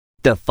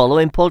The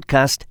following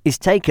podcast is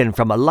taken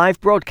from a live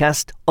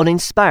broadcast on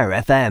Inspire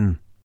FM.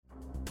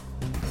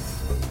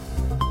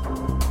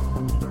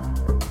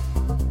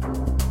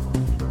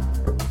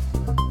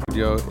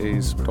 Video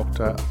is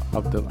Dr.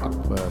 Abdul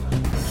Akbar,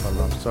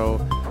 inshallah.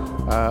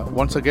 So,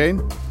 once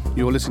again,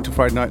 you're listening to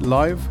Friday Night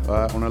Live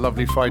on a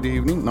lovely Friday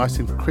evening, nice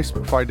and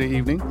crisp Friday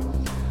evening.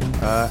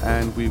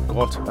 And we've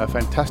got a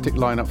fantastic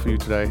lineup for you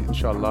today,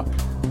 inshallah.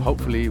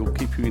 Hopefully, it will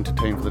keep you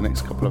entertained for the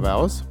next couple of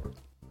hours.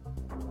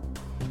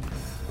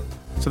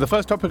 So the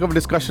first topic of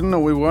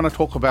discussion, we want to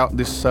talk about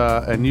this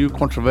a new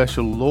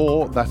controversial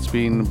law that's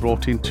been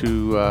brought in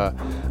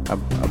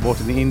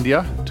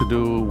India to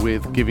do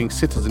with giving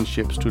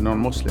citizenships to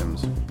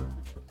non-Muslims.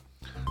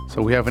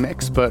 So we have an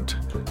expert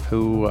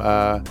who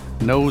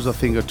knows a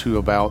thing or two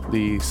about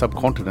the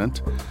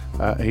subcontinent.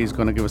 He's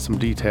going to give us some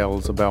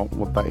details about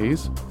what that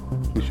is,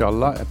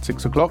 inshallah, at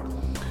 6 o'clock.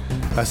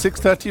 At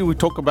 6:30, we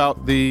talk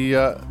about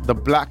the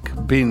black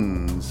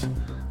bins.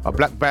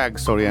 Black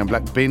bags, and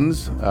black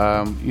bins.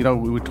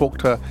 We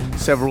talked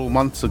several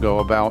months ago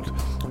about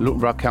Luton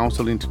Borough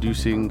Council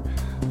introducing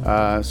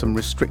some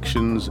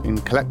restrictions in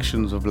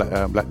collections of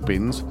black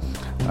bins.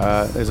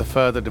 There's a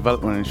further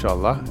development,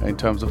 inshallah, in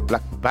terms of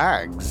black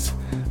bags.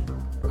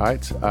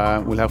 Right?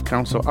 We'll have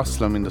Councillor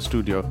Aslam in the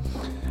studio.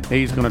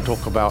 He's going to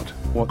talk about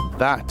what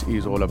that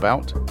is all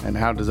about and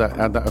how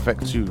that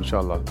affects you,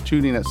 inshallah.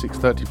 Tune in at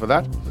 6:30 for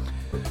that.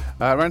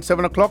 Around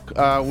 7 o'clock,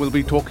 we'll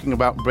be talking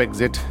about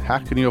Brexit. How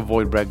can you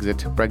avoid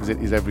Brexit?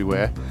 Brexit is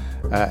everywhere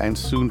and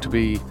soon to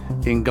be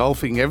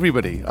engulfing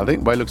everybody, I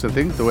think, by looks of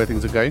things, the way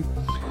things are going.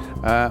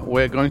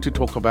 We're going to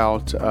talk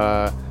about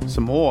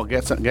some more,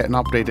 get an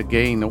update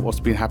again of what's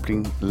been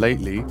happening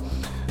lately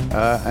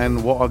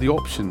and what are the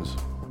options.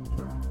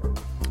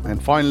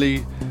 And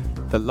finally,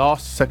 the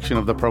last section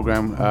of the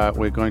program,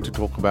 we're going to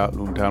talk about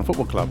Luton Town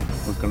Football Club.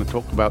 We're going to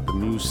talk about the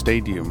new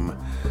stadium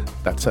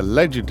that's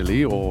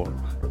allegedly or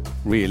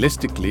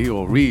realistically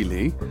or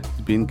really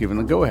been given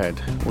a go-ahead.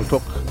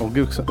 I'll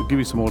give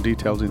you some more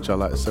details,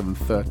 inshallah, at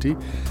 7:30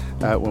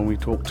 when we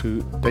talk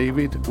to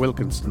David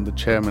Wilkinson, the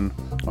chairman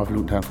of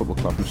Luton Town Football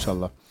Club,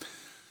 inshallah.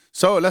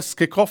 So let's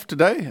kick off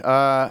today.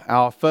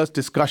 Our first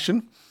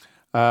discussion.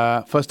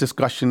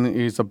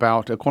 Is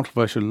about a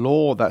controversial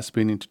law that's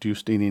been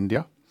introduced in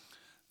India.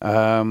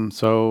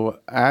 So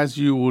as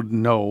you would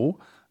know,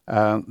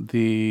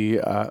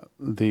 the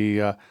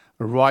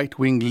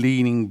right-wing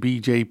leaning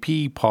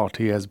BJP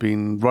party has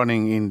been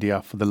running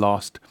India for the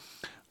last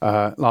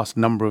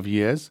number of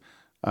years.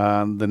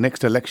 The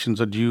next elections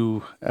are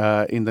due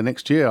in the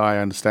next year, I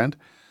understand.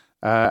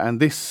 And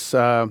this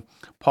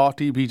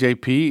party,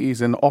 BJP, is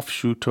an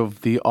offshoot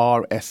of the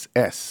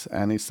RSS,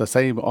 and it's the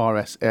same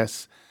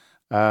RSS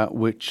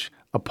which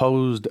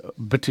opposed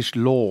British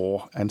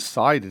law and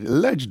sided,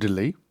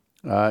 allegedly,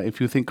 if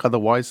you think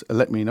otherwise,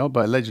 let me know,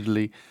 but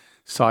allegedly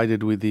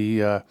sided with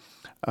the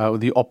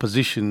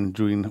opposition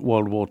during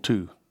World War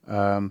II.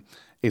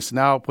 It's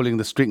now pulling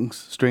the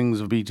strings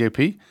of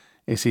BJP.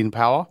 It's in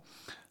power,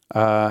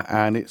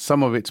 and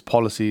some of its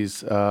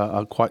policies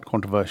are quite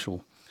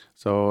controversial.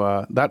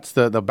 So that's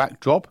the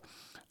backdrop.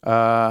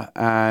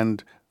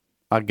 And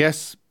I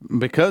guess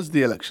because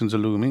the elections are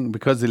looming,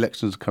 because the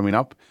elections are coming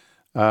up,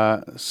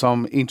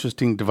 some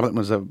interesting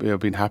developments have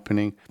been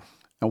happening.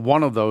 And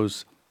one of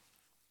those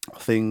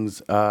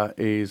things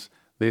is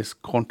this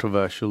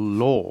controversial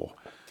law.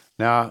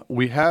 Now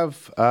we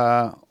have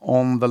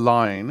on the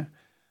line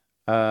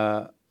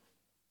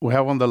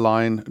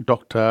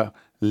Dr.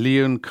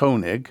 Leon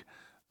Koenig.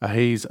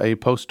 He's a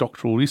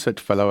postdoctoral research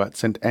fellow at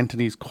St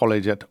Antony's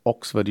College at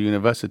Oxford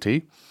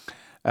University,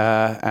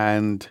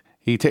 and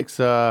he takes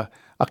a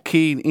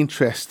keen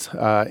interest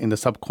in the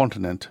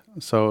subcontinent.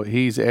 So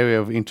his area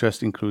of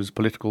interest includes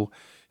political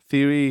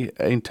theory,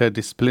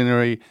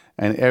 interdisciplinary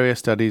and area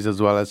studies,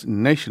 as well as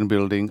nation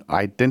building,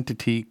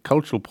 identity,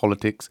 cultural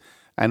politics,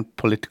 and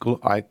political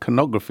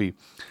iconography.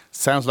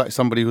 Sounds like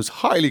somebody who's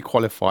highly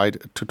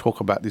qualified to talk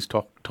about this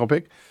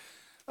topic.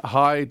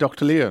 Hi,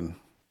 Dr. Leon.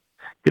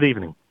 Good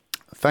evening.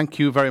 Thank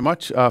you very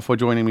much for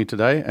joining me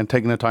today and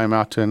taking the time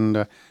out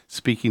and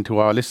speaking to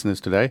our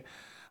listeners today.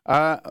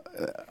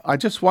 I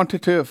just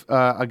wanted to,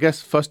 I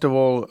guess, first of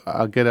all,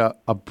 get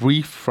a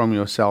brief from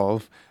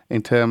yourself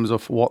in terms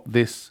of what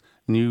this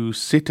new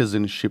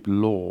citizenship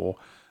law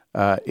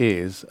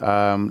is.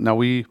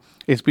 Now,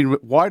 it's been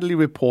widely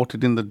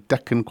reported in the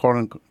Deccan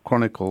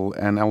Chronicle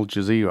and Al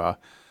Jazeera.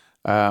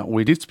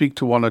 We did speak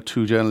to one or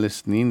two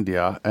journalists in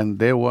India, and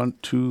they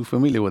weren't too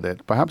familiar with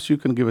it. Perhaps you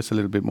can give us a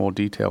little bit more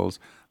details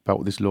about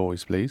what this law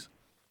is, please.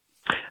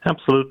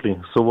 Absolutely.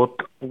 So what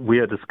we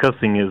are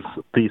discussing is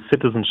the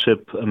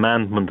Citizenship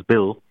Amendment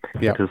Bill.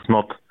 Yeah. It is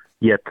not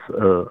yet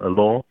a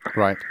law.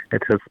 Right.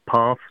 It has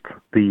passed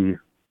the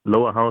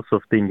lower house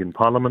of the Indian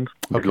Parliament,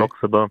 Okay. Lok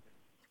Sabha.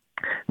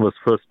 It was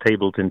first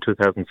tabled in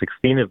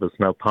 2016. It was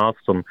now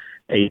passed on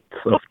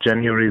 8th of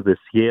January this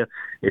year.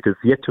 It is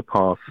yet to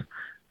pass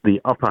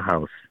the upper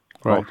house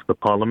of the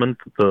Parliament,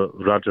 the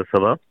Rajya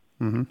Sabha.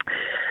 Mm-hmm.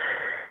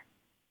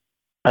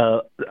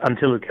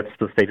 Until it gets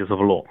the status of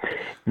a law.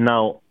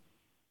 Now,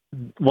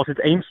 what it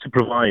aims to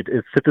provide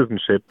is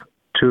citizenship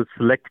to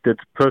selected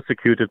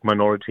persecuted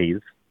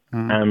minorities,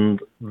 and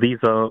these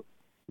are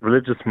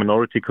religious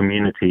minority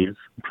communities,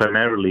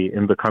 primarily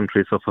in the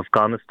countries of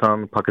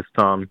Afghanistan,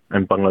 Pakistan,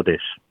 and Bangladesh.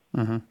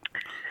 Mm-hmm.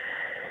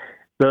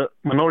 The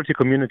minority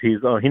communities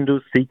are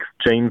Hindus, Sikhs,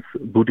 Jains,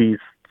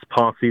 Buddhists,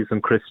 Parsis,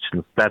 and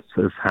Christians. That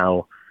is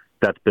how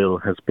that bill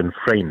has been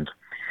framed.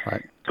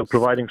 Right. So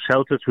providing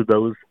shelter to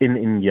those in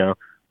India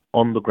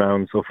on the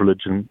grounds of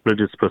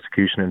religious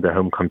persecution in their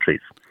home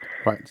countries.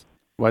 Right.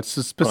 Right.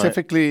 So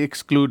specifically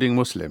excluding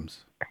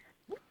Muslims.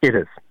 It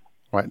is.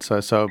 Right.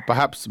 So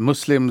perhaps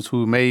Muslims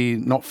who may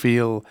not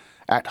feel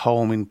at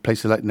home in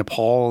places like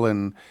Nepal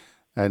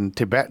and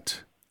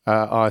Tibet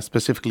are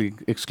specifically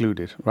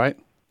excluded, right?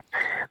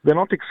 They're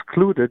not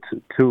excluded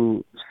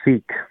to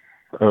seek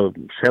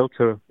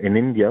shelter in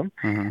India.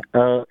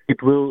 Mm-hmm.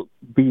 It will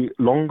be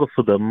longer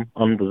for them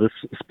under this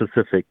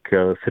specific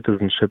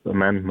Citizenship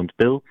Amendment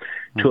Bill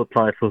to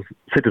apply for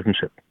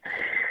citizenship.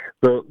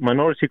 The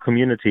minority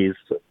communities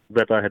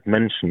that I had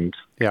mentioned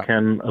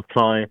can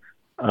apply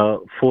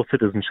for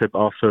citizenship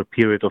after a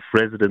period of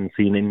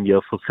residency in India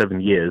for 7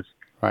 years.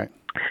 Right.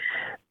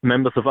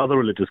 Members of other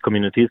religious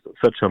communities,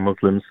 such as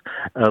Muslims,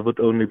 would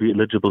only be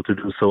eligible to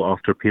do so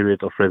after a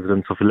period of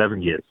residence of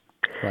 11 years.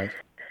 Right.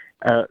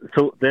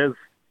 So there's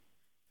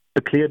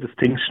a clear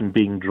distinction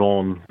being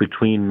drawn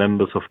between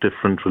members of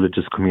different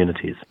religious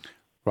communities.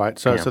 Right.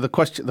 So the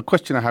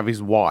question I have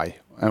is why,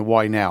 and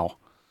why now?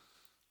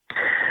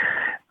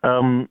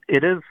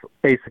 It is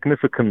a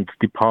significant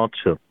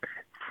departure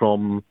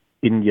from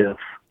India's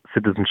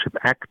Citizenship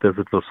Act as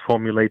it was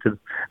formulated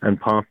and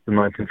passed in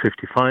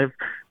 1955,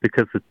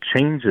 because it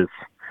changes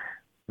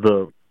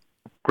the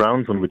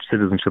grounds on which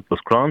citizenship was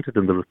granted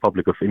in the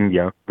Republic of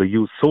India, the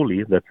jus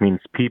soli, that means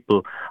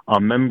people are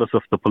members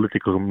of the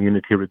political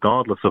community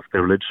regardless of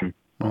their religion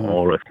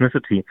or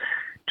ethnicity,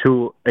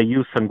 to a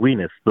jus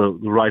sanguinis, the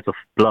right of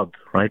blood,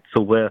 right?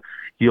 So where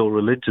your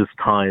religious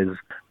ties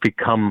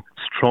become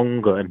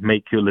stronger and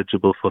make you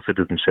eligible for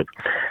citizenship.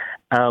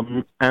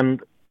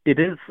 And it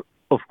is,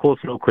 of course,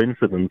 no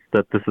coincidence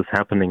that this is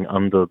happening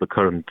under the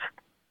current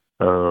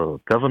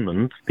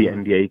government, the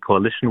NDA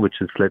coalition, which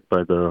is led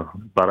by the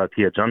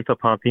Bharatiya Janata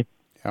Party,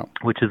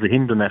 which is a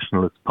Hindu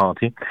nationalist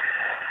party,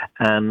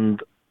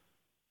 and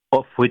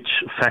of which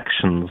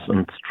factions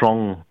and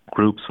strong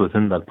groups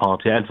within that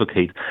party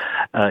advocate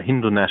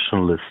Hindu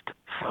nationalist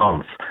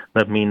stance.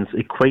 That means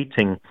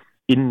equating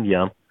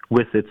India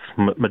with its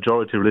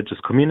majority religious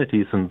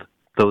communities, and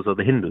those are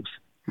the Hindus.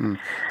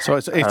 So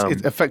it's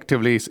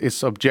effectively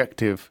its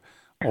objective,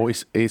 or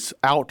its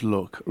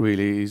outlook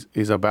really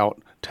is about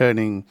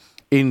turning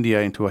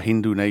India into a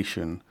Hindu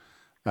nation,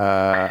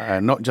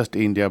 and not just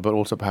India, but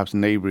also perhaps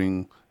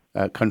neighboring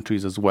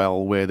countries as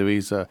well, where there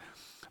is a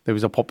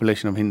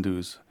population of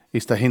Hindus.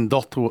 It's the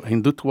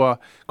Hindutva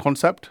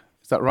concept.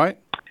 Is that right?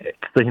 It's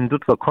the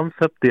Hindutva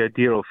concept, the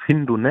idea of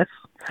Hinduness,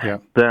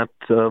 that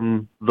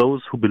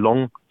those who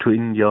belong to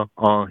India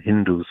are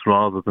Hindus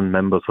rather than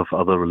members of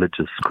other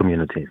religious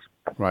communities.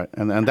 Right,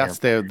 and that's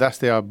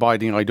their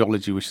abiding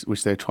ideology,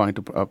 which they're trying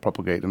to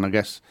propagate. And I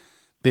guess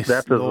this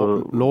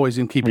law is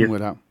in keeping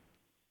with that.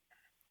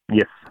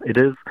 Yes, it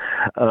is.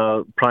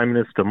 Prime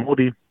Minister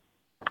Modi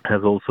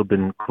has also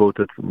been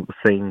quoted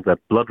saying that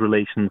blood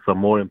relations are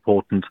more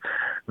important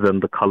than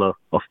the color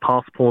of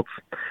passports.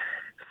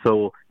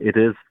 So it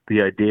is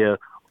the idea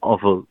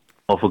of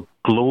a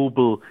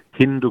global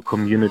Hindu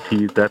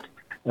community that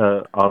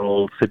are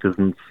all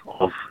citizens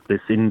of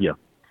this India.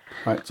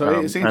 Right. So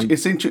it's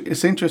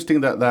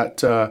interesting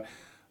that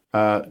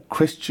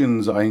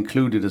Christians are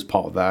included as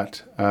part of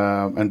that,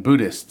 and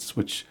Buddhists,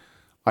 which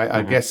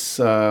I guess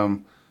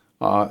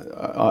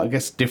are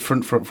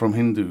different from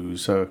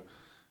Hindus. So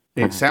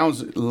it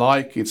sounds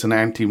like it's an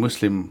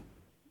anti-Muslim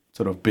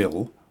sort of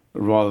bill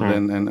rather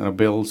than a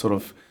bill sort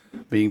of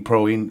being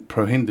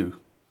pro-Hindu.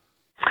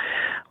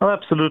 Oh,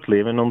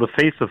 absolutely. I mean, on the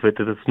face of it,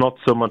 it is not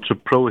so much a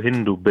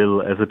pro-Hindu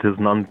bill as it is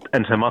an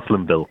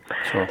anti-Muslim bill.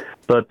 Sure.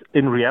 But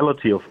in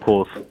reality, of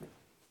course,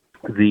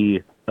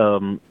 the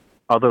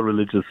other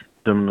religious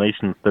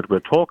denominations that we're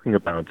talking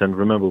about, and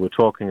remember, we're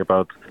talking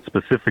about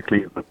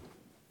specifically the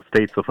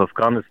states of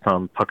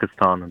Afghanistan,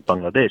 Pakistan, and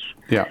Bangladesh.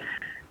 Yeah.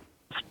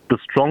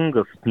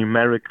 The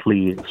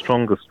numerically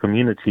strongest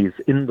communities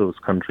in those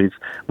countries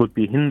would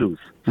be Hindus,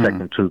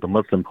 second to the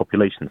Muslim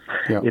populations.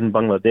 Yeah. In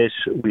Bangladesh,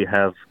 we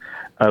have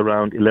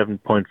around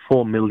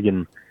 11.4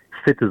 million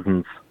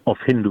citizens of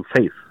Hindu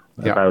faith,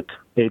 about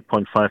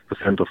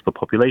 8.5% of the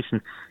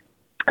population.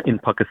 In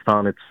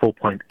Pakistan, it's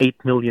 4.8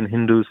 million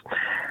Hindus.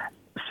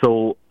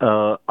 So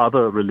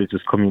other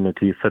religious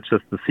communities, such as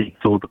the Sikhs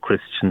or the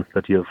Christians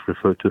that you have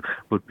referred to,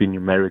 would be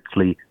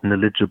numerically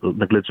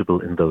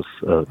negligible in those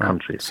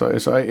countries. So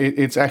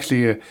it's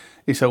actually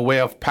a way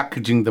of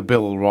packaging the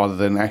bill rather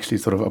than actually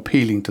sort of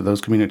appealing to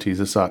those communities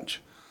as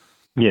such.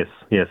 Yes,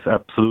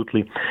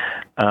 absolutely.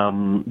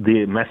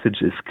 The message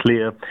is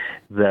clear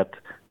that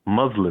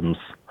Muslims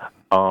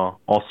are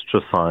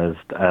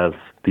ostracized as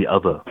the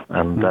other,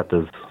 and that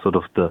is sort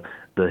of the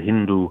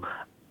Hindu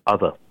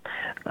other.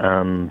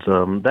 And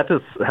that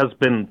has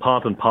been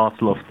part and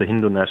parcel of the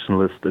Hindu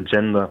nationalist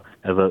agenda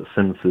ever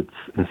since its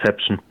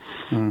inception.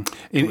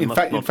 In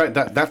fact,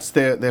 that's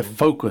their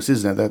focus,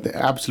 isn't it? That the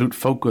absolute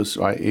focus,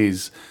 right,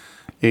 is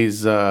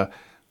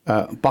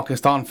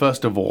Pakistan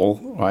first of all,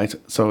 right?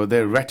 So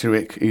their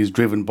rhetoric is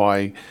driven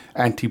by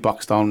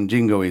anti-Pakistan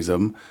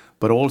jingoism,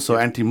 but also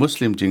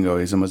anti-Muslim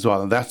jingoism as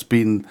well, and that's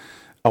been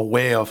a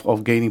way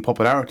of gaining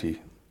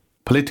popularity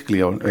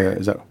politically.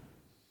 Is that?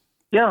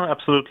 Yeah,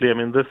 absolutely. I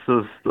mean, this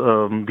is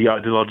the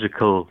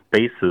ideological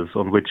basis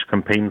on which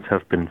campaigns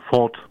have been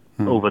fought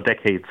over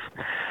decades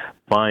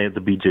by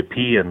the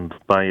BJP and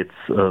by its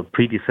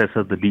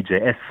predecessor, the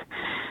BJS.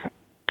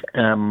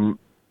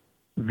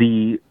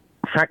 The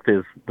fact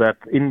is that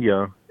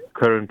India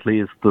currently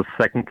is the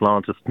second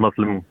largest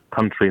Muslim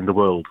country in the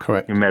world,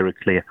 correct,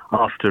 numerically,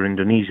 after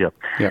Indonesia.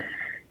 Yeah.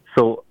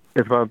 So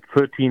it's about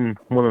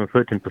more than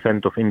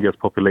 13% of India's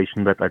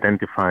population that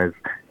identifies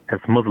as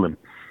Muslim.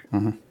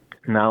 Mm-hmm.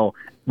 Now,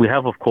 we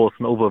have, of course,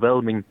 an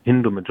overwhelming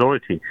Hindu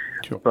majority,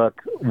 sure, but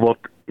what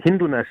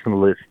Hindu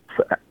nationalists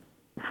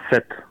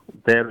set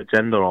their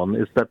agenda on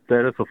is that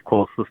there is, of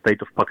course, the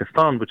state of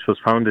Pakistan, which was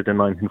founded in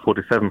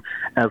 1947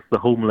 as the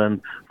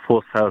homeland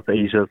for South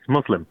Asia's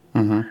Muslim.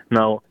 Mm-hmm.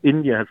 Now,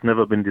 India has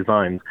never been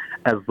designed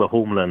as the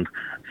homeland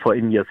for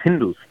India's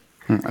Hindus.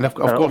 And of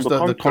course,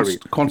 the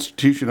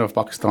constitution of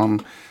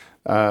Pakistan,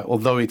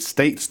 although it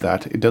states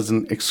that, it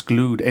doesn't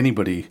exclude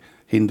anybody,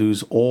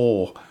 Hindus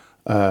or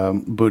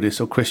Buddhists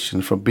or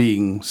Christians, from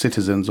being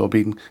citizens or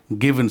being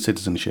given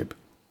citizenship.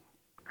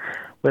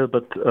 Well,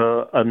 but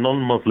a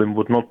non-Muslim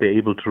would not be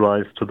able to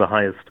rise to the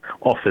highest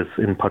office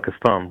in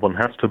Pakistan. One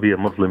has to be a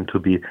Muslim to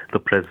be the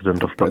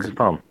president of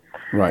Pakistan.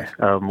 Right.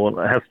 One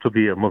has to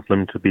be a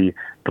Muslim to be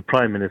the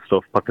prime minister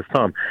of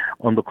Pakistan.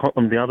 On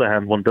the other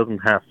hand, one doesn't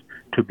have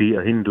to be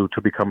a Hindu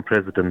to become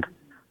president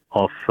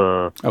of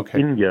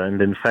India.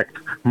 And in fact,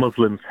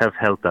 Muslims have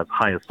held that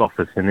highest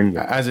office in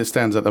India. As it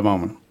stands at the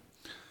moment.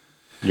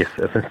 Yes,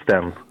 as it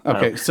stands.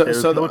 Okay,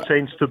 there's no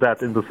change to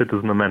that in the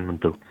Citizen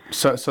Amendment Bill.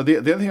 So the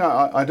other thing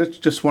I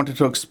just wanted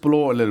to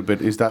explore a little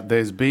bit is that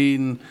there's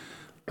been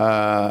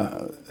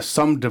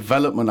some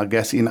development, I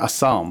guess, in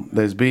Assam.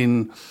 There's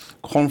been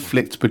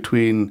conflict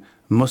between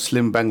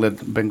Muslim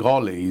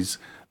Bengalis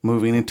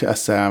moving into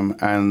Assam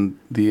and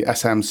the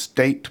Assam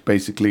state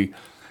basically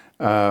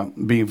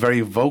being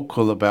very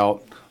vocal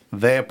about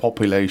their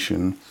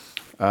population,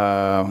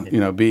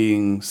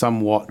 being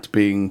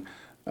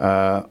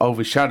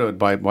overshadowed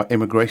by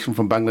immigration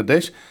from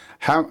Bangladesh.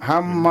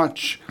 How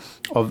much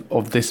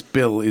of this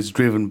bill is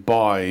driven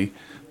by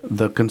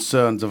the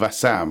concerns of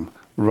Assam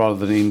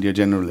rather than India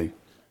generally?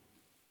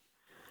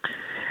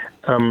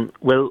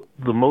 Well,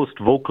 the most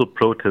vocal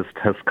protest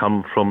has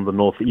come from the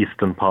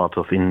northeastern part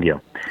of India.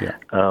 Yeah.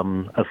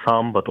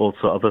 Assam, but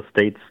also other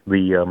states.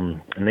 The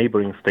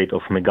neighboring state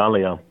of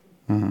Meghalaya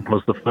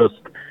was the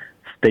first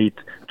state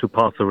to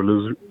pass a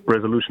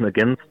resolution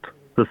against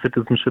the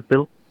citizenship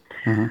bill.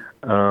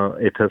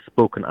 It has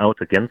spoken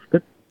out against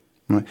it.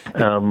 Right.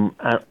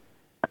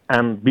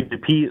 And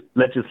BJP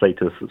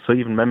legislators, so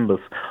even members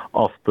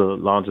of the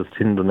largest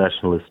Hindu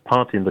nationalist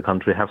party in the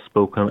country, have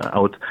spoken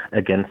out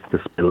against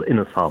this bill in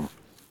Assam.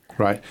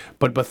 Right.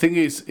 But the thing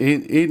is,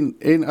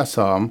 in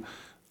Assam,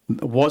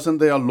 wasn't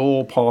there a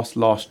law passed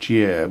last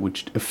year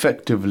which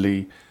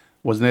effectively,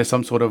 wasn't there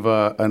some sort of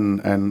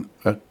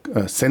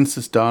a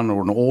census done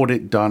or an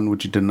audit done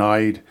which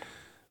denied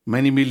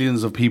many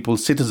millions of people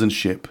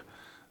citizenship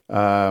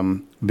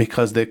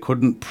because they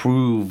couldn't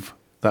prove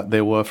that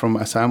they were from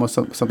Assam or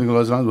something along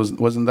those lines?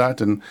 Wasn't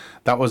that? And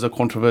that was a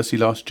controversy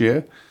last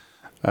year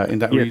in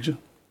that region?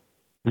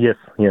 Yes,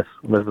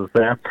 this is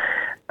there.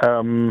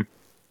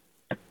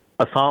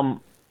 Assam,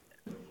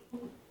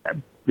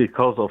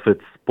 because of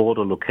its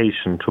border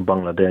location to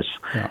Bangladesh,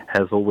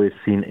 has always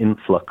seen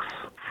influx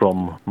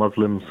from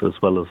Muslims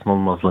as well as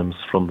non-Muslims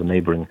from the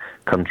neighboring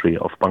country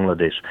of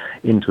Bangladesh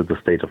into the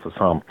state of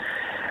Assam.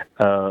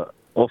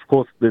 Of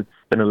course, it's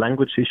been a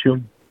language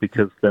issue,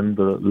 because then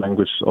the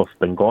language of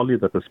Bengali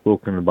that is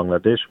spoken in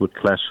Bangladesh would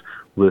clash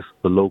with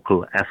the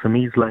local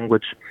Assamese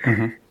language.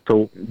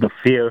 So the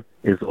fear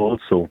is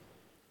also,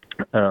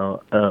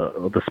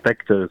 the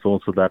specter is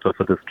also that of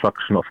a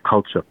destruction of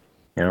culture.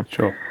 Yeah?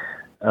 Sure.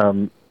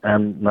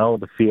 And now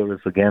the fear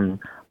is again,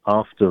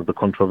 after the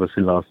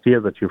controversy last year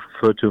that you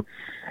referred to,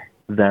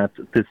 that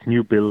this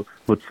new bill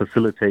would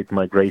facilitate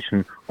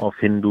migration of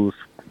Hindus,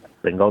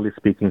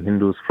 Bengali-speaking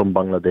Hindus from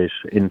Bangladesh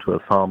into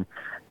Assam,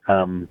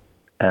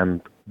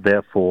 and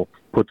therefore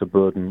put a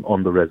burden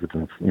on the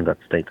residents in that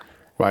state.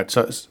 Right.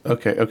 So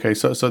okay.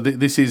 So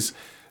this is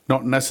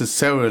not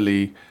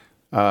necessarily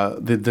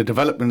the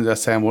development in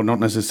Assam, well, not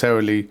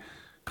necessarily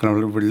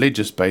kind of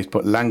religious based,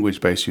 but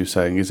language based. You're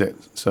saying, is it?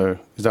 So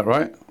is that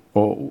right,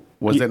 or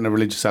was there a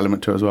religious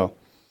element to it as well?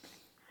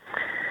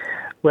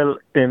 Well,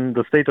 in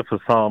the state of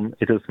Assam,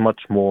 it is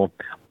much more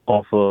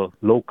of a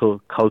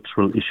local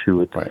cultural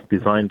issue. It's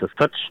designed as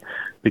such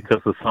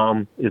because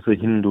Assam is a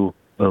Hindu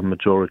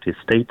majority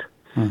state.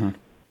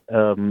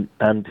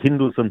 And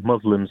Hindus and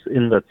Muslims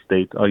in that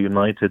state are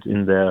united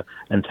in their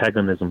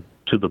antagonism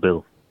to the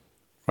bill.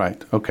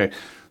 Right. Okay.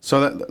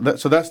 So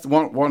that's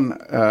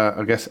one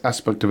I guess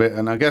aspect of it,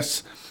 and I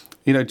guess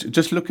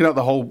just looking at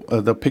the whole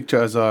the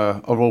picture as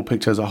a overall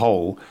picture as a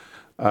whole,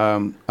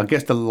 I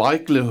guess the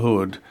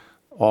likelihood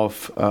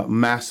of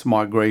mass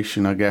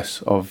migration, I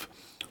guess of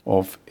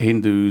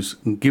Hindus,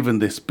 given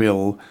this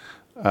bill,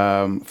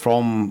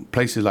 from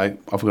places like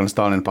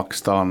Afghanistan and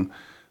Pakistan,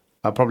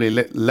 are probably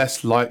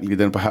less likely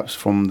than perhaps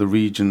from the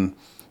region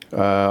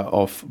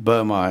of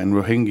Burma and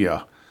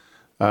Rohingya.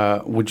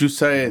 Would you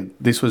say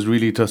this was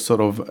really just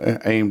sort of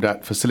aimed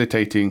at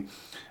facilitating,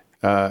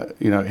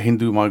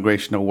 Hindu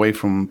migration away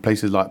from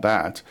places like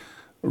that,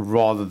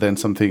 rather than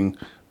something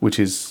which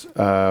is,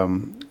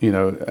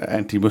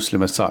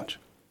 anti-Muslim as such?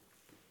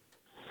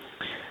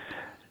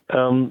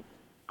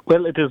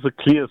 Well, it is a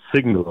clear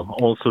signal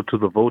also to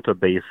the voter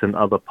base in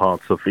other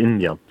parts of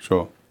India.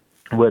 Sure.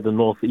 Where the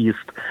Northeast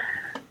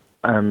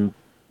and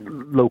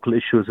local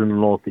issues in the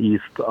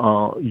Northeast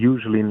are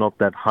usually not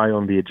that high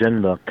on the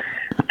agenda,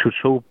 to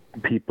show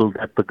people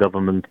that the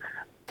government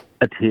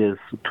adheres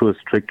to a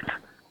strict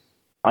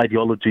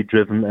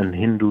ideology-driven and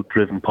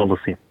Hindu-driven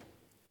policy.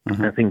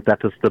 Mm-hmm. I think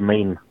that is the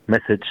main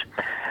message.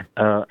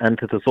 And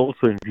it is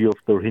also in view of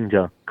the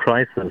Rohingya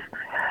crisis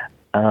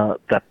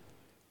that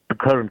the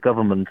current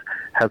government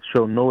has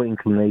shown no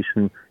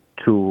inclination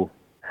to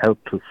help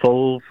to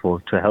solve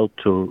or to help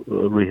to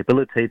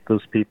rehabilitate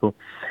those people.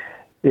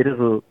 It is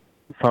a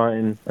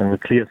sign, and a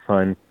clear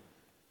sign,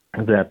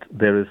 that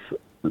there is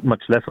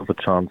much less of a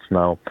chance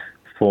now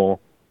for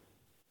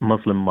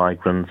Muslim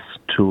migrants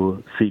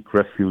to seek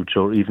refuge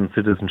or even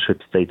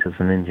citizenship status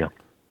in India.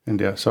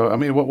 India. So, I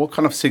mean, what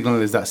kind of signal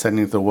is that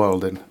sending to the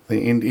world? And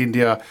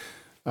India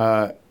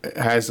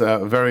has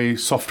a very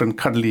soft and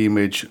cuddly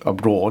image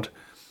abroad.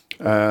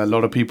 A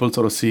lot of people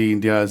sort of see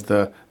India as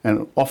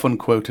and often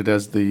quoted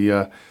as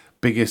the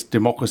biggest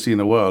democracy in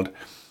the world.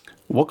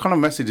 What kind of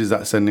message is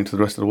that sending to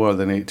the rest of the world?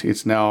 And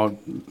it's now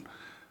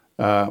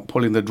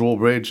pulling the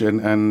drawbridge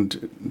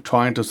and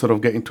trying to sort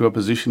of get into a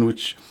position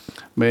which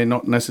may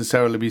not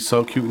necessarily be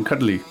so cute and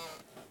cuddly.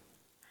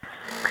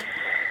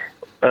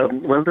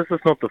 Well, this is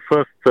not the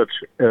first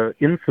such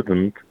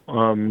incident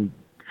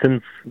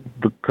since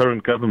the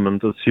current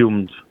government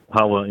assumed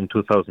power in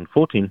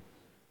 2014.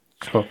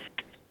 Sure.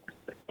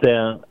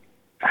 There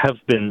have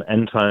been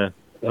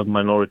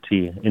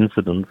anti-minority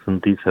incidents,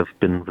 and these have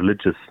been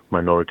religious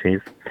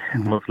minorities,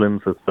 mm-hmm.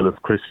 Muslims as well as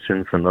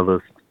Christians and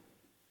others,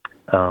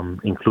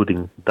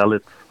 including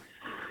Dalits,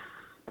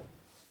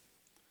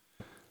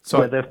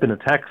 where there have been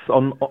attacks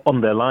on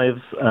their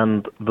lives,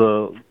 and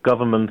the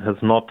government has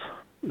not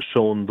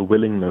shown the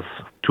willingness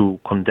to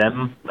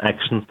condemn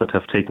actions that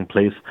have taken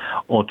place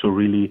or to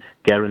really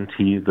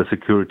guarantee the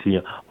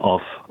security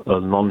of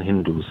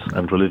non-Hindus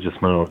and religious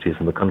minorities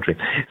in the country.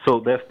 So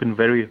there have been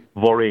very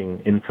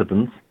worrying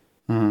incidents,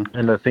 mm-hmm.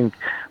 and I think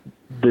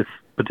this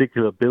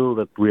particular bill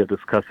that we are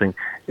discussing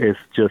is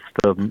just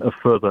a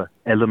further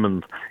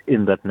element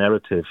in that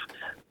narrative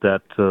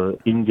that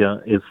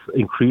India is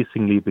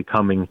increasingly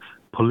becoming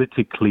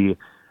politically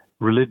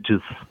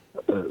religious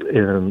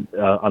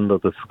under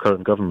this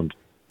current government.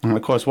 And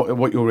of course,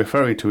 what you're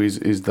referring to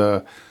is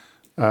the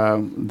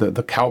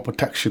cow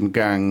protection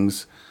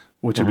gangs,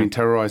 which mm-hmm. have been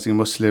terrorizing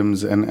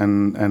Muslims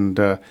and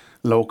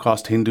low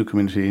caste Hindu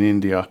community in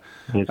India,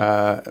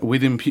 yes.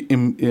 With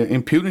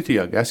impunity,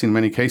 I guess, in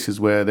many cases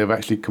where they've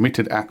actually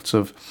committed acts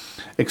of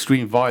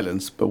extreme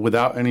violence, but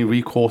without any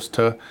recourse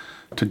to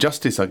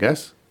justice, I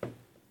guess.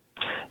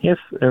 Yes,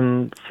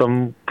 in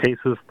some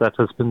cases that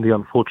has been the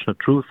unfortunate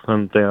truth,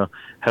 and there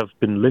have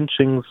been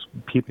lynchings.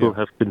 People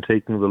have been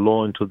taking the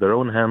law into their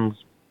own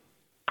hands.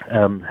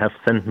 Have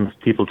sentenced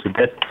people to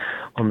death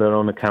on their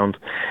own account,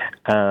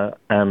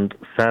 and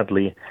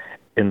sadly,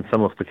 in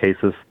some of the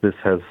cases, this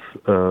has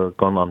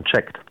gone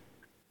unchecked.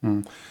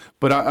 Mm.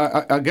 But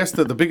I guess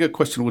that the bigger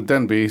question would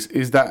then be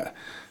is that,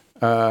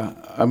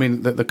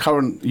 the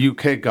current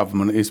UK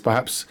government is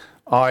perhaps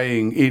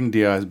eyeing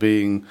India as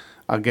being,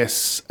 I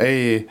guess,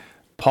 a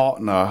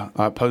partner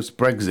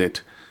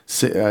post-Brexit,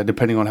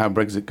 depending on how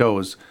Brexit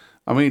goes.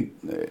 I mean...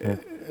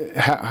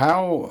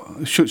 How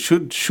should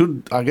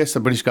I guess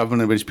the British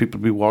government and British people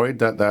be worried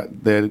that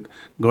they're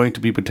going to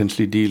be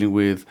potentially dealing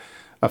with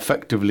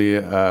effectively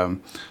a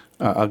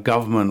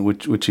government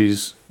which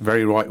is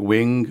very right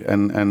wing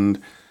and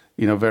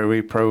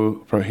very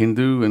pro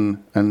Hindu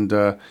and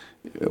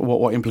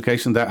what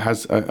implication that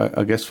has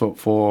I guess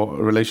for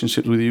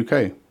relationships with the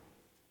UK?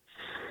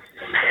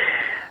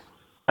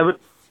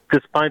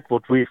 Despite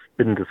what we've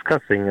been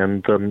discussing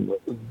and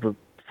the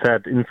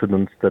sad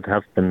incidents that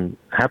have been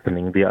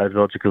happening, the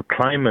ideological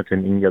climate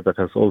in India that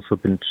has also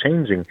been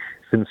changing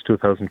since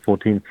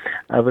 2014,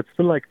 I would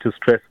still like to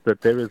stress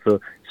that there is a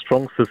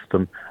strong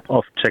system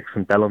of checks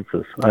and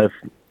balances. I've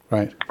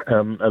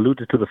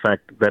alluded to the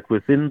fact that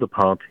within the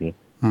party,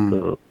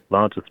 the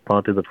largest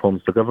party that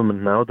forms the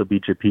government now, the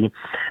BJP,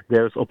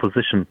 there is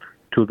opposition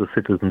to the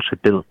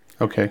citizenship bill.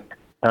 Okay.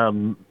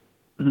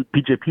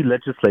 BJP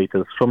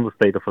legislators from the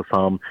state of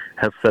Assam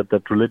have said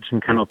that religion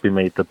cannot be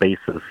made the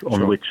basis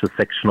on which a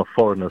section of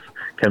foreigners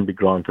can be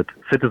granted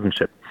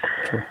citizenship.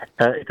 Sure.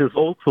 It is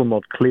also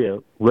not clear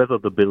whether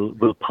the bill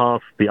will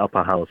pass the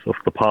upper house of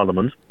the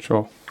parliament,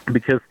 Sure.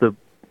 because the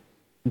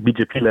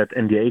BJP-led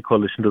NDA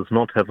coalition does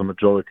not have a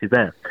majority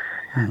there.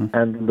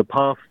 And in the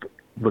past,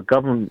 the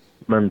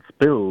government's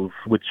bills,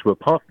 which were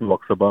passed in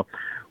Lok Sabha,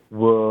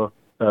 were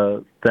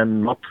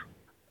then not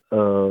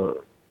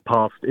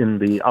passed in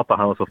the upper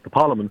house of the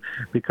parliament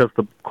because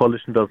the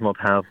coalition does not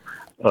have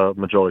a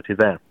majority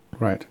there.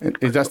 Right.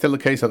 Is that still the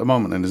case at the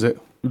moment, then, is it?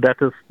 That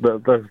is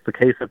the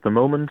case at the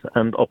moment,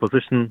 and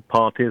opposition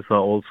parties are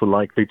also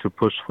likely to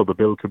push for the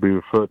bill to be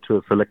referred to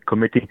a select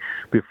committee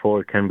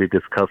before it can be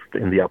discussed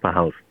in the upper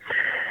house.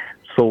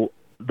 So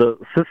the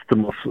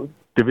system of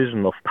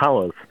division of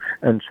powers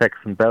and checks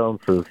and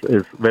balances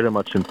is very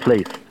much in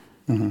place.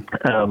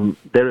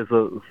 There is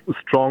a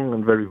strong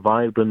and very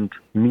vibrant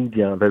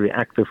media, very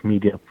active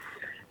media,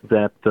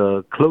 that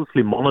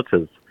closely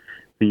monitors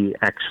the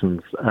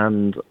actions,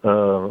 and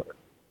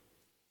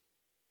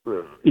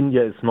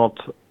India is not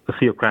a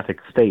theocratic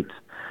state.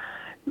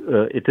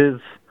 It is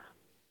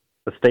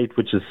a state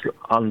which is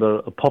under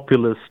a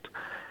populist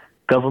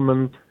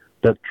government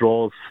that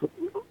draws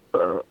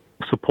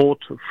support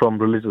from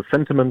religious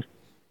sentiment,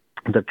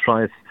 that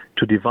tries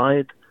to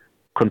divide,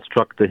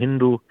 construct the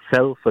Hindu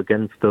self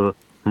against the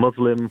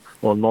Muslim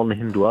or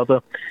non-Hindu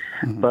other.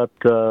 But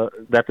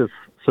that is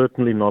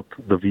certainly not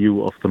the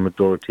view of the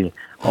majority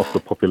of the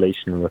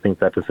population, and I think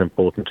that is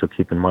important to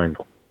keep in mind.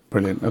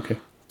 Brilliant. Okay.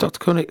 Dr.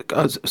 Koenig,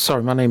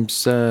 sorry, my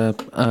name's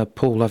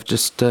Paul. I've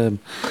just been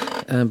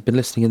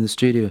listening in the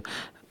studio.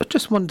 I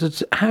just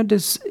wondered,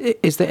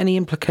 is there any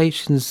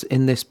implications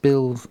in this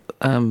bill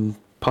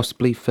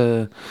possibly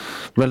for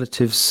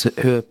relatives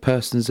who are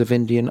persons of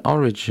Indian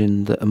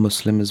origin that are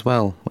Muslim as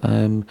well?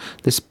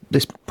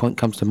 This point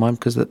comes to mind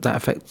because that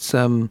affects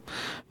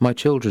my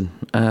children.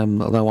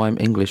 Although I'm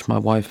English, my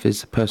wife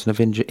is a person of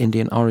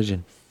Indian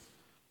origin.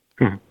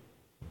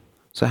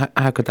 So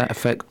how could that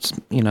affect,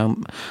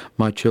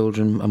 my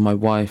children and my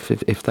wife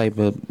if they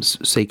were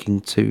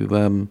seeking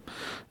to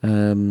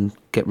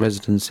get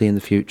residency in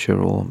the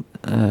future, or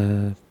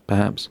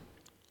perhaps?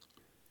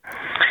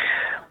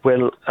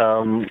 Well,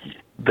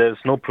 there's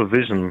no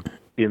provision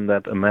in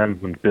that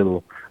amendment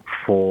bill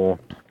for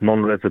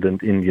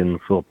non-resident Indians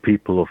or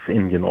people of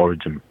Indian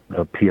origin,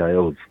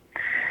 PIOs.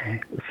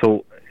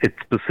 So it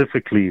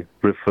specifically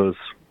refers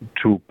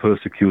to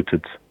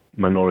persecuted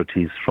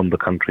minorities from the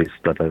countries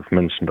that I've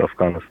mentioned,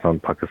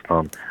 Afghanistan,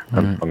 Pakistan,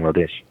 and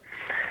Bangladesh.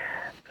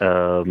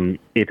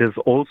 It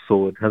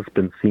has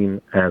been seen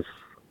as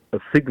a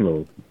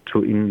signal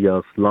to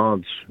India's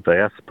large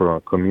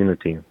diaspora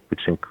community,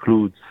 which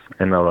includes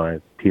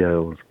NRIs,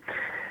 PIOs,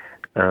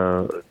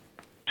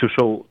 to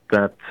show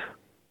that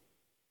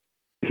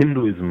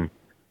Hinduism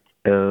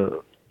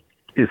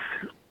is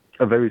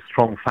a very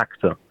strong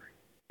factor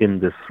in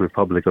this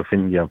Republic of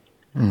India,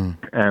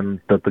 and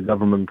that the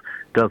government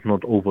does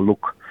not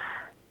overlook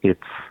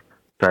its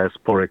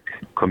diasporic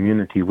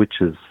community,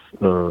 which is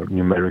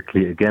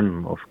numerically,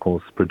 again, of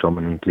course,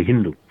 predominantly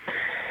Hindu.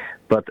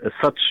 But as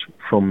such,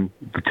 from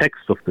the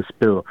text of this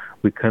bill,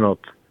 we cannot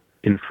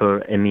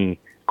infer any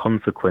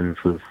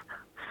consequences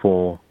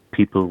for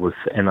people with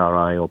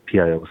NRI or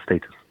PIO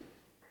status.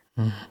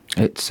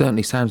 It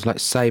certainly sounds like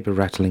saber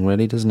rattling,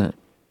 really, doesn't it?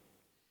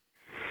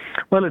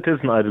 Well, it is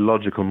an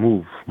ideological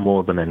move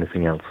more than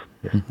anything else.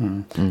 Yes.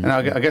 And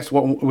I guess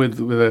with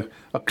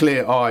a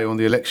clear eye on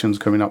the elections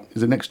coming up,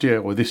 is it next year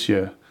or this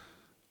year?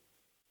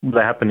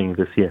 They're happening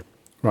this year.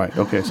 Right.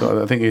 Okay.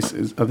 So I think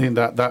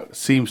that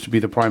seems to be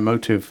the prime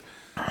motive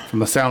from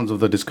the sounds of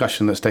the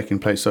discussion that's taking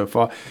place so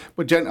far.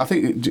 But I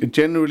think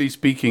generally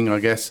speaking, I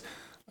guess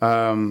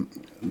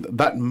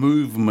that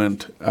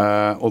movement,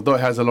 although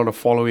it has a lot of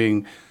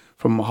following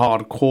from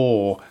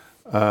hardcore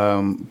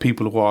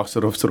people who are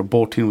sort of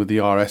bought in with the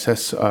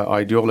RSS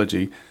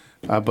ideology,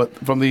 but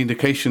from the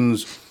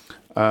indications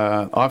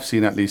I've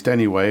seen, at least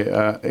anyway,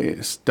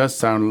 it does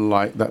sound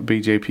like that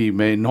BJP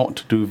may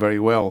not do very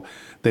well.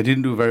 They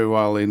didn't do very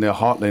well in their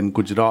heartland,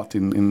 Gujarat,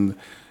 in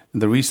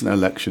the recent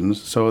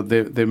elections, so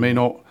they may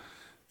not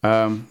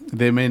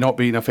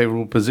be in a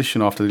favourable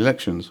position after the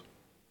elections.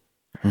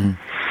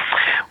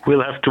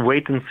 We'll have to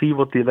wait and see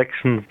what the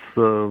elections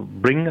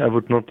bring. I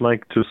would not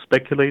like to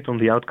speculate on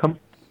the outcome,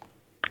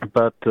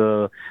 but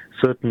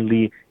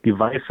certainly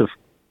divisive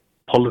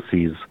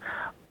policies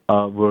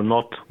were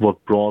not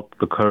what brought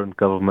the current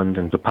government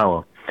into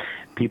power.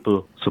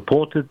 People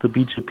supported the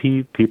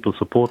BJP, people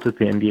supported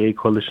the NDA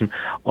coalition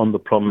on the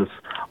promise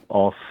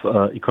of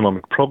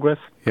economic progress,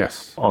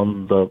 yes,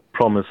 on the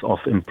promise of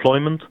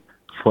employment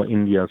for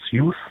India's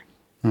youth.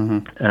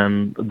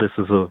 And this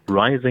is a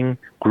rising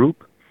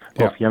group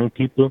of young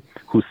people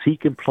who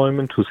seek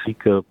employment, who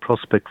seek a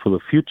prospect for the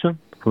future,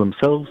 for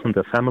themselves and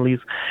their families.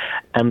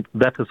 And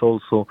that is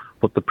also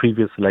what the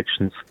previous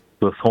elections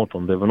were fought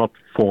on. They were not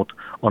fought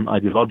on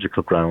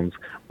ideological grounds,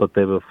 but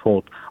they were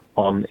fought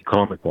on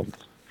economic ones.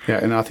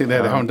 Yeah, and I think they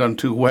haven't done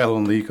too well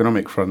on the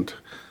economic front.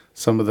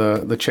 some of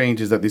the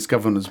changes that this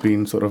government has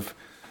been sort of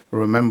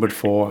remembered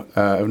for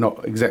have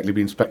not exactly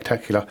been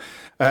spectacular.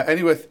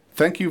 Anyway,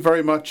 thank you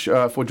very much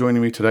for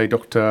joining me today,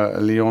 Dr.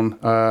 Leon.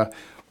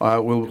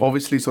 We'll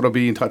obviously sort of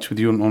be in touch with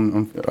you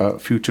on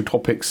future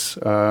topics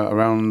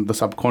around the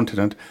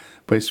subcontinent.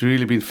 But it's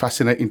really been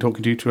fascinating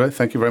talking to you today.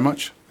 Thank you very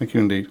much. Thank you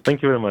indeed.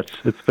 Thank you very much.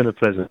 It's been a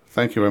pleasure.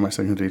 Thank you very much.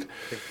 Thank you indeed.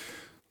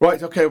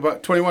 Right, okay,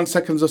 about 21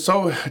 seconds or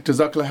so.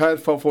 Jazakallah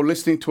khair for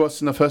listening to us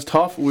in the first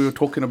half. We were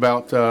talking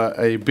about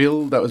a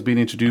bill that was being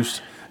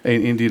introduced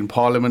in Indian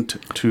Parliament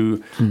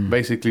to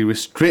basically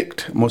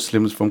restrict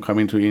Muslims from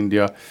coming to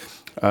India,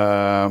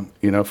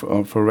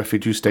 for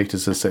refugee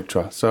status,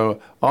 etc. So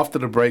after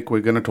the break,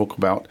 we're going to talk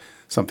about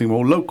something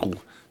more local.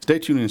 Stay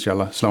tuned,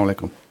 inshallah. Assalamu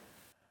alaikum.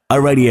 A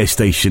radio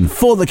station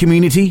for the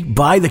community,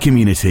 by the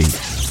community.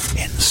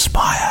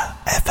 Inspire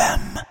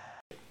FM.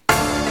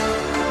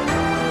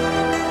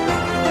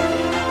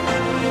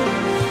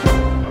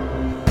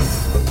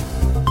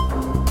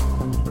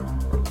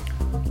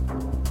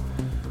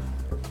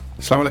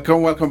 Assalamu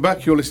alaikum, welcome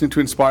back. You're listening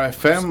to Inspire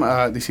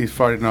FM. This is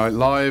Friday Night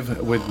Live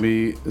with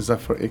me,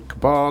 Zafar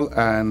Iqbal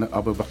and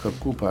Abu Bakr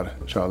Cooper,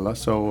 inshallah.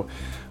 So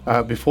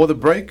before the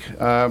break,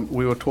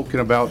 we were talking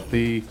about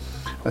the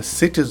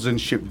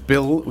citizenship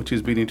bill, which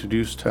has been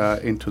introduced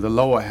into the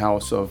lower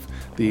house of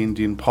the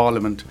Indian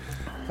Parliament,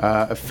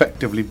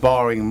 effectively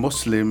barring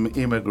Muslim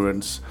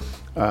immigrants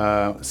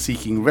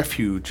seeking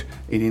refuge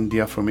in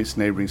India from its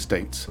neighbouring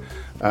states.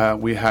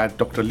 We had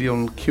Dr.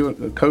 Leon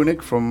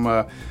Koenig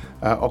from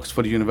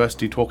Oxford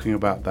University talking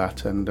about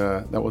that, and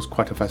that was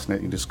quite a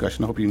fascinating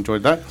discussion. I hope you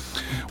enjoyed that.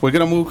 We're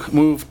going to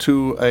move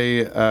to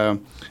a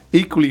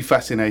equally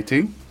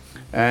fascinating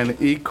and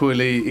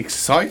equally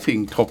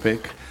exciting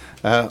topic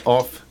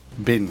of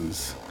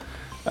bins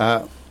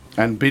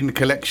and bin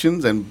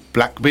collections and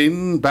black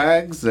bin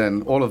bags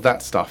and all of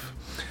that stuff.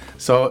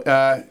 So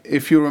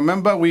if you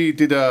remember, we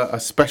did a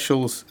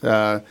special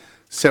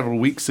several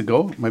weeks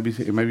ago,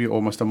 maybe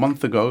almost a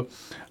month ago,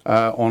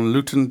 on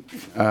Luton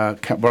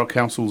Borough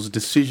Council's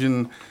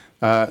decision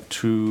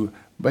to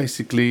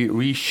basically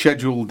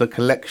reschedule the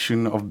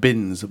collection of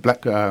bins,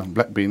 black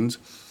bins,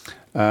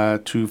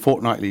 to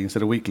fortnightly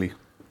instead of weekly.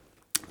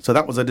 So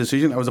that was a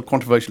decision. That was a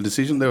controversial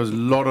decision. There was a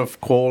lot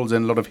of calls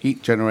and a lot of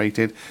heat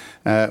generated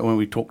when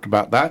we talked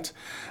about that.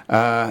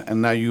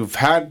 And now you've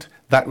had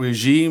that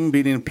regime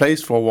been in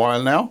place for a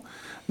while now,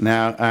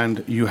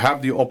 and you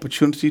have the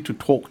opportunity to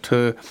talk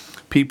to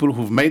people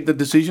who've made the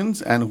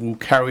decisions and who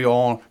carry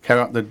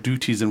out the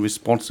duties and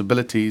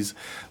responsibilities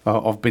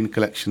of bin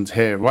collections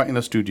here, right in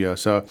the studio.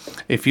 So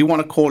if you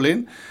want to call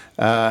in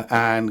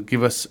and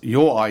give us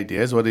your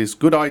ideas, whether it's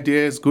good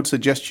ideas, good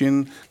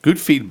suggestion, good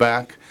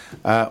feedback,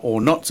 or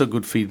not so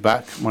good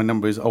feedback, my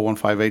number is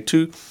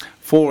 01582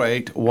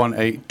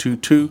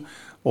 481822,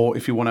 or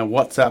if you want to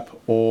WhatsApp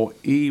or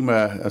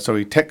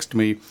text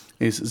me,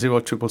 is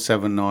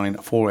 0779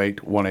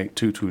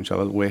 481822,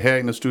 inshallah. We're here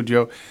in the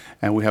studio,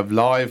 and we have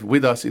live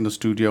with us in the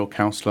studio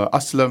Councillor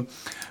Aslam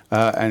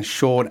and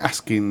Sean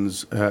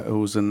Askins,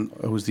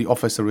 who's the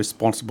officer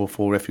responsible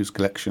for refuse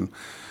collection.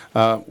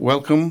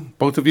 Welcome,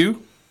 both of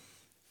you.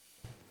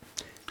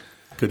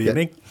 Good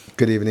evening. Yeah.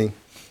 Good evening.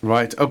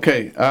 Right,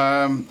 okay.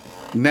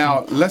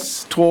 Now,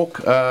 let's talk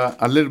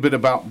a little bit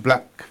about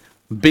black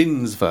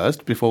bins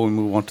first, before we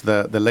move on to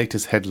the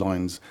latest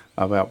headlines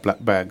about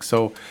black bags.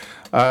 So,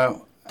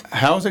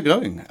 how's it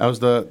going? How's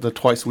the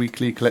twice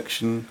weekly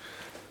collection?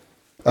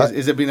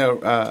 Is it been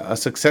a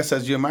success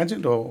as you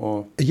imagined,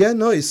 or? Yeah,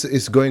 no,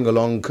 it's going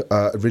along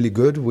really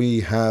good.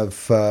 We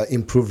have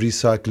improved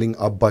recycling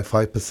up by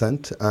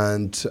 5%,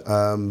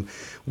 and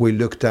we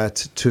looked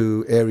at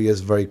two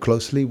areas very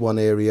closely. One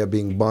area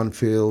being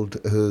Barnfield,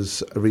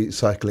 whose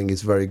recycling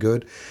is very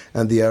good,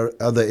 and the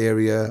other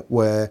area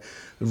where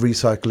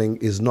recycling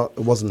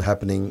wasn't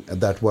happening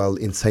that well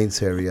in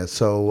Saints area.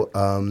 So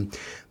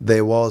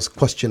there was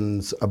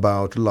questions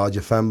about larger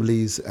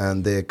families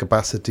and their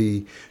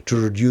capacity to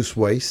reduce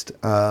waste.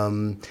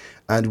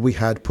 And we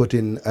had put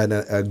in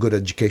a good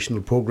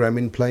educational program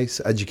in place,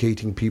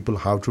 educating people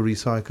how to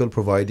recycle,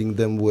 providing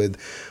them with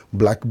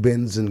black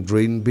bins and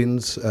green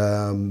bins,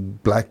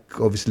 black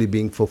obviously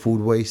being for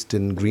food waste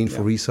and green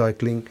for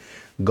recycling.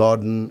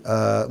 Garden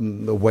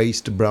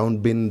waste, brown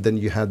bin, then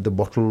you had the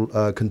bottle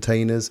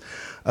containers.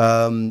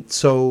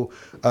 So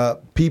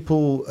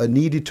people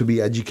needed to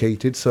be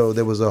educated, so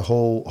there was a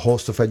whole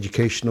host of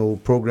educational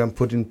program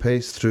put in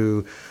place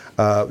through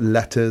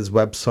letters,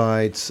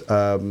 websites,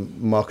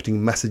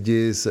 marketing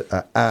messages,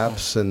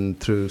 apps, and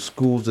through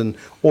schools and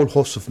all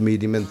hosts of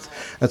medium. And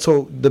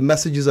so the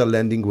messages are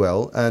landing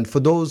well. And for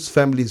those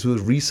families who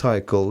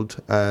recycled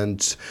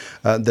and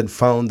then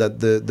found that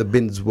the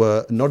bins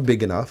were not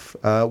big enough,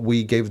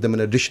 we gave them an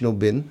additional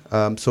bin.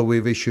 So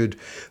we've issued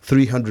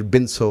 300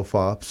 bins so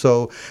far.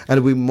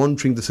 And we're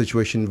monitoring the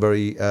situation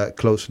very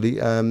closely.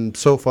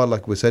 So far,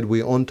 like we said,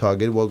 we're on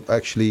target. Well,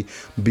 actually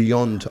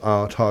beyond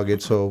our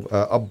target, so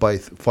up by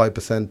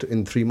 5%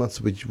 in 3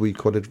 months, which we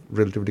call it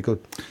relatively good.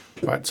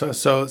 Right.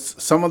 So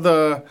some of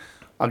the,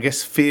 I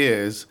guess,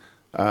 fears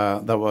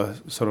that were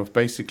sort of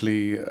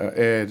basically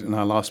aired in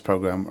our last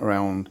program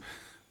around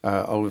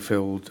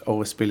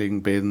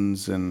overspilling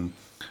bins and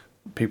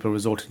people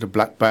resorting to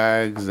black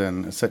bags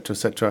and et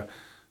cetera.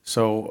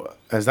 So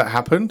has that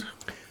happened?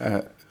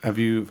 Have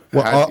you?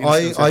 Well,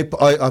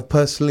 I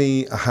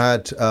personally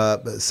had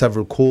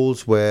several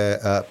calls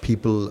where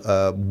people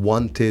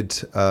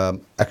wanted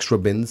extra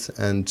bins,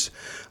 and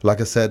like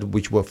I said,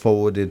 which were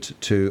forwarded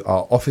to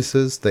our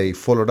officers. They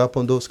followed up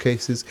on those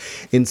cases.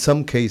 In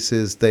some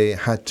cases, they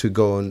had to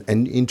go and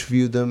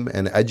interview them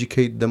and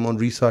educate them on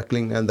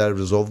recycling, and that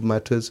resolved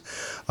matters.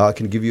 I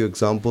can give you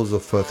examples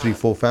of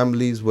 3-4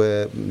 families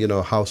where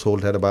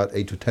household had about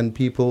 8 to 10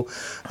 people,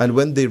 and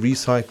when they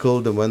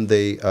recycled and when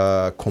they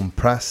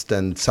compressed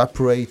and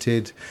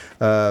separated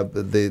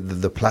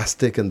the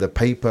plastic and the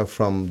paper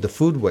from the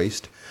food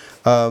waste,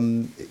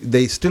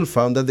 they still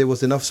found that there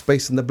was enough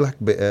space in the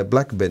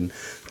black bin.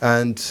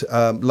 And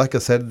like I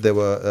said, there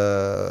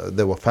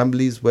were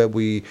families where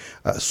we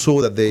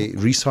saw that they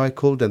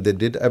recycled and they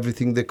did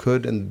everything they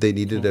could, and they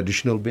needed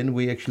additional bin.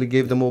 We actually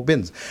gave them more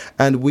bins,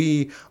 and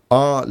we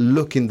are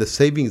looking the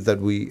savings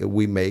that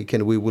we make,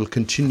 and we will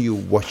continue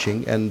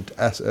watching. And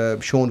as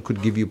Sean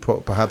could give you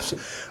perhaps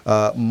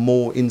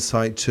more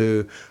insight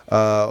to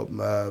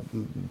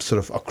sort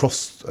of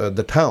across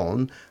the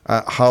town,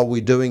 how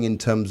we're doing in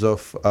terms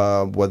of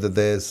whether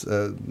there's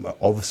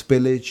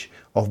overspillage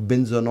of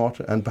bins or not.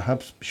 And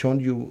perhaps, Sean,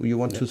 you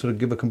want to sort of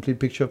give a complete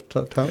picture of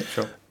town?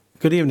 Sure.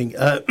 Good evening.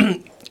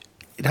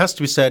 It has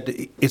to be said,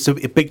 it's a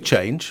big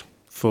change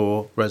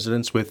for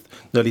residents, with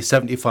nearly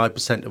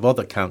 75% of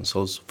other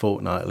councils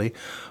fortnightly.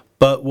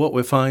 But what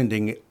we're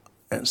finding,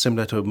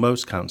 similar to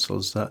most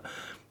councils, that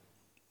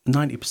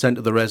 90%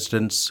 of the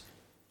residents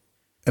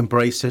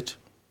embrace it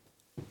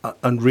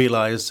and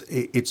realise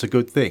it's a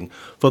good thing.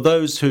 For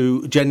those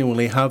who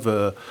genuinely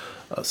have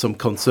some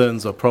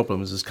concerns or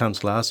problems, as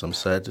Councillor Azam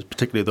said,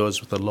 particularly those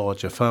with the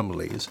larger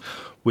families,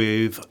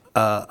 we've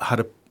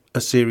had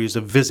a series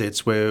of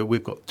visits where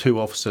we've got 2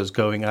 officers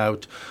going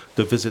out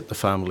to visit the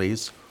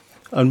families,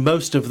 and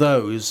most of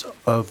those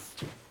have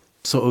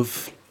sort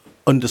of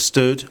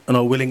understood and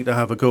are willing to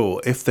have a go.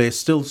 If they're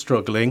still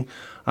struggling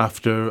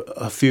after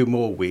a few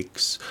more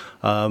weeks,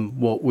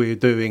 what we're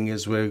doing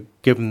is we're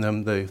giving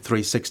them the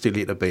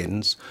 360-litre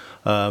bins,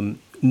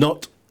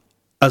 not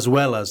as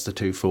well as the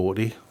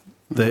 240.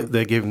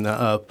 They're giving that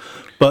up,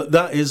 but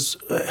that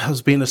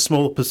has been a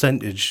small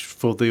percentage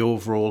for the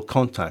overall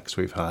contacts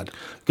we've had,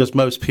 because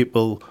most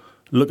people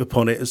look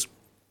upon it as,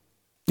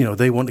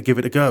 they want to give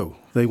it a go.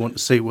 They want to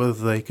see whether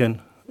they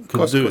can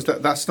do it.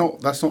 That's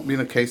not been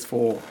the case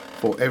for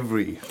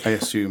every, I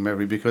assume,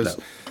 because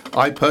no.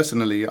 I've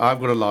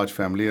got a large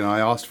family, and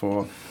I asked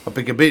for a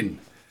bigger bin,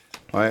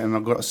 right? And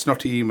I've got a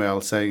snotty email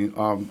saying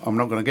I'm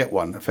not going to get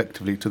one,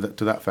 effectively, to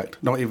that effect.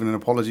 Not even an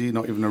apology,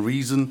 not even a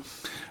reason.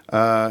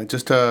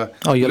 Just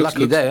you're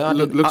lucky there. I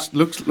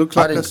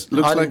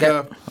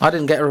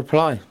didn't get a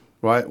reply.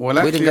 Right. Well,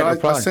 actually, I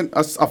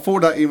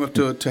forwarded that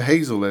email to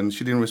Hazel, and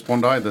she didn't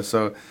respond either.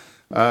 So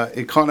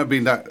it can't have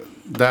been that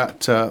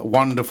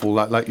wonderful,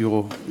 like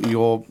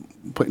you're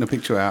putting a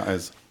picture out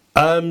as.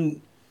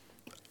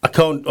 I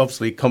can't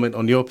obviously comment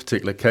on your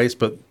particular case,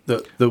 but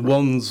the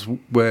ones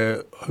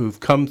who've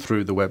come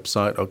through the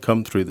website or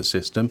come through the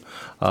system,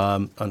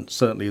 and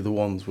certainly the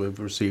ones we've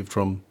received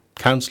from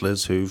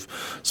councillors who've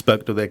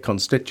spoke to their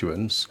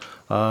constituents,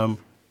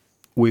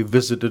 we've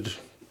visited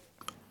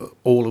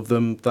all of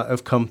them that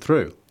have come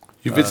through.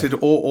 You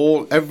visited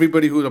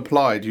everybody who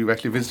applied. You've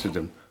actually visited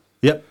them.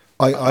 Yep.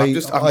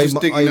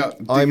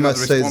 I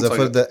must say,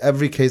 Zafar, that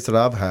every case that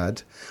I've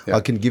had, I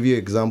can give you an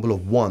example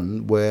of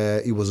one where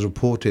it was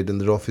reported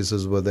and the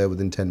officers were there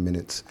within 10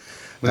 minutes.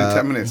 Within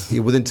 10 minutes? Yeah,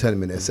 within 10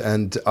 minutes.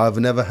 And I've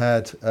never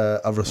had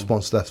a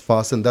response that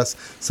fast, and that's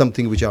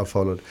something which I've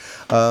followed.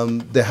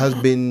 There has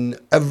been,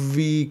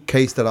 every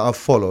case that I've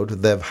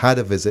followed, they've had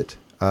a visit.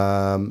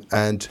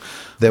 And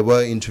they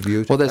were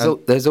interviewed. Well,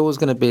 there's always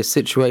going to be a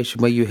situation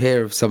where you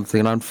hear of something,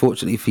 and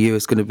unfortunately for you,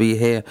 it's going to be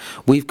here.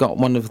 We've got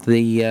one of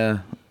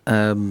the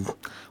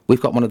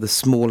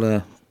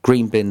smaller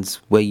green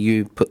bins where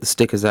you put the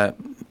stickers out.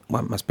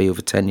 Well, it must be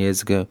over 10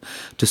 years ago,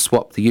 to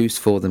swap the use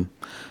for them.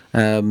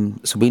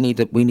 So we need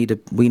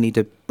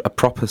a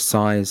proper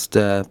sized,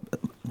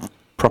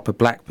 proper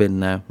black bin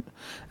now.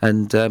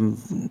 And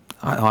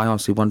I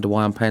honestly wonder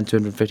why I'm paying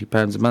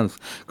 £250 a month,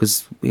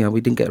 because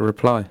we didn't get a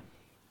reply.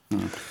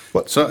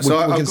 Well, so we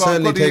can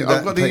certainly take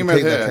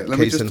that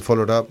case and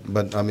follow it up.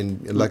 But I mean,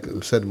 like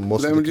I said,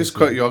 most. Let me just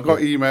quote you. I got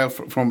email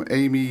from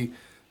Amy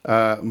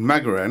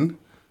Magaran,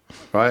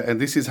 right? And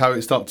this is how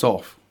it starts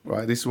off,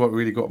 right? This is what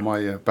really got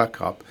my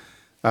back up.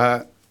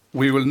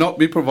 We will not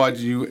be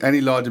providing you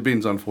any larger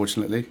bins,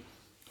 unfortunately.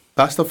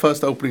 That's the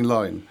first opening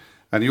line.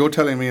 And you're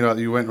telling me that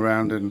you went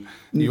around and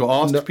you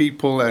asked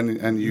people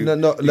and you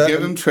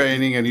gave them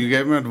training and you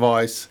gave them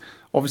advice.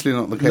 Obviously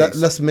not the case.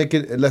 Let's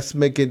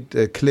make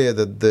it clear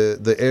that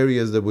the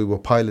areas that we were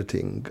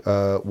piloting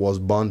was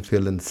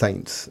Barnfield and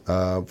Saints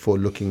for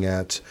looking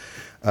at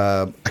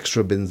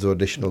extra bins or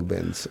additional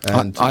bins.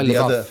 And I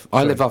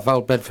live off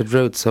Old Bedford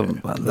Road, so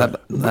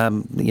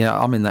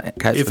I'm in that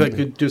catchment. If I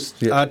could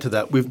just add to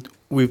that,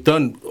 we've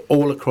done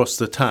all across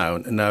the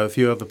town. And now, if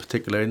you have a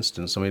particular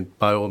instance, I mean,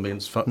 by all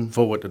means,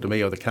 forward it to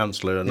me or the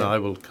councillor, and I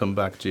will come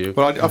back to you.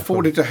 Well, I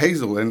forwarded it to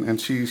Hazel, and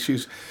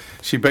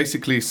she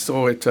basically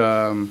saw it.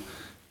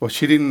 Well,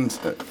 she didn't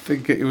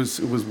think it was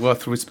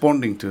worth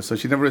responding to, so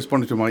she never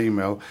responded to my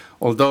email.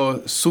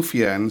 Although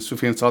Sufyan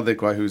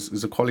Sadiq,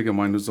 who's a colleague of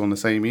mine who's on the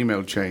same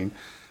email chain,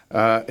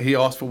 he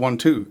asked for one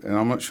too, and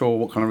I'm not sure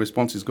what kind of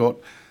response he's got.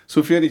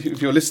 Sufyan,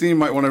 if you're listening, you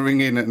might want to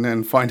ring in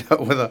and find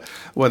out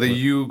whether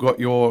you got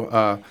your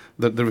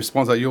the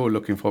response that you're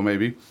looking for,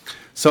 maybe.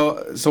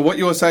 So what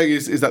you're saying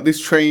is that this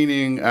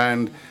training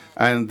and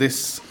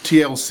this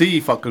TLC,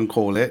 if I can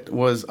call it,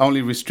 was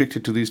only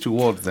restricted to these two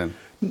wards then?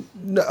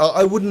 No,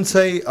 I wouldn't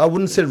say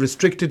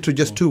restricted to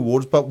just two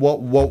wards, but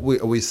what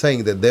we're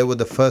saying that they were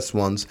the first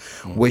ones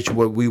which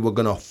we were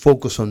going to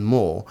focus on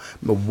more.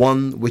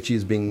 One which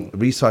is being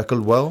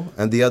recycled well,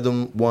 and the other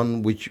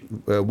one which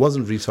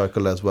wasn't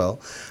recycled as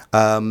well,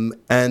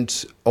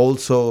 and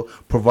also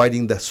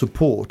providing the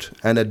support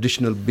and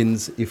additional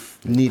bins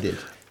if needed.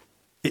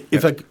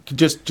 If I could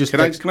just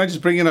can I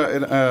just bring in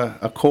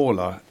a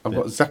caller? I've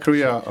got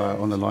Zakaria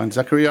on the line.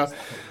 Zakaria,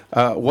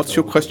 what's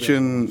your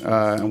question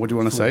and what do you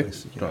want to say?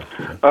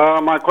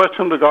 My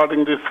question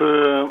regarding this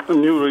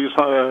new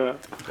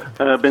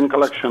bin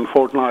collection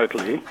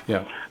fortnightly.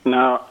 Yeah.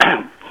 Now,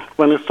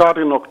 when it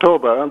started in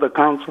October, the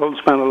council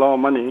spent a lot of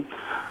money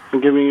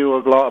in giving you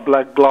a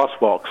black glass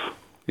box.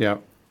 Yeah.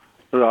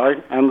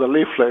 Right, and the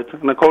leaflet,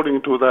 and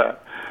according to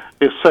that,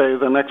 it says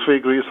the next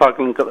week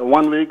recycling.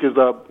 1 week is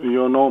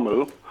your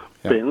normal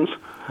bins.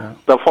 Yeah.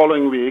 The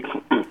following week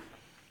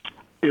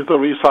is the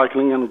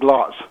recycling and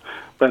glass.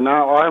 But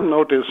now I have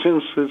noticed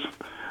since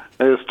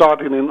it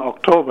started in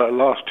October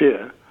last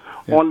year,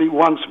 only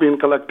once been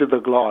collected the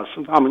glass.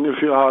 I mean,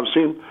 if you have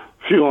seen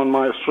few on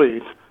my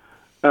street,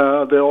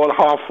 they're all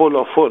half full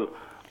or full.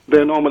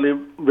 They normally,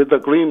 with the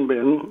green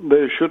bin,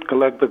 they should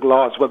collect the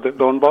glass, but they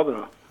don't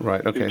bother.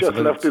 Right, okay. You just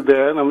left it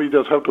there, and we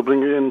just have to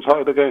bring it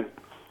inside again.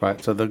 Right,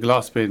 so the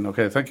glass bin.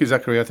 Okay, thank you,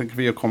 Zachary. Thank you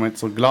for your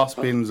comments. So glass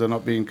bins are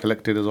not being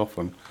collected as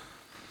often.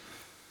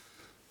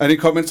 Any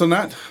comments on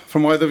that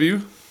from either of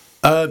you?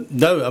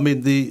 No, I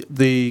mean,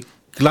 the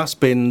glass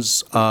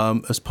bins,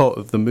 as part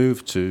of the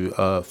move to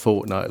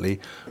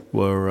fortnightly,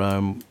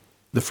 were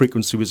the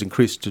frequency was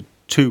increased to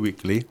 2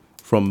 weekly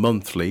from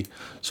monthly,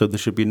 so there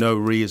should be no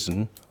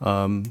reason,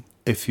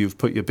 if you've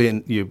put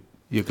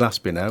your glass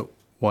bin out,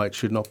 why it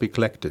should not be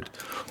collected.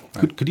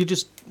 Right. Could you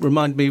just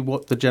remind me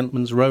what the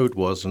gentleman's road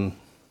was? And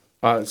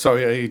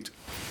sorry,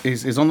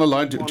 he's on the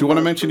line. Do you want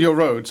to mention your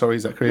road? Sorry,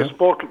 Zachary. It's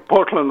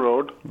Portland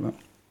Road. No.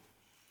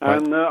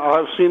 And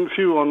I've seen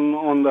few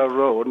on that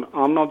road.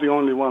 I'm not the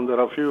only one. There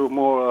are a few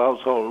more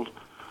households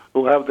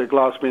who have their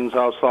glass bins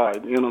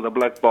outside, the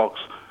black box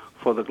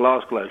for the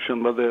glass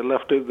collection, but they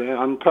left it there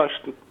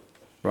untouched.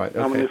 Right,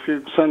 okay. I mean, if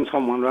you send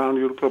someone around,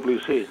 you'll probably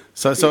see.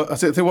 So I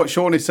think what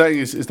Sean is saying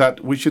is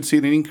that we should see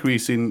an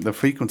increase in the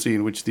frequency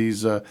in which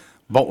these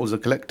bottles are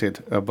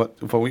collected, but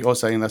for what you're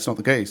saying, that's not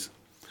the case.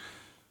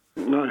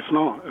 No, it's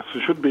not.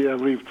 It should be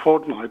every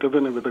fortnight,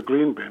 isn't it, with a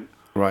green bin.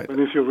 Right. And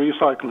if you're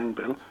recycling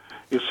bin,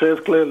 it says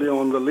clearly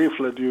on the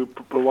leaflet you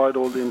provide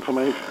all the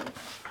information.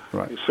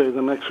 Right. You say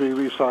the next week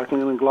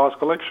recycling and glass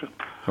collection.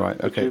 Right,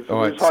 okay.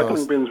 All right.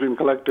 Recycling bin's been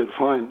collected,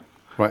 fine.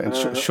 Right, and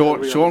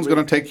Sean's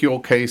going to take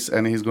your case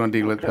and he's going to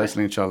deal with it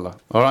personally, inshallah.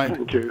 All right?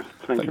 Thank you.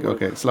 Thank you.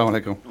 Okay, assalamu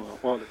alaikum.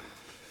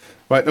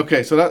 Right,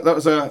 okay, so that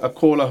was a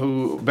caller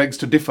who begs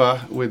to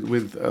differ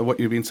with what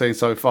you've been saying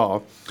so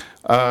far.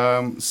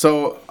 I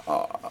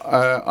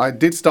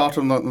did start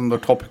on the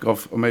topic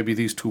of maybe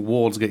these two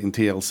wards getting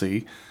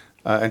TLC.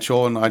 And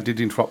Sean, I did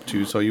interrupt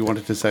you, so you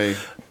wanted to say...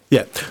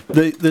 Yeah,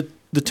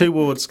 the two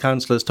wards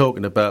councillors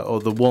talking about are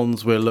the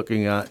ones we're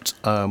looking at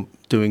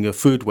doing a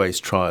food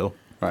waste trial.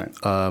 Right.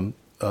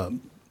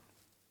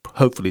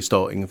 Hopefully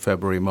starting in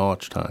February,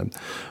 March time.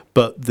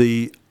 But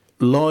the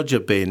larger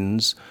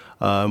bins,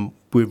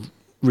 we've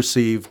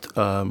received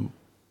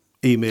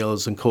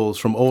emails and calls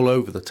from all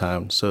over the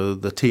town. So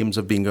the teams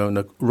have been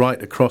going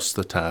right across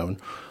the town.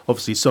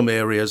 Obviously, some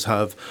areas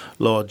have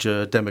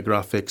larger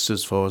demographics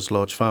as far as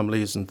large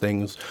families and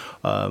things.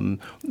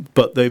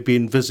 But they've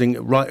been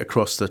visiting right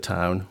across the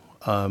town.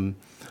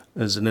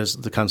 As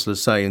the councillor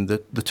is saying,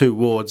 that the two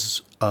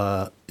wards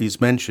he's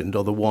mentioned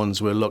are the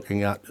ones we're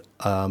looking at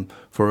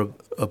for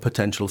a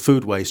potential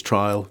food waste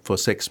trial for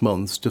 6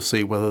 months to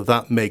see whether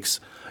that makes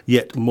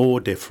yet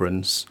more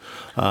difference.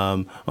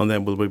 And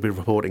then we'll be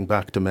reporting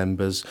back to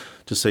members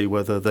to see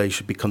whether they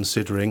should be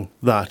considering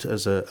that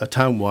as a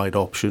town-wide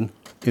option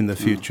in the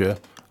future.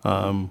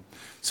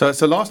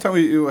 So last time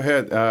you were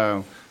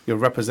here, your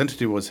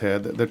representative was here,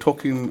 they're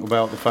talking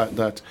about the fact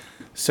that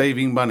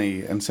saving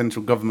money and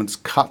central government's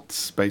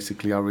cuts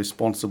basically are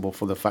responsible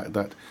for the fact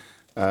that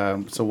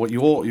so what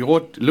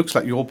looks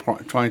like you're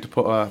trying to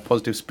put a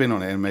positive spin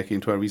on it and make it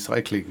into a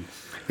recycling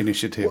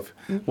initiative.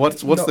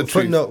 What's the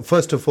truth?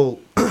 First of all,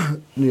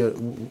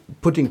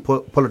 putting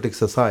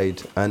politics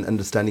aside and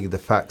understanding the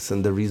facts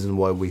and the reason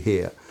why we're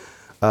here,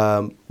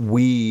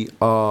 we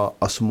are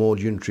a small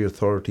unitary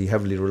authority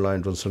heavily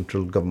reliant on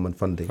central government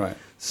funding. Right.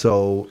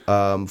 So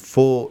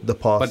for the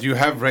past, but you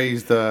have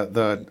raised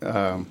the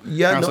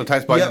council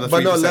tax by another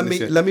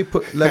 3%.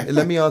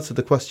 Let me answer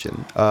the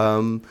question.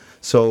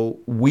 So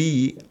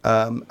we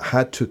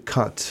had to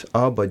cut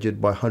our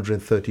budget by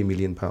 £130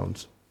 million.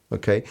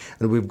 Okay,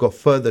 and we've got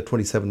further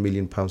 £27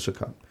 million to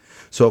cut.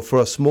 So for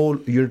a small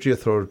unitary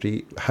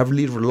authority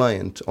heavily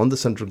reliant on the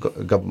central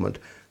government,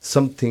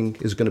 something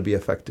is going to be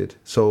affected.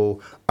 So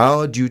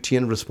our duty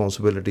and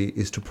responsibility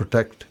is to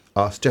protect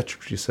our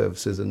statutory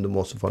services and the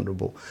most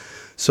vulnerable.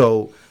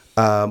 So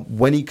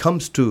when it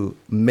comes to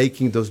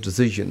making those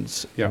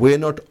decisions, we're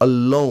not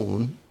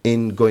alone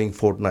in going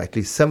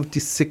fortnightly.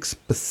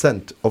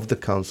 76% of the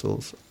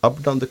councils up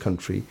and down the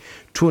country,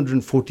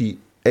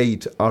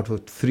 248 out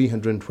of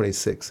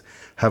 326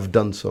 have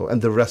done so,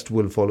 and the rest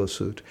will follow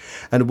suit.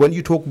 And when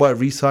you talk about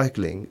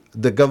recycling,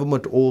 the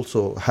government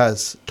also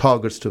has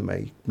targets to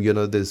make. We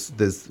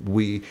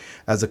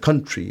as a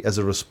country, as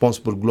a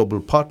responsible global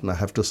partner,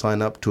 have to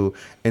sign up to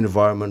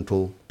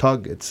environmental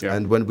targets.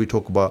 And when we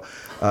talk about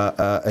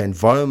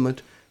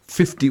environment,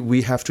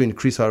 we have to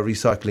increase our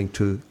recycling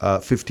to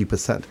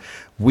 50%.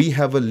 We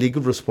have a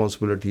legal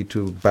responsibility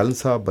to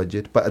balance our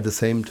budget, but at the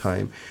same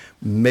time,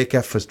 make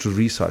efforts to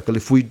recycle.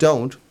 If we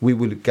don't, we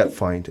will get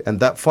fined. And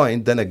that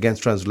fine then again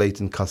translates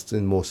in costs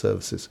in more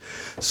services.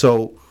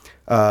 So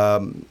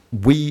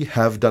we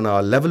have done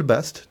our level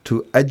best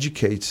to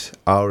educate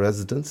our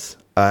residents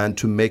and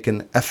to make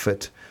an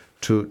effort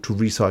to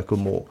recycle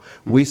more.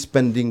 We're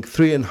spending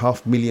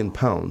 £3.5 million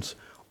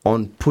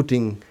on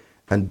putting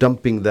and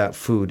dumping that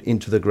food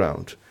into the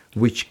ground,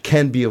 which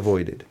can be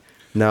avoided.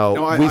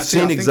 Now, we've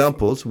seen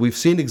examples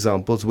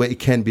where it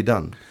can be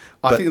done.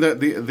 I think that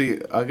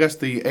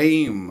the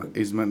aim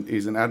is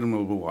an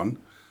admirable one.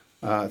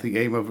 The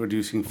aim of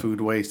reducing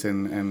food waste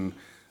and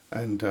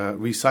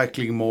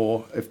recycling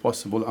more if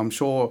possible. I'm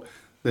sure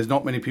there's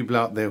not many people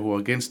out there who are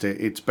against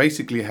it. It's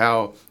basically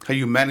how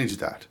you manage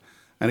that.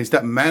 And it's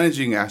that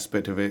managing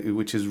aspect of it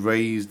which has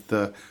raised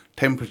the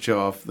temperature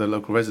of the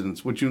local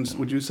residents. Would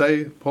you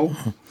say, Paul?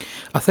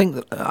 I think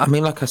that,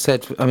 like I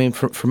said,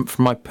 from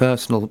my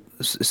personal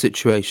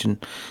situation,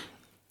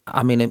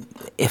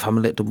 if I'm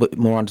a little bit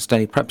more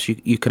understanding, perhaps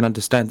you can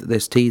understand that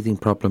there's teething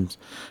problems.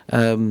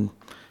 But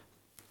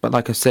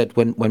like I said,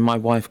 when my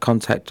wife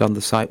contacted on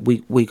the site,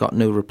 we got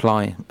no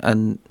reply,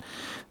 and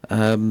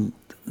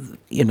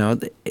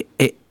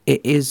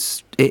it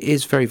is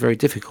very, very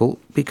difficult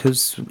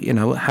because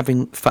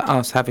having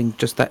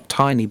just that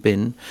tiny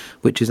bin,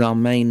 which is our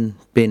main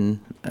bin.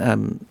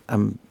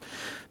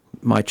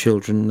 My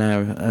children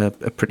now are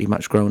pretty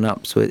much grown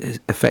up, so it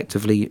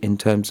effectively, in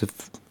terms of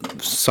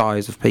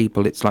size of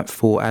people, it's like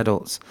 4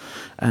 adults,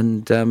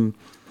 and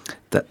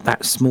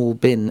that small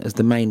bin as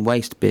the main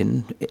waste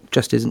bin, it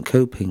just isn't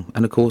coping.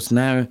 And of course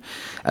now,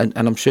 and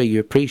I'm sure you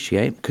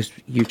appreciate, because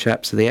you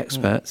chaps are the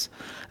experts,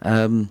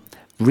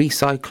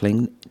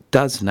 recycling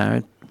does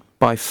now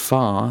by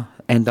far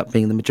end up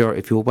being the majority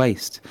of your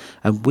waste,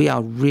 and we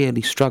are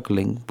really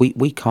struggling.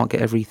 We can't get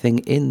everything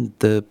in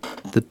the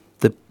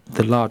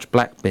large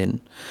black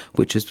bin,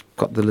 which has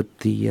got the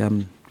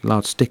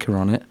large sticker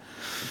on it.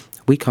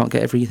 We can't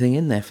get everything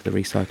in there for the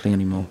recycling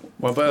anymore.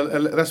 Well,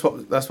 but that's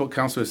what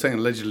council is saying.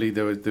 Allegedly,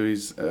 there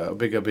is a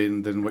bigger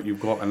bin than what you've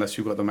got, unless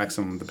you've got the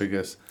maximum, the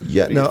biggest.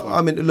 Yeah. Biggest No,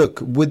 one.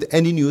 Look, with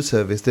any new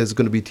service, there's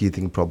going to be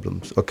teething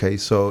problems. Okay,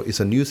 so it's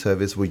a new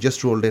service. We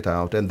just rolled it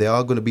out, and there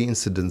are going to be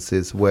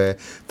incidences where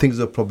things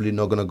are probably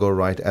not going to go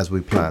right as we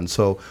plan.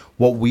 So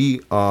what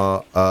we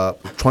are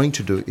trying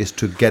to do is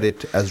to get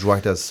it as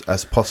right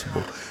as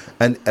possible.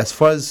 And as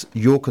far as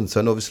you're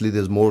concerned, obviously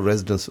there's more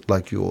residents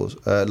like yours,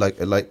 like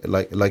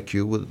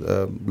you, with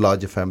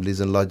larger families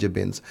and larger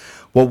bins.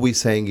 What we're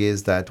saying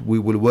is that we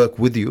will work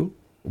with you.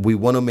 We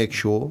want to make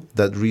sure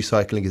that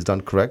recycling is done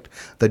correct,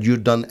 that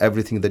you've done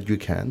everything that you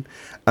can.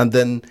 And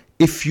then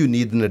if you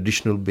need an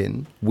additional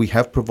bin, we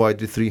have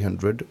provided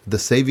 300. The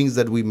savings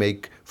that we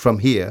make from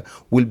here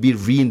will be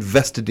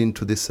reinvested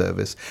into this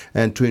service,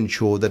 and to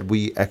ensure that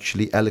we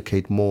actually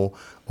allocate more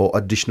or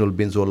additional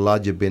bins or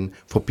larger bin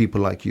for people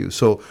like you.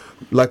 So,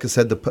 like I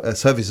said, the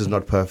service is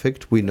not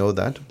perfect. We know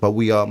that, but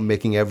we are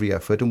making every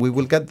effort, and we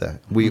will get there.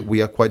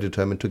 We are quite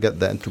determined to get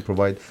there and to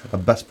provide a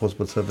best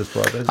possible service for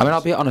our residents.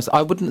 I'll be honest,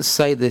 I wouldn't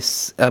say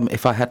this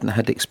if I hadn't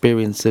had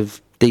experience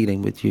of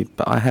dealing with you,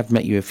 but I have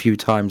met you a few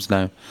times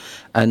now,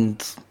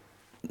 and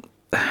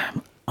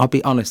I'll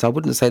be honest, I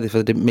wouldn't say this if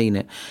I didn't mean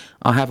it.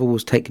 I have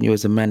always taken you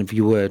as a man of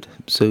your word,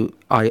 so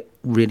I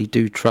really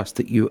do trust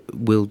that you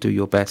will do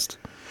your best.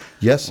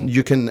 Yes,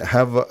 you can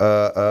have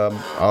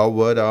our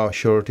word, our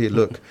surety.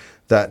 Look,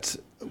 that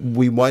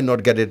we might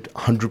not get it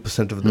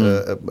 100% of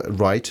the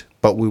right,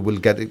 but we will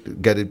get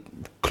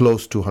it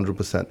close to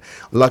 100%.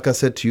 Like I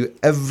said to you,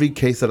 every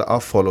case that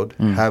I've followed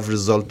have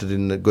resulted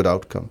in a good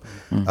outcome.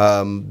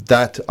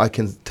 That I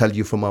can tell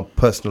you from a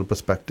personal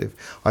perspective.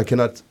 I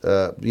cannot,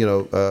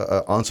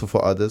 answer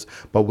for others,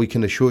 but we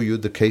can assure you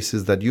the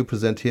cases that you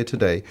present here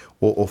today,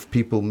 or if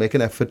people make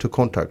an effort to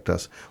contact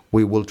us,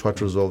 we will try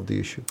to resolve the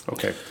issue.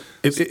 Okay.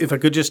 If I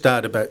could just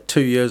add, about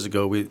 2 years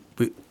ago, we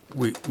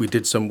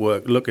did some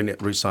work looking at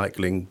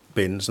recycling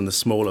bins and the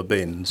smaller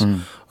bins,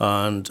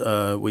 and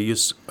we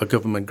used a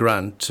government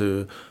grant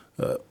to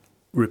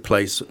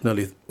replace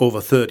nearly over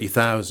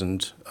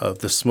 30,000 of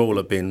the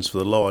smaller bins for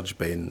the large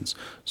bins.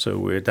 So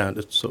we're down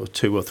to sort of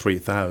 2,000 or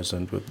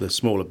 3,000 with the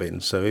smaller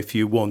bins. So if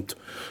you want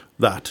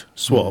that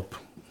swap,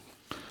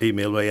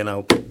 email me and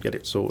I'll get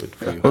it sorted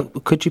for you. Well,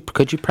 could you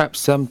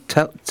perhaps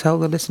tell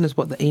the listeners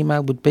what the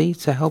email would be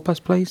to help us,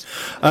 please?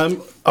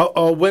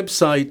 Our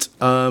website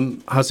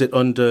has it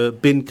under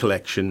bin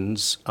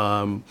collections.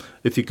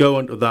 If you go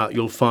onto that,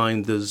 you'll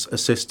find there's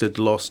assisted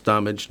loss,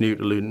 damage,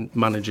 neutral,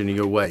 managing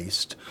your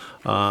waste,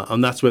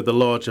 and that's where the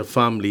larger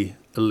family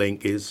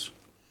link is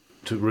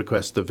to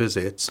request the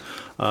visits.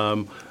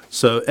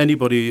 So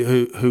anybody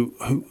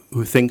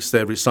who thinks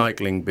their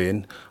recycling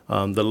bin,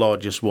 the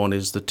largest one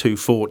is the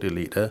 240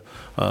 litre.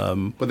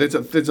 But there's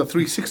a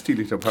 360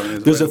 litre apparently.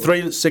 There's a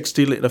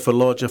 360 litre for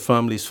larger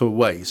families for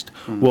waste.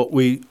 What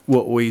we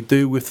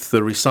do with the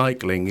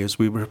recycling is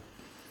we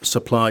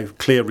supply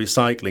clear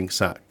recycling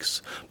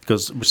sacks,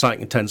 because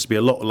recycling tends to be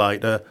a lot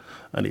lighter,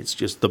 and it's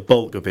just the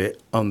bulk of it,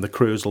 and the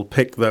crews will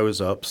pick those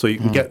up. So you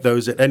can get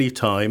those at any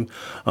time,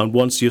 and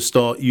once you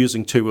start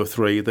using 2 or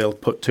 3, they'll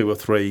put 2 or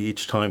 3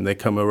 each time they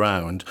come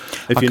around.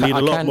 If you need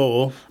a lot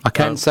more... I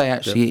can say,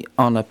 actually,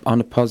 on a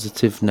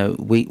positive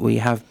note, we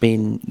have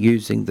been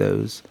using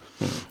those,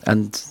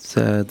 and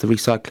the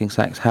recycling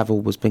sacks have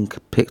always been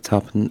picked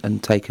up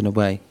and taken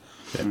away.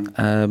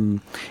 Just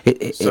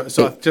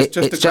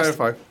to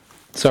clarify...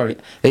 Sorry,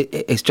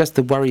 it's just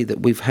the worry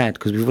that we've had,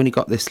 because we've only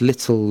got this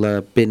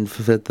little bin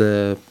for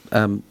the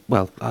you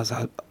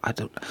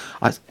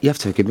have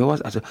to forgive me.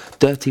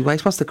 Dirty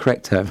waste? What's the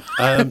correct term?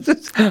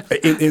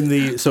 In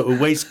the sort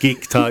of waste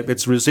geek type,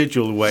 it's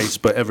residual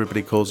waste, but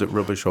everybody calls it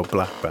rubbish or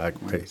black bag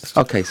waste.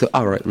 Okay, so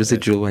all right,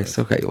 residual waste.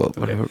 Okay, well,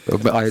 whatever.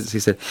 But I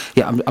actually said,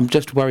 I'm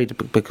just worried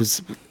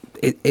because.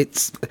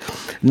 It's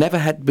never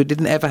had. We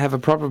didn't ever have a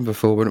problem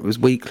before when it was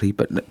weekly,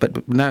 but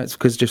now it's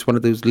because just one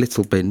of those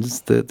little bins.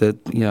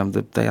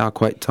 They are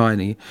quite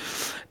tiny.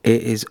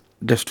 It is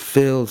just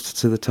filled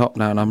to the top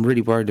now, and I'm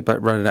really worried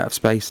about running out of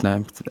space now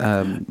in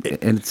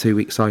a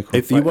 2-week cycle.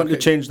 If you want to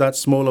change that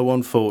smaller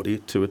 140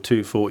 to a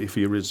 240 for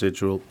your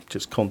residual,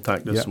 just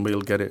contact us and we'll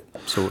get it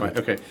sorted. Right,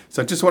 okay.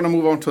 So I just want to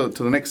move on to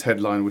the next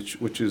headline,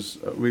 which is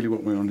really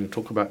what we want to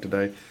talk about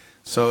today.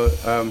 So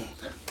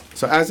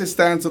as it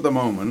stands at the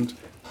moment.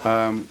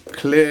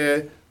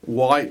 Clear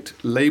white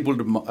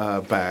labelled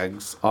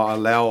bags are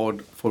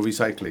allowed for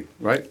recycling,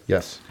 right?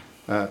 Yes.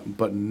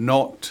 But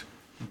not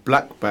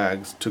black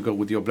bags to go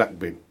with your black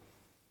bin,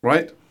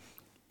 right?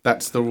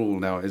 That's the rule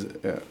now. Is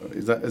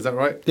that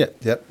right? Yeah.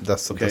 Yep.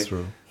 That's the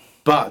rule.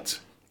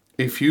 But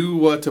if you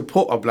were to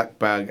put a black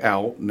bag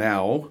out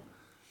now,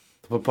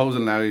 the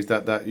proposal now is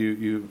that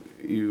you're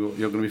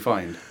going to be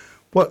fined.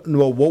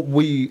 Well, what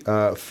we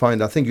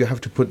find, I think you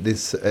have to put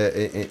this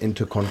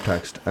into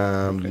context.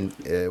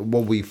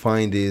 What we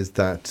find is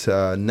that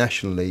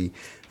nationally,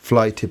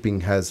 fly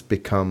tipping has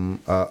become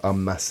a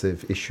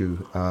massive issue,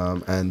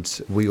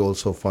 and we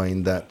also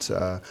find that.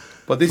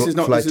 But this is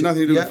nothing to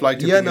do with fly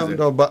tipping. Yeah,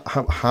 no. But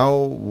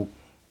how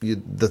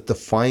the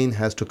fine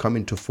has to come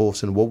into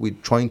force, and what we're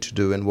trying to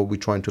do, and what we're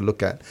trying to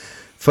look at.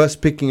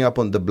 First, picking up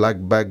on the black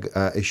bag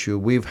issue,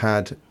 we've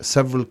had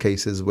several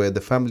cases where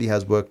the family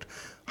has worked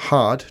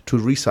hard to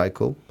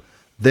recycle,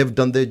 they've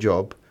done their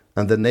job,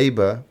 and the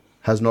neighbour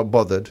has not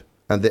bothered,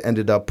 and they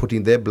ended up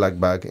putting their black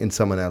bag in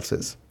someone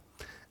else's,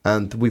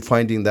 and we're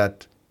finding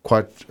that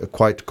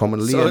quite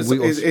commonly. So and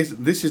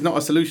this is not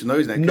a solution, though,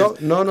 isn't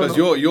it? No. Because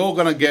you're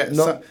going to get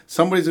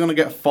somebody's going to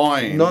get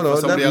fined. No.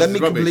 For somebody else's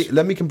rubbish.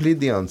 Let me complete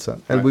the answer.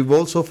 And right. We've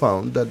also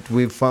found a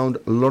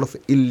lot of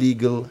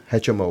illegal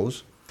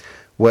HMOs,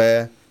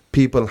 where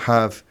people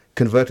have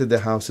converted their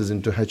houses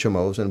into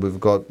HMOs, and we've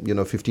got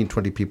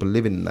 15-20 people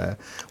living there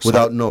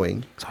without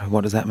knowing. Sorry,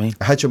 what does that mean?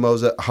 HMO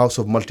is a house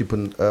of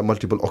multiple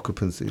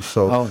occupancies.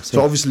 So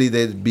obviously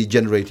they'd be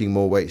generating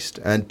more waste,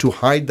 and to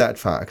hide that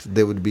fact,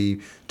 they would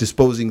be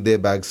disposing their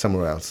bags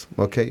somewhere else.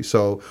 Okay,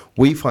 so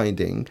we're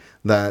finding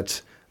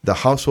that the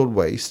household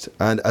waste,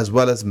 and as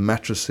well as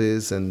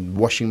mattresses and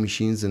washing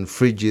machines and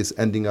fridges,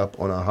 ending up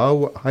on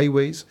our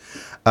highways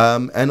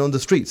and on the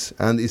streets,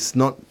 and it's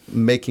not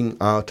making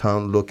our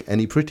town look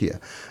any prettier.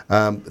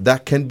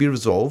 That can be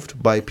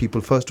resolved by people,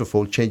 first of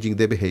all, changing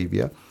their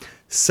behavior.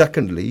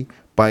 Secondly,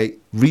 by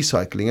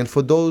recycling, and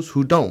for those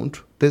who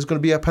don't, there's going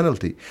to be a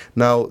penalty.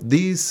 Now,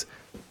 these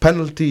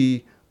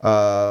penalty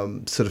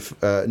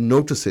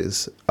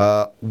notices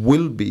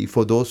will be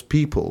for those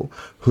people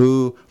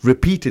who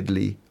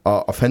repeatedly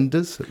are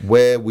offenders,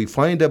 where we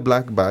find a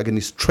black bag and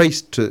it's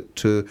traced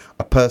to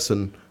a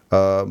person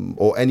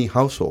or any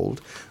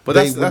household. But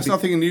that's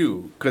nothing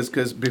new,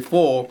 because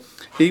before,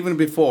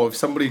 if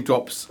somebody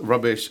drops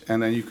rubbish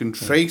and then you can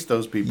trace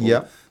those people,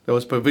 there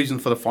was provision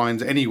for the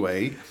fines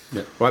anyway,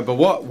 right? But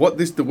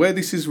where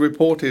this is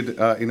reported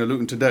in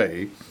Luton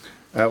today,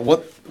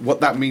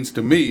 what that means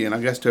to me, and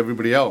I guess to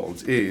everybody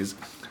else, is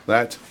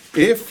that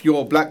if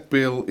your black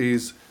bin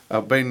is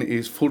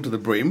full to the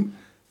brim,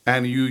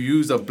 and you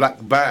use a black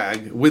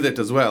bag with it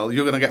as well,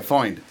 you're going to get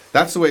fined.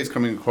 That's the way it's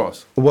coming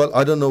across. Well,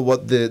 I don't know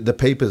what the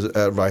papers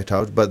write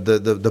out, but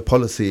the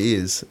policy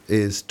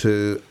is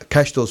to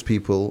catch those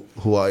people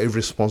who are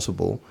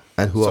irresponsible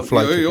and who are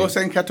flighty. You're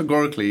saying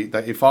categorically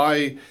that if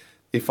I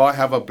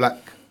have a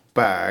black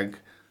bag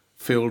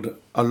filled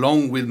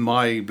along with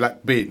my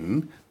black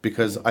bin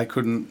because I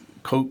couldn't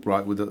cope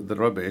right with the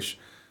rubbish,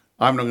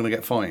 I'm not going to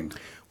get fined.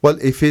 Well,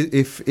 if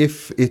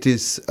it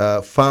is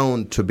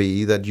found to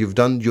be that you've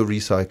done your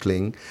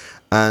recycling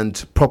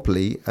and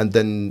properly, and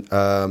then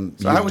how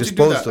would you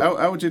do that?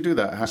 How would you do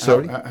that?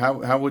 Sorry?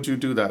 How would you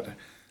do that?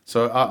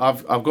 So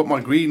I've got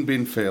my green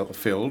bin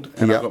filled,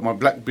 and I've got my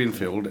black bin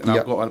filled, and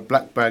I've got a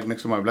black bag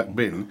next to my black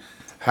bin.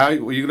 How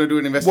are you going to do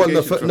an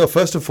investigation? Well,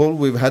 first of all,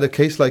 we've had a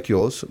case like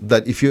yours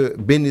that if your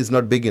bin is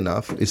not big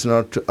enough, it's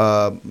not,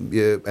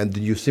 and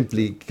you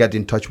simply get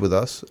in touch with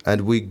us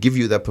and we give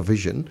you that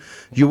provision,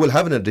 you will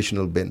have an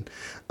additional bin.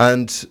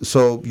 And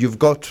so you've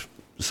got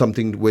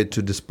something where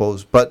to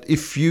dispose. But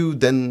if you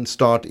then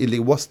start,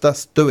 what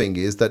that's doing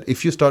is that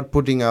if you start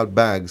putting out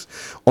bags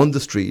on the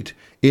street,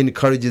 it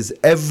encourages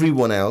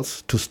everyone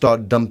else to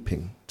start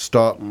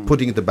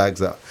putting the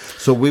bags out.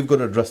 So we've got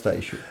to address that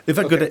issue. If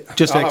I could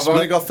just I've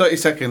only got 30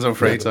 seconds, I'm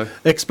afraid. So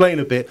explain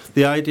a bit.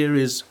 The idea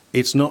is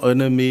it's not an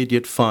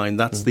immediate fine.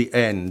 That's the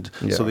end.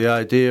 Yeah. So the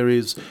idea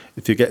is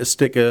if you get a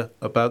sticker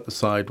about the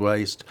side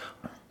waste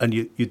and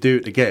you do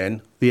it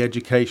again, the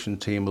education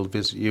team will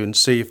visit you and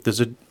see if there's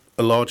a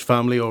large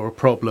family or a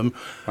problem.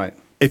 Right.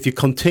 If you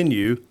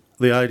continue,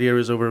 the idea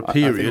is over a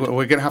period.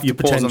 We're going to have to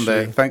pause on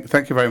there.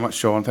 Thank you very much,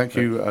 Sean. Thank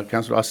you,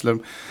 Councillor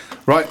Aslam.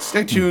 Right,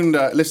 stay tuned,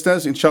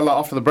 listeners. Inshallah,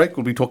 after the break,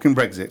 we'll be talking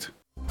Brexit.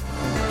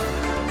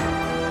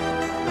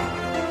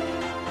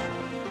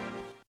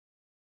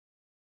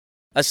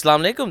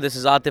 Assalamu alaikum, this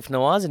is Atif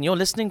Nawaz and you're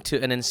listening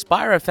to an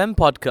Inspire FM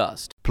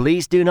podcast.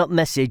 Please do not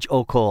message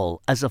or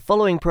call, as the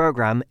following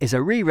programme is a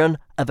rerun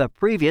of a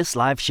previous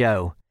live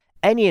show.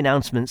 Any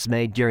announcements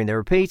made during the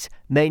repeat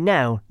may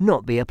now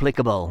not be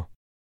applicable.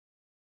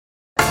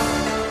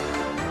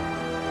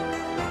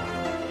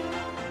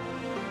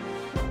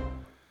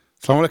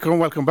 Assalamu alaikum,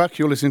 welcome back.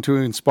 You're listening to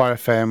Inspire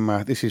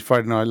FM. This is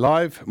Friday Night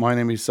Live. My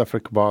name is Zafar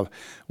Iqbal.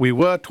 We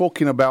were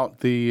talking about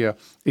the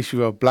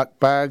issue of black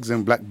bags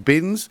and black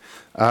bins.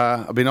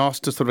 I've been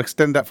asked to sort of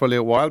extend that for a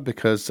little while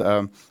because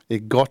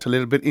it got a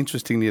little bit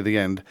interesting near the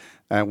end,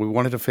 and we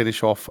wanted to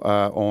finish off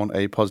on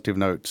a positive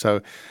note.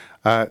 So,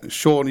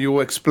 Sean, you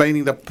were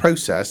explaining the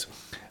process.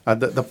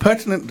 The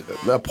pertinent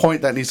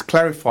point that needs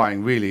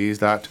clarifying really is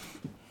that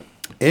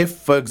if,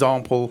 for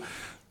example,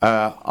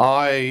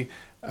 I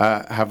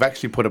have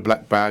actually put a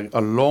black bag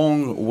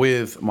along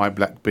with my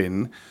black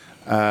bin,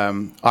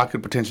 I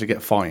could potentially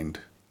get fined.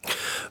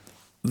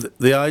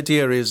 The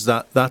idea is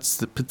that that's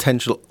the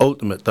potential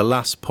ultimate, the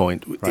last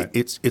point. Right.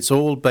 It's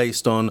all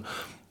based on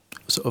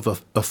sort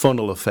of a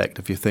funnel effect,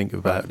 if you think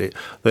about it.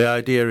 The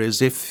idea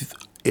is if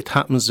it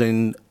happens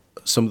in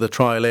some of the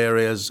trial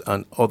areas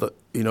and other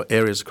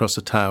areas across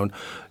the town,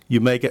 you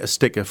may get a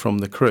sticker from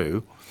the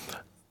crew.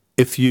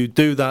 If you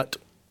do that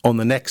on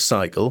the next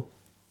cycle,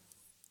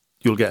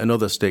 you'll get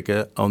another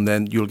sticker, and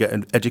then you'll get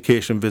an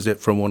education visit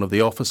from one of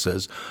the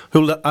officers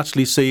who'll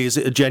actually see, is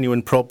it a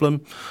genuine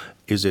problem?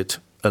 Is it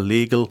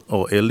illegal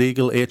or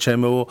illegal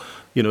HMO?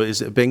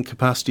 Is it a bin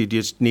capacity? Do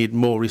you need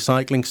more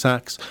recycling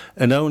sacks?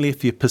 And only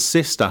if you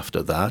persist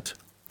after that,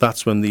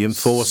 that's when the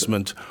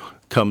enforcement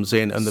comes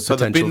in and the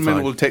potential fine. So the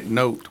binmen will take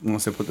note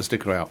once they put the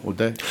sticker out, would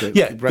they?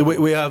 Yeah,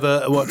 we have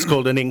what's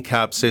called an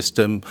in-cab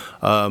system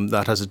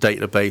that has a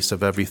database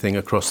of everything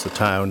across the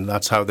town.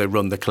 That's how they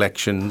run the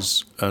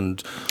collections.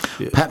 And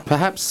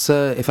perhaps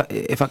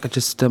if I could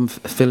just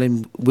fill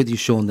in with you,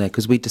 Sean, there,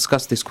 because we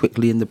discussed this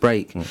quickly in the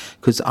break,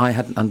 because I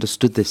hadn't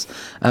understood this.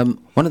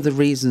 One of the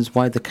reasons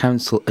why the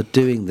council are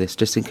doing this,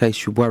 just in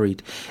case you're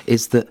worried,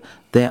 is that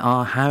there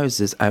are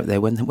houses out there.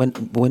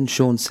 When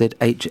Sean said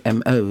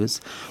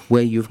HMOs,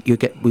 where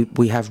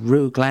we have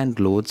rogue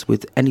landlords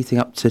with anything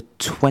up to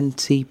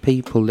 20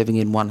 people living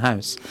in one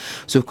house.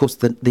 So of course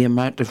the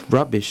amount of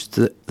rubbish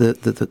that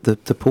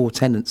the poor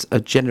tenants are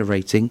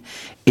generating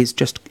is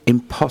just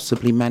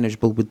impossibly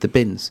manageable with the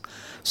bins.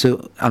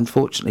 So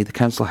unfortunately the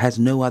council has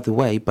no other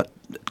way but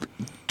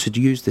to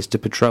use this to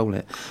patrol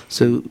it.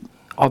 So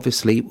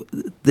obviously,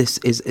 this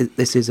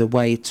is a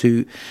way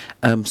to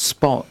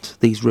spot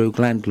these rogue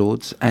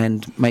landlords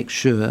and make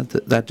sure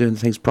that they're doing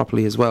things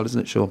properly as well,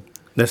 isn't it, Sean?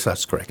 Yes,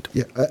 that's correct.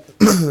 Yeah,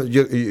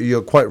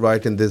 you're quite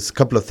right, and there's a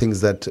couple of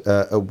things that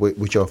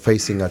which are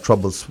facing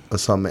troubles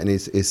some, and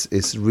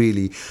is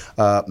really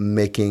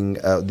making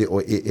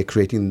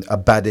creating a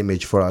bad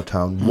image for our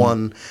town.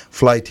 One,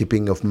 fly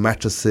tipping of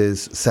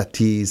mattresses,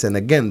 settees, and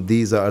again,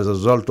 these are as a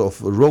result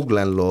of rogue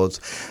landlords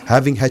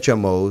having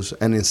HMOs,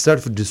 and instead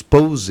of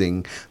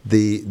disposing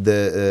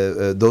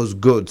those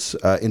goods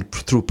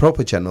through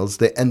proper channels,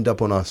 they end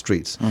up on our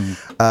streets.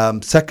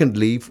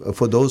 Secondly,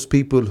 for those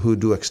people who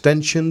do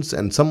extensions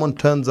and someone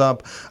turns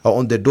up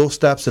on their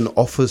doorsteps and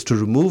offers to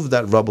remove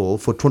that rubble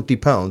for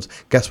 £20,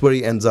 guess where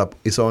he ends up?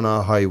 It's on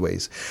our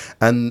highways.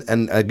 And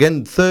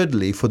again,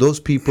 thirdly, for those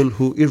people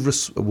who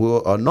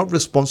are not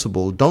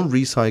responsible, don't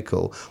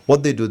recycle,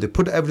 what they do, they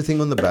put everything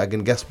on the bag,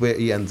 and guess where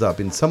he ends up?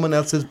 In someone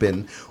else's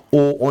bin,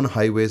 or on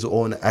highways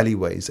or on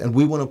alleyways. And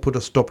we want to put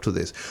a stop to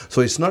this.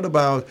 So it's not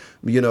about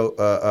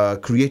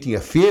creating a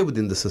fear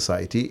within the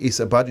society. It's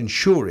about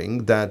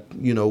ensuring that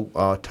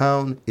our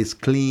town is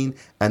clean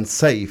and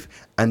safe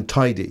and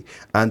tidy.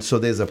 And so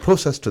there's a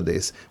process to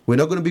this. We're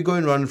not going to be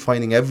going around and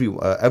finding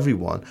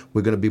everyone.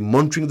 We're going to be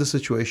monitoring the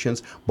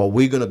situations, but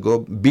we're going to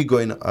be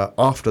going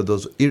after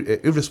those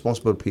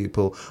irresponsible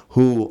people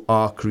who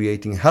are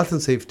creating health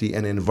and safety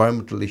and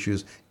environmental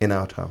issues in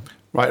our town.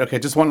 Right. Okay.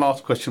 Just one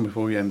last question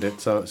before we end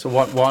it. So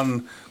what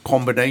one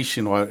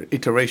combination or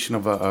iteration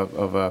of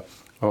a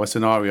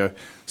scenario?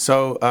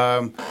 So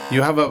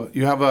you have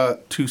a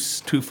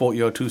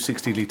 240 or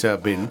 260 litre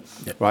bin,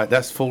 right?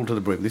 That's full to the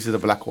brim. This is a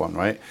black one,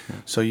 right? Yeah.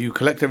 So you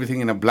collect everything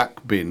in a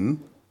black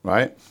bin,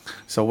 right?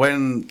 So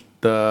when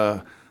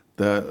the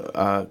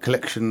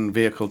collection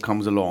vehicle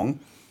comes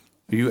along,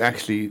 you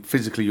actually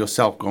physically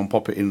yourself go and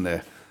pop it in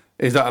there.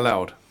 Is that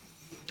allowed?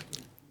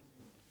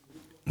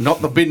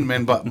 Not the bin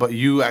men, but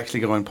you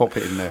actually go and pop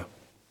it in there.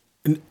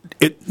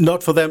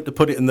 Not for them to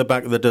put it in the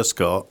back of the dust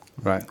cart.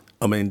 Right.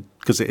 I mean,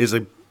 because it is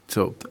a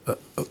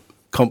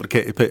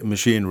complicated bit of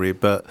machinery,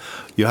 but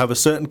you have a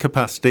certain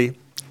capacity.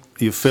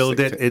 You've filled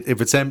it.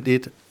 If it's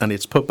emptied and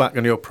it's put back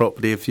on your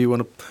property, if you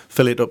want to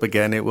fill it up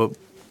again, it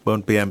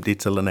won't be empty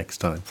till the next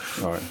time.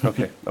 All right.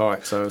 Okay. All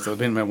right. So the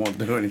bin men won't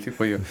do anything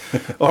for you.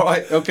 All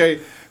right.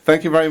 Okay.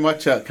 Thank you very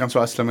much,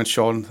 Councillor Aslam and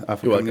Sean, for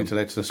coming in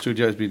today to the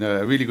studio. It's been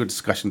a really good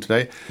discussion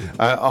today.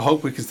 I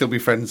hope we can still be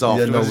friends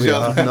afterwards.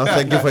 Yeah, no,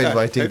 thank you for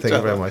inviting. Thank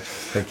you very much.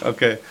 Thank you.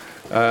 Okay.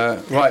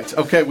 Right.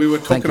 Okay. We were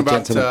talking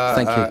about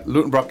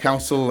Luton Borough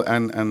Council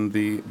and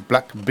the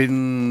black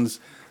bins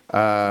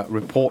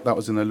report that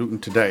was in the Luton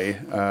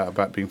today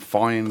about being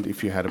fined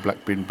if you had a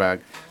black bin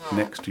bag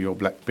next to your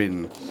black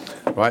bin.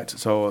 Right.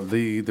 So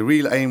the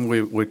real aim,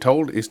 we're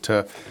told, is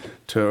to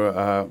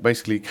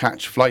basically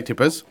catch fly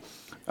tippers.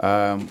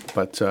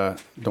 But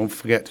don't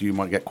forget, you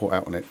might get caught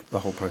out on it, the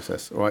whole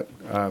process. All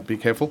right, be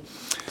careful.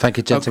 Thank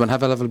you, gentlemen.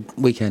 Have a lovely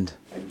weekend.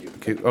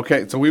 Thank you.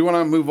 Okay, so we want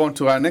to move on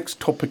to our next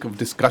topic of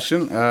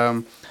discussion.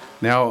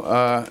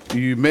 Now,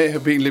 you may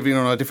have been living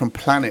on a different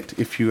planet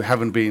if you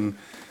haven't been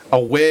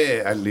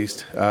aware, at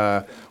least,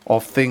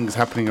 of things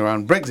happening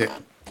around Brexit.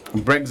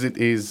 Brexit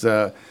is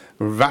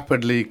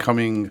rapidly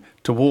coming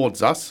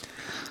towards us,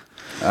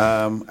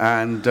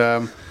 and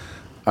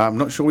I'm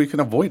not sure we can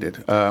avoid it.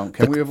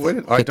 Can we avoid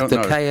it? I don't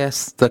know.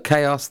 The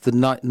chaos, the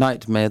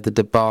nightmare, the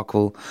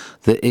debacle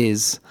that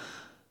is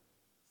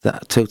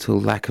that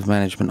total lack of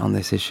management on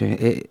this issue.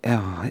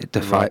 It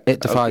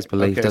defies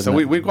belief, doesn't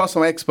it? We've got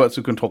some experts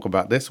who can talk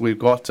about this. We've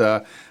got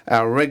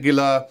our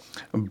regular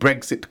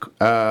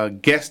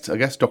Brexit guest, I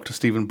guess, Dr.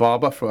 Stephen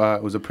Barber,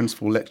 who's a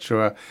principal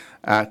lecturer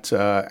at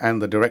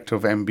and the director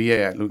of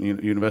MBA at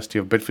Luton University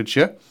of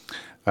Bedfordshire.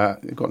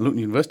 You've got Luton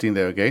University in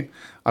there again.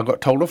 I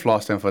got told off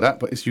last time for that,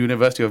 but it's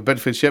University of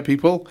Bedfordshire,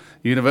 people.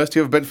 University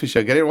of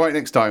Bedfordshire. Get it right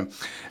next time.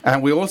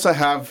 And we also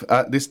have,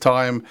 this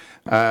time,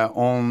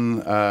 on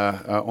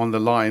the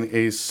line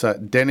is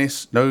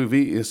Dennis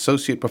Novy,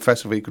 Associate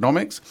Professor of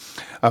Economics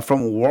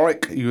from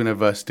Warwick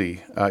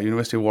University,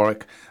 University of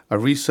Warwick, a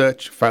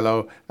Research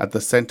Fellow at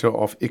the Centre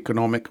of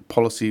Economic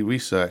Policy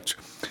Research.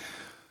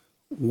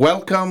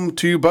 Welcome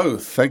to you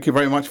both. Thank you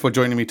very much for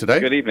joining me today.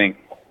 Good evening.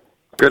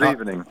 Good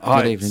evening.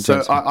 Hi. Good evening,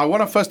 so I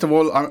want to, first of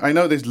all, I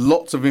know there's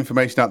lots of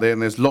information out there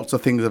and there's lots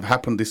of things that have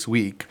happened this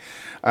week.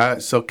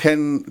 So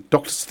can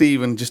Dr.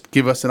 Stephen just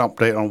give us an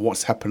update on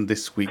what's happened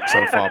this week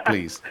so far,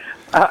 please?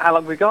 How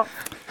long have we got?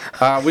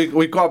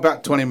 We've got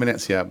about 20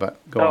 minutes here, but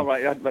go on. Oh,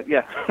 right. But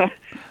yeah.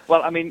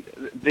 Well, I mean,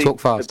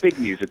 the big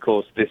news, of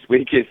course, this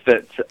week is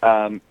that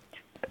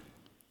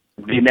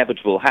the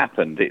inevitable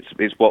happened.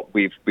 It's what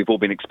we've all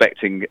been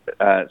expecting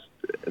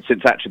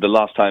since actually the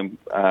last time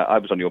I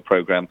was on your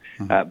programme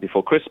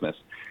before Christmas,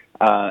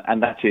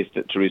 and that is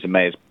that Theresa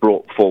May has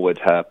brought forward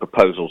her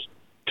proposals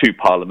to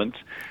Parliament.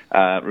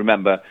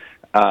 Remember,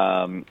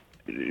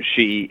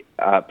 she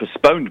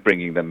postponed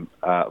bringing them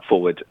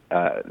forward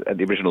at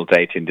the original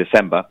date in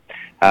December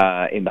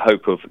in the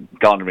hope of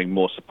garnering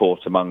more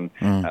support among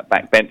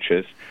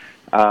backbenchers,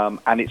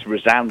 and it's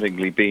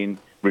resoundingly been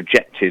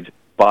rejected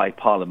by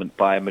Parliament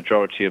by a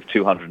majority of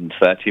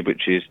 230,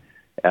 which is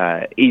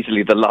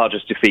easily the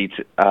largest defeat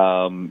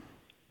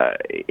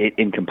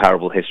in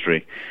comparable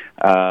history.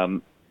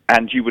 And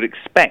And you would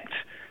expect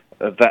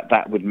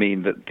that would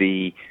mean that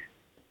the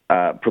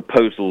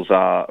proposals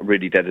are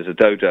really dead as a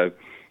dodo,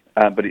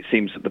 but it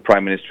seems that the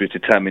Prime Minister is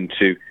determined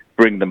to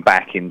bring them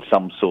back in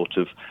some sort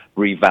of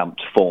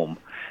revamped form.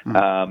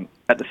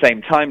 At the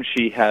same time,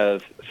 she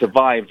has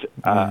survived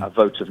a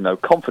vote of no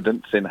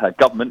confidence in her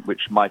government,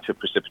 which might have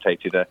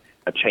precipitated a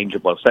change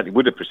of, well, certainly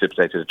would have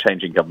precipitated a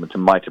change in government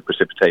and might have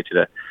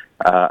precipitated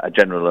a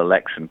general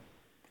election.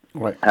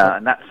 Right.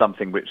 And that's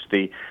something which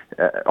the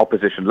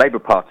opposition Labour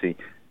Party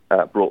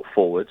brought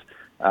forward.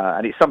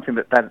 And it's something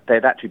that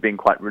they'd actually been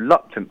quite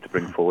reluctant to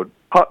bring forward,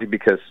 partly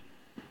because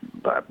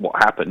what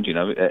happened,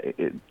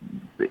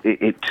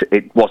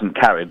 it wasn't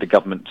carried. The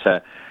government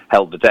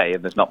held the day,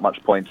 and there's not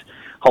much point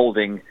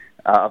holding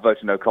a vote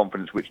of no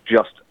confidence, which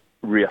just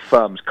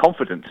reaffirms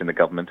confidence in the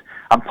government,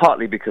 and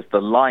partly because the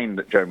line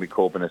that Jeremy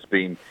Corbyn has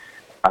been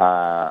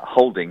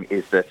holding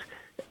is that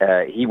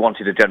he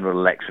wanted a general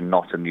election,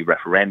 not a new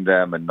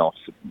referendum, and not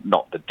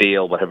the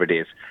deal, whatever it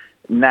is.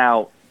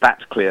 Now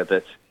that's clear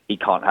that he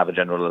can't have a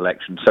general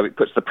election, so it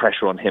puts the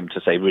pressure on him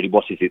to say, really,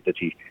 what is it that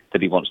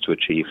he wants to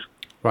achieve?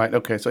 Right.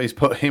 Okay. So he's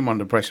put him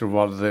under pressure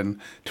rather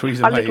than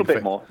Theresa May. A little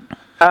bit more.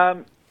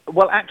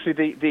 Well,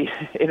 actually,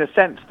 in a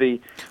sense,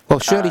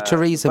 surely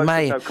Theresa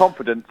May. No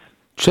confidence.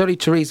 Surely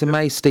Theresa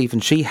May, Stephen,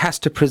 she has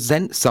to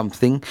present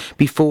something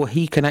before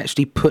he can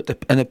actually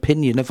put an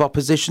opinion of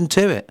opposition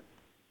to it.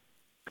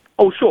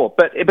 Oh, sure,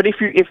 but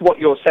if what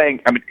you're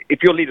saying, I mean,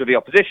 if you're leader of the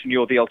opposition,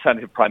 you're the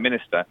alternative prime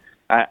minister,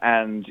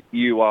 and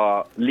you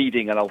are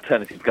leading an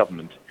alternative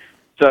government.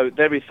 So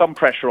there is some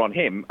pressure on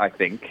him, I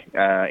think,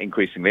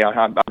 increasingly.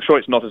 I'm sure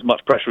it's not as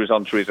much pressure as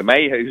on Theresa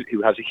May,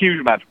 who has a huge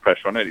amount of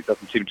pressure on it. It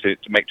doesn't seem to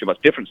make too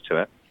much difference to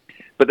her.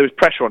 But there is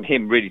pressure on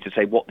him, really, to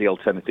say what the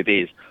alternative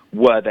is,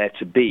 were there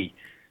to be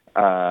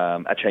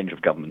a change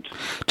of government.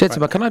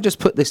 Gentlemen, can I just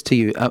put this to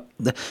you?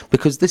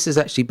 Because this has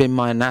actually been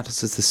my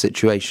analysis of the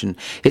situation.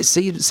 It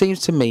seems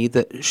to me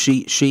that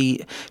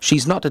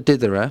she's not a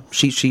ditherer.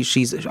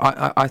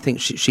 I think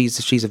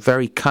she's a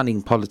very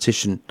cunning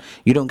politician.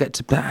 You don't get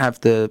to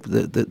have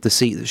the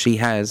seat that she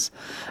has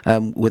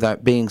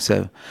without being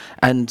so.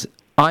 And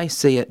I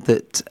see it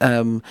that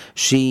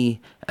she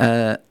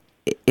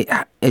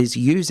is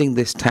using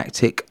this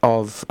tactic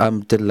of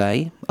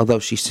delay, although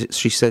she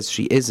says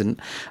she isn't.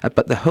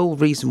 But the whole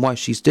reason why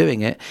she's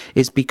doing it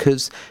is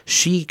because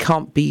she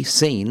can't be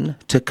seen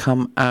to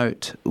come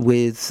out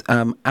with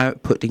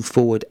putting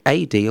forward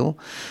a deal.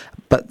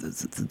 But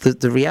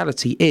the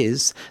reality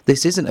is,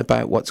 this isn't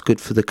about what's good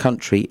for the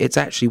country. It's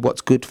actually what's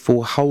good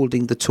for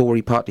holding the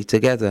Tory party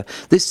together.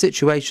 This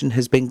situation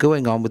has been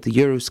going on with the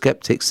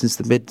Eurosceptics since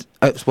the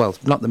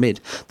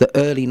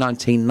early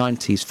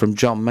 1990s from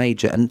John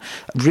Major. And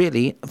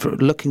really,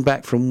 looking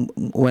back from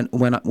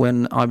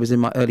when I was in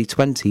my early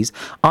 20s,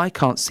 I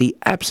can't see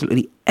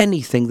absolutely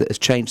anything that has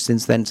changed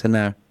since then to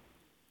now.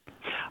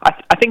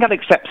 I think I'd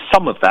accept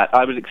some of that.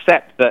 I would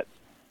accept that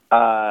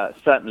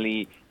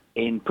certainly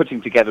in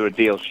putting together a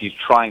deal, she's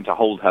trying to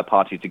hold her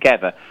party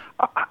together.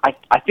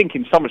 I think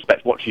in some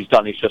respects what she's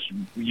done is just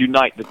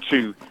unite the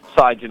two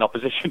sides in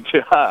opposition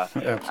to her.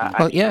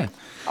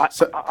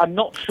 I'm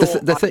not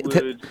sure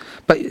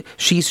but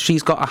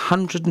she's got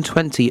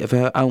 120 of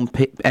her own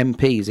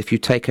MPs, if you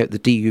take out the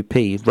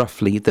DUP,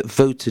 roughly, that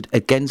voted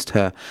against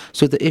her.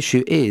 So the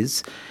issue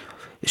is,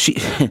 she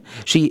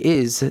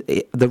is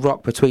the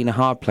rock between a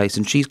hard place,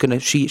 and she is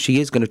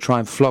gonna try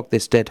and flog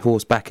this dead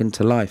horse back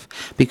into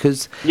life,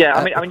 because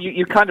I mean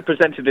you kind of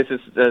presented this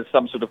as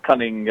some sort of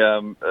cunning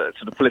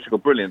sort of political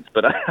brilliance,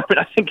 but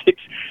I think it's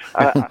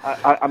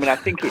I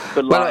think it's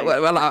the line.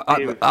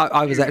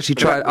 I was actually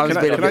trying. I was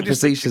being a bit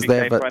facetious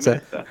there, but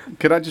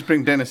can I just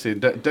bring Dennis in?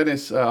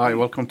 Dennis, hi,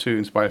 welcome to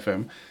Inspire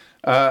FM.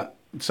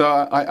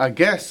 So I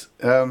guess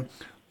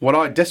what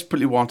I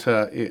desperately want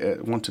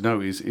to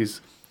know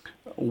is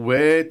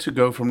where to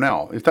go from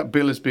now. If that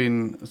bill has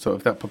been,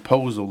 if that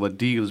proposal, the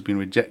deal has been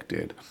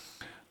rejected,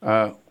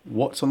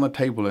 what's on the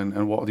table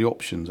and what are the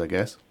options, I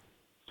guess?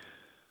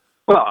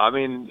 Well, I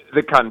mean,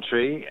 the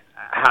country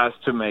has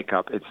to make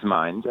up its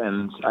mind,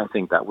 and I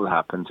think that will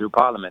happen through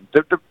Parliament.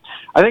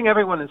 I think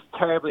everyone is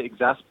terribly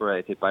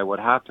exasperated by what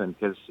happened,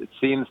 because it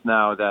seems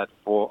now that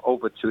for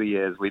over 2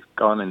 years we've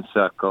gone in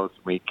circles.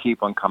 We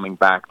keep on coming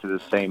back to the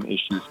same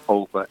issues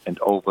over and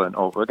over and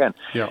over again.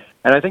 Yeah.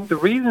 And I think the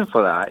reason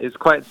for that is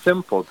quite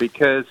simple,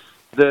 because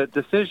the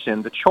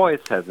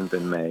choice hasn't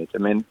been made. I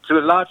mean, to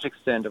a large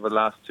extent over the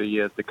last 2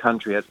 years, the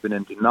country has been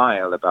in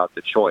denial about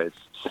the choice.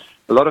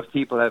 A lot of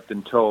people have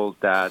been told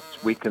that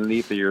we can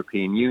leave the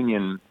European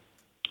Union,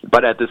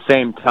 but at the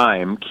same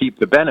time keep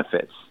the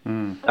benefits.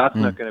 That's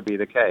not going to be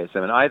the case. I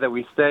mean, either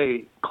we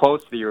stay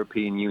close to the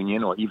European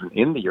Union or even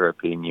in the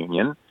European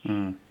Union,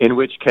 in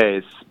which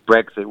case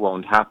Brexit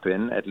won't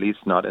happen, at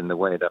least not in the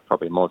way that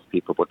probably most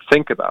people would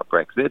think about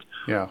Brexit.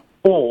 Yeah.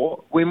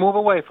 Or we move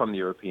away from the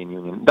European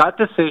Union. That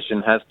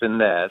decision has been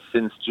there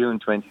since June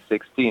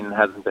 2016 and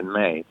hasn't been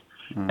made.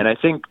 And I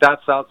think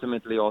that's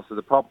ultimately also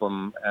the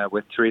problem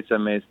with Theresa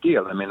May's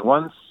deal. I mean,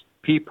 once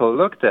people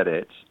looked at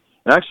it,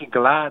 I'm actually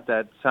glad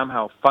that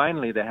somehow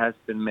finally there has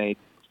been made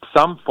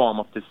some form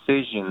of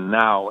decision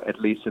now, at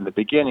least in the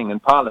beginning in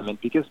Parliament,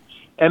 because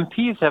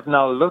MPs have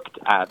now looked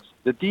at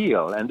the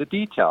deal and the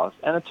details,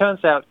 and it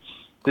turns out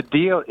the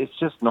deal is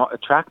just not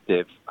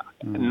attractive,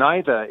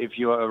 neither if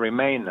you're a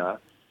Remainer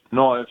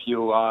nor if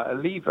you are a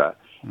Leaver.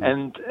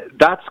 And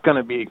that's going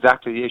to be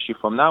exactly the issue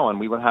from now on.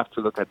 We will have to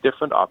look at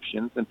different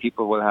options, and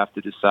people will have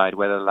to decide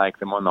whether they like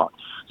them or not.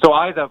 So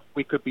either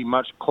we could be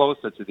much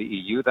closer to the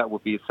EU, that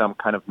would be some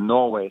kind of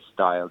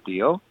Norway-style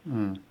deal,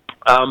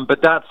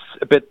 but that's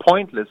a bit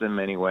pointless in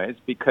many ways,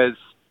 because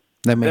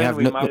we have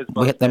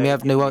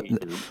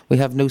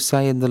no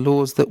say in the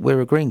laws that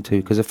we're agreeing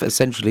to, because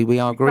essentially we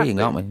are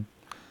agreeing, aren't we?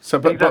 So,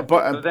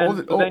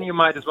 then you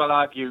might as well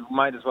argue,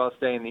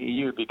 stay in the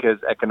EU, because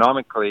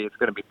economically it's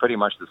going to be pretty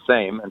much the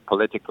same, and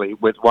politically,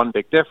 with one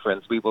big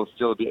difference, we will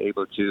still be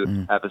able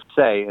to have a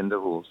say in the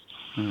rules.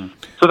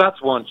 So that's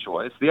one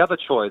choice. The other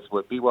choice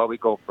would be, well, we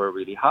go for a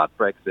really hard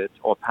Brexit,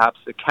 or perhaps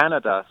a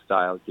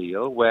Canada-style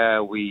deal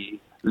where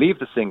we leave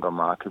the single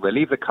market, we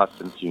leave the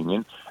customs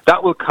union.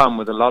 That will come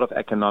with a lot of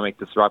economic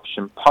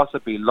disruption,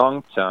 possibly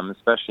long-term,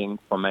 especially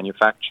for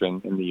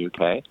manufacturing in the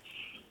UK.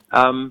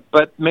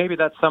 But maybe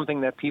that's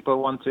something that people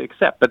want to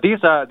accept. But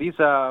these are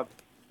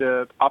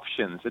the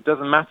options. It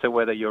doesn't matter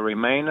whether you're a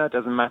Remainer, it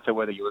doesn't matter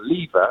whether you're a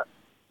Leaver,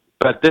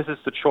 but this is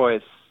the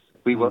choice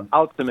we will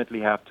ultimately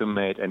have to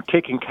make, and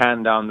kicking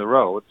can down the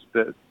road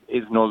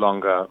is no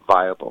longer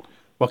viable.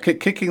 Well,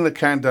 kicking the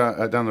can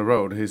down the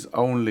road has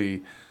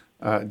only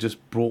just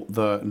brought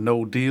the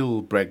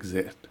no-deal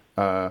Brexit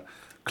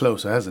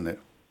closer, hasn't it?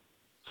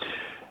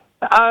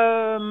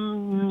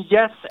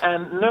 Yes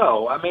and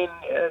no. I mean,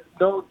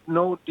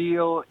 no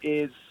deal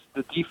is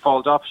the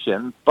default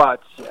option,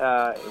 but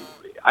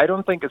I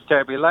don't think it's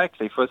terribly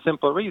likely for a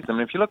simple reason.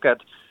 If you look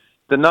at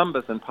the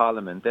numbers in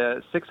Parliament, there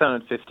are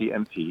 650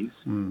 MPs.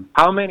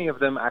 How many of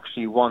them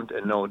actually want a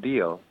no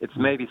deal? It's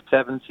maybe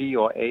 70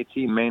 or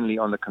 80, mainly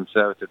on the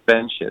Conservative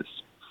benches.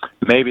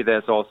 Maybe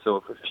there's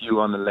also a few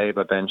on the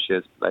Labour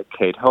benches, like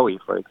Kate Hoey,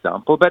 for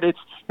example, but it's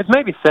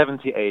maybe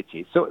 70,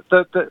 80. So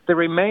the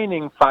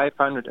remaining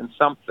 500 and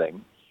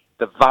something,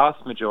 the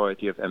vast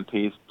majority of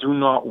MPs do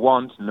not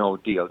want no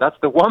deal. That's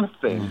the one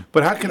thing.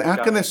 But how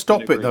can they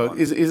stop it, though?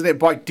 Isn't it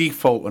by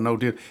default a no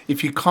deal?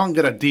 If you can't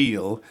get a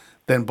deal,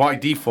 then by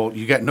default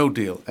you get no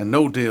deal, and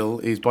no deal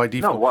is by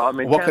default. No, well, I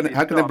mean,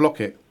 how can they block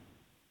it?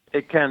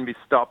 It can be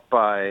stopped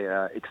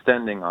by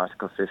extending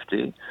Article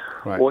 50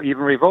 or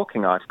even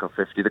revoking Article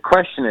 50. The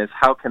question is,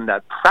 how can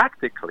that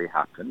practically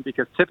happen?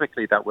 Because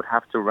typically that would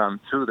have to run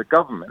through the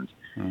government.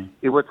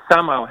 It would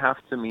somehow have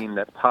to mean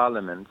that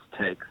Parliament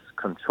takes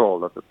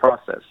control of the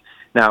process.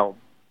 Now,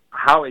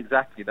 how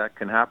exactly that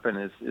can happen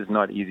is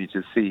not easy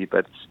to see,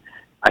 but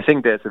I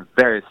think there's a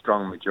very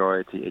strong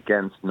majority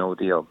against no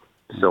deal.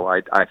 So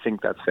I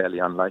think that's fairly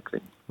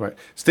unlikely. Right.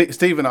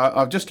 Stephen,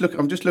 I'm just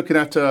looking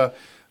at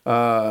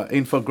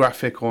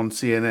infographic on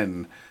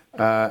CNN,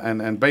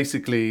 and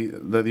basically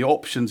the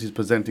options he's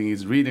presenting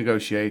is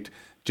renegotiate,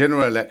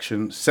 general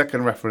election,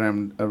 second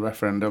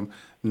referendum,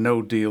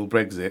 no deal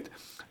Brexit,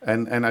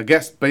 and I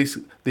guess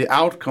the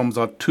outcomes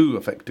are two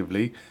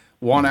effectively.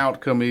 One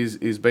outcome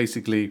is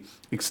basically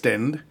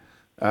extend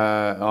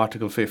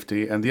Article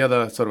 50, and the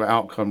other sort of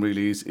outcome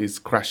really is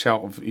crash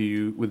out of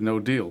EU with no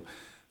deal.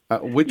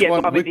 Which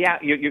one? I mean,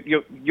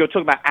 you're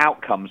talking about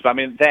outcomes, but I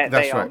mean,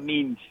 they are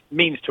means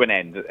to an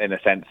end in a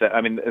sense. I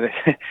mean,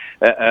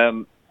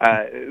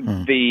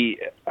 the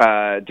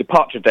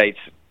departure date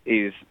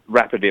is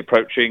rapidly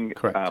approaching,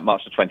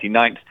 March the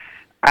 29th.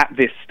 At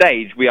this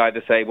stage, we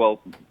either say, well,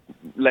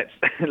 let's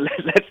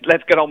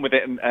get on with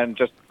it and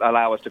just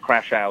allow us to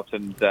crash out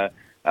and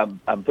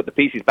put the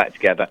pieces back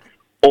together,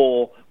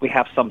 or we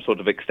have some sort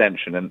of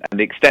extension, and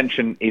the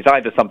extension is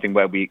either something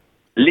where we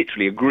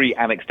literally agree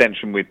an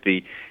extension with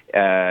the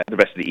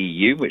rest of the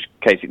EU, which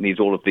case it needs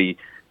all of the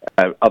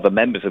other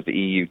members of the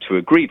EU to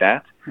agree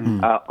that.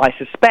 I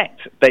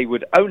suspect they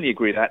would only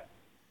agree that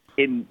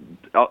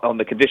on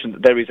the condition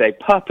that there is a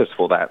purpose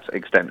for that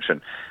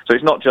extension. So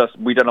it's not just,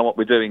 we don't know what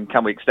we're doing,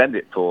 can we extend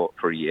it for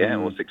a year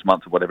or 6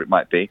 months or whatever it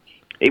might be.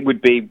 It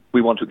would be,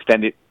 we want to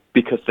extend it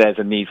because there's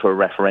a need for a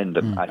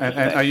referendum.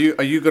 And are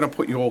you going to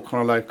put your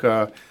kind of like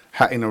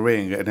hat in a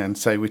ring and then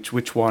say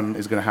which one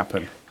is going to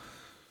happen?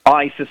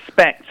 I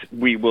suspect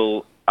we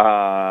will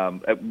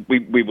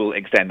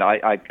extend.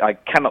 I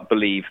cannot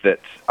believe that.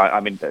 I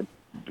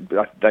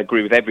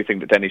agree with everything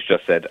that Dennis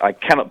just said. I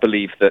cannot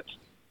believe that.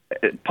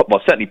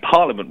 Well, certainly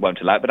Parliament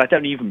won't allow it, but I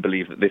don't even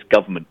believe that this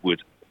government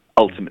would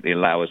ultimately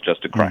allow us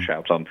just to crash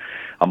out on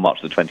March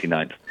the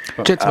 29th.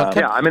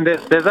 I mean,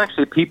 there's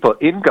actually people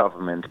in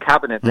government,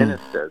 cabinet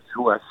ministers,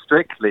 who are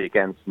strictly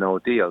against no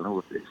deal.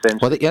 Who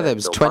essentially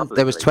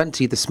there was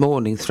 20 this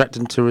morning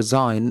threatened to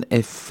resign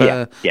if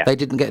they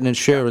didn't get an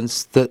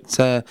assurance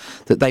that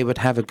they would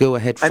have a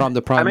go-ahead from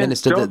the Prime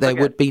Minister that there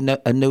would be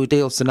a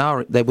no-deal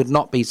scenario. There would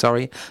not be,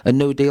 a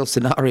no-deal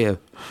scenario.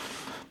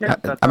 Yeah,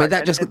 I mean,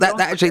 right.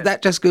 that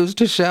just goes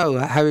to show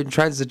how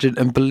intransigent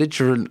and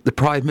belligerent the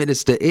Prime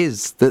Minister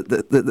is.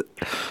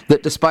 That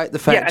despite the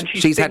fact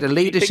she's had a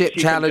leadership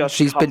challenge,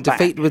 she's been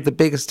defeated with the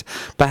biggest,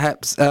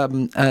 perhaps,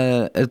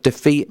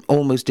 defeat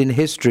almost in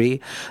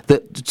history.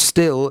 That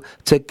still,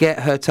 to get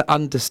her to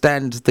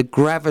understand the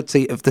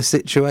gravity of the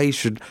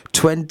situation,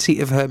 20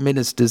 of her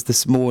ministers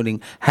this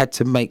morning had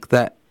to make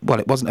that. Well,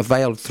 it wasn't a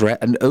veiled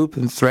threat, an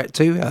open threat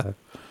to her.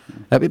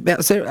 I mean,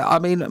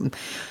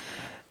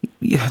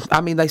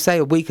 they say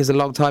a week is a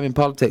long time in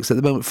politics. At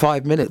the moment,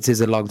 5 minutes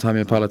is a long time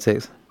in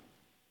politics.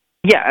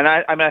 Yeah,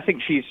 and I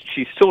think she's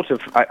sort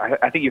of.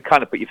 I think you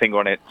kind of put your finger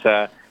on it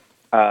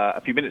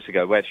a few minutes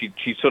ago, where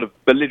she sort of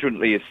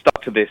belligerently is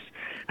stuck to this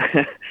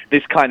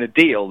this kind of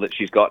deal that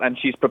she's got, and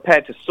she's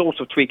prepared to sort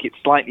of tweak it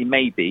slightly,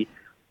 maybe.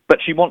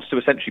 But she wants to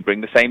essentially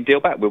bring the same deal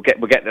back. We'll get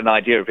an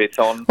idea of it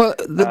on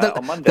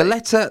on Monday. The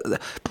letter.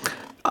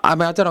 I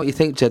mean, I don't know what you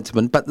think,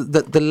 gentlemen, but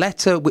the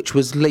letter which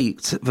was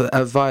leaked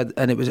via,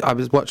 and I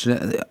was watching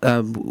it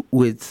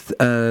with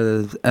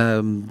the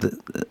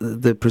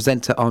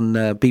presenter on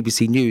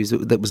BBC News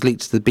that was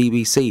leaked to the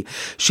BBC.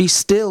 She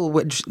still,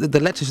 the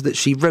letters that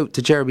she wrote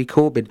to Jeremy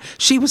Corbyn,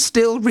 she was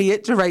still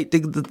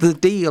reiterating the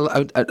deal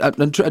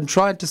and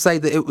trying to say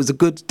that it was a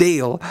good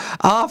deal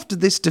after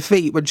this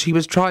defeat, when she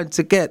was trying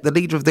to get the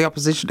leader of the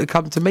opposition to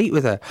come to meet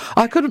with her.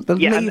 I couldn't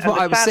believe what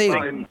I was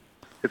seeing.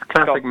 It's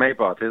classic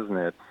Maybot, isn't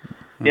it?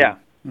 Yeah.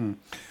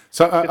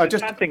 So the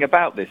sad thing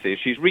about this is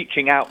she's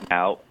reaching out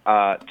now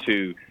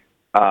to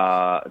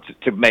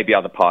maybe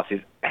other parties,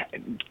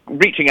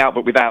 reaching out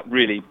but without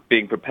really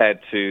being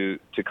prepared to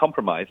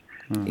compromise.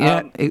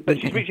 But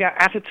she's reaching out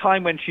at a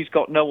time when she's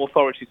got no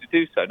authority to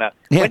do so. Now,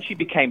 when she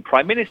became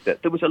Prime Minister,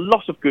 there was a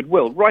lot of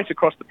goodwill right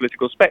across the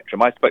political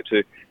spectrum. I spoke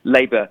to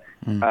Labour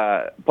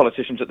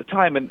politicians at the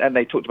time, and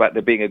they talked about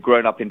there being a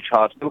grown-up in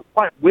charge. They were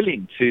quite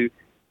willing to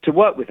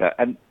work with her,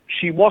 and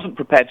she wasn't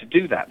prepared to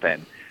do that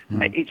then.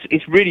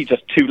 It's really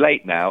just too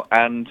late now,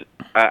 and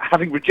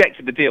having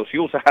rejected the deal, she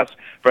also has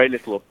very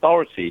little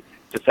authority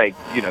to say,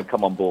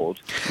 come on board.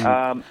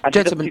 And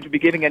she doesn't seem to be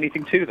giving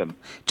anything to them.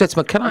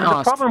 Gentlemen, can I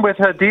ask? The problem with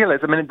her deal is,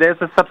 there's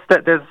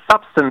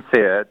substance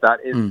here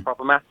that is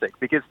problematic,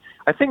 because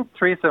I think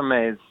Theresa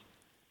May's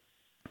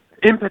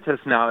impetus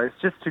now is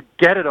just to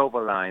get it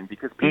over line,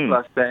 because people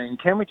are saying,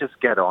 can we just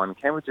get on?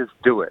 Can we just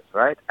do it,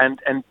 right? And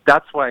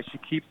that's why she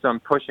keeps on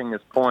pushing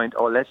this point,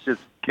 let's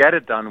just get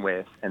it done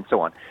with, and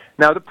so on.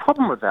 Now, the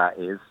problem with that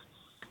is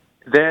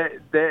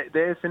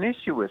there's an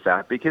issue with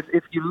that, because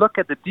if you look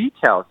at the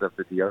details of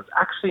the deal, it's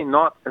actually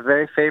not a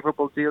very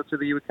favorable deal to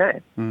the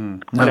UK.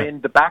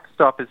 The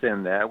backstop is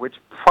in there, which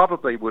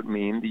probably would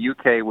mean the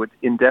UK would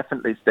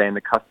indefinitely stay in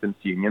the customs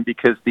union,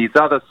 because these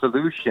other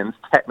solutions,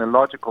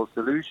 technological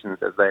solutions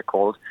as they're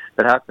called,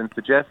 that have been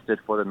suggested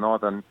for the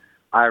Northern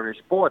Irish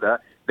border,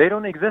 they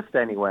don't exist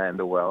anywhere in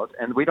the world,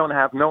 and we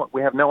have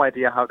no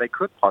idea how they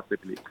could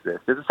possibly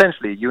exist. It's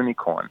essentially a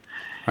unicorn.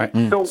 Right.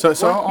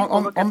 So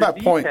on that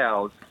point,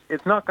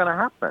 it's not going to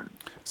happen.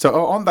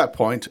 So on that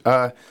point,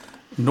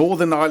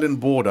 Northern Ireland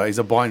border is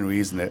a binary,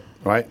 isn't it?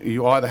 Right?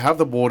 You either have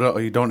the border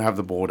or you don't have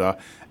the border,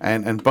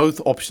 and both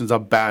options are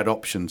bad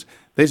options.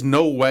 There's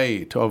no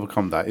way to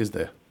overcome that, is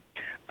there?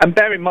 And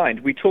bear in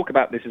mind, we talk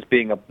about this as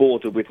being a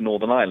border with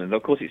Northern Ireland.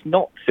 Of course, it's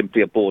not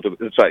simply a border.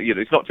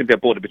 It's not simply a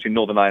border between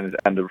Northern Ireland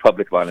and the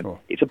Republic of Ireland. Sure.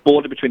 It's a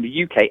border between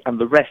the UK and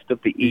the rest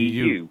of the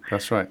EU.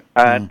 That's right.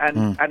 And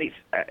it's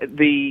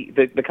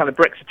the kind of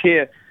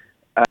Brexiteer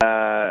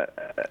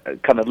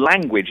kind of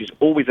language is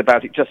always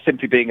about it just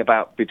simply being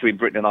about between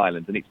Britain and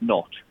Ireland, and it's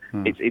not.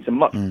 It's a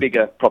much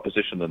bigger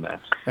proposition than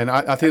that. And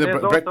I think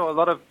there's also a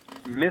lot of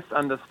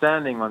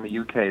misunderstanding on the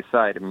UK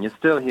side. You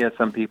still hear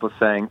some people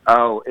saying,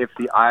 if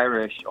the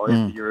Irish or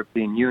if the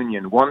European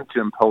Union want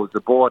to impose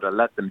a border,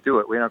 let them do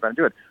it. We're not going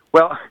to do it.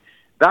 Well,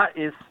 that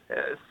is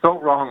so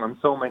wrong in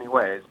so many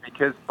ways,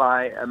 because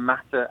as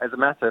a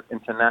matter of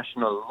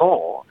international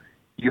law,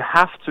 you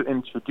have to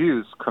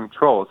introduce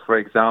controls, for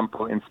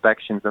example,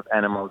 inspections of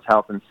animals,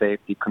 health and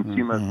safety,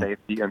 consumer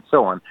safety, and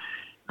so on.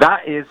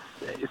 That is,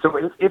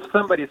 so if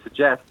somebody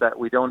suggests that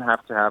we don't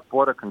have to have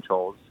border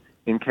controls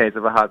in case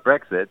of a hard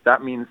Brexit,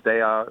 that means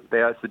they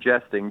are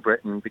suggesting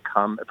Britain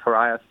become a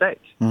pariah state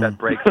that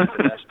breaks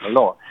international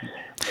law.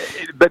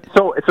 But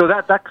so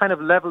that kind of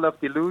level of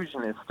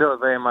delusion is still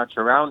very much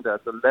around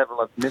us, a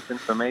level of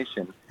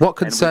misinformation. And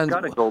we've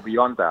got to go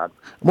beyond that.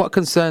 What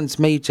concerns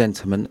me,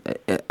 gentlemen,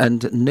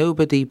 and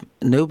nobody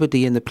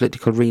in the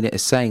political arena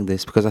is saying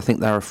this because I think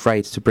they're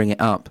afraid to bring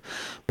it up,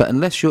 but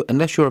unless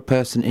you're a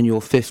person in your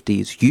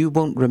 50s, you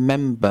won't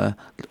remember,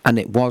 and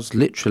it was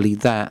literally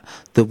the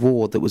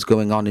war that was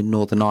going on in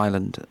Northern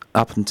Ireland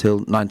up until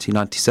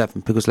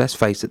 1997, because let's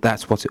face it,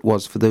 that's what it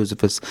was for those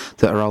of us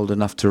that are old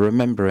enough to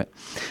remember it.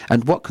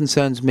 And what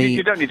concerns me...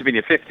 You don't need to be in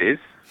your 50s.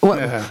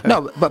 Well,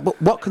 no,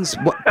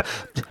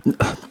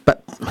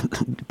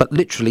 but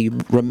literally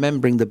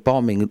remembering the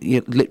bombing,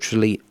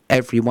 literally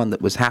everyone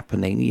that was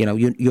happening,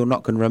 you're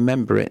not going to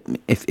remember it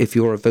if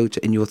you're a voter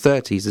in your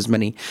 30s, as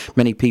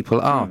many people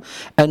are.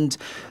 And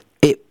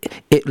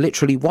it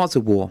literally was a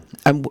war.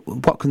 And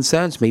what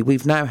concerns me,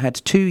 we've now had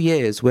 2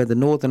 years where the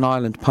Northern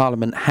Ireland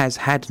Parliament has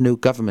had no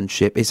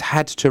governmentship, is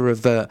had to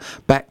revert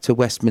back to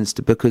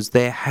Westminster because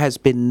there has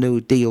been no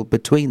deal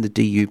between the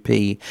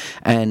DUP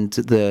and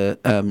the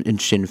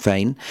and Sinn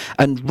Féin.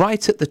 And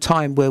right at the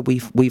time where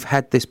we've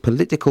had this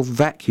political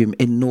vacuum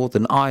in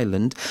Northern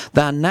Ireland,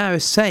 they're now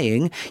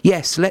saying,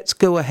 yes, let's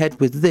go ahead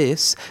with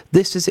this.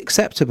 This is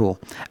acceptable.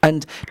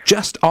 And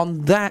just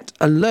on that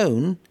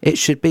alone, it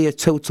should be a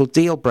total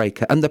deal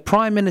breaker. And the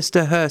Prime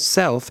Minister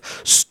herself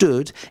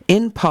stood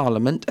in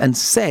Parliament and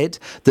said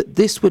that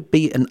this would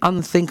be an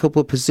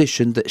unthinkable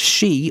position that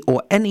she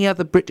or any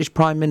other British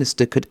Prime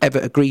Minister could ever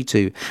agree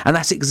to. And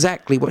that's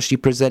exactly what she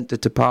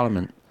presented to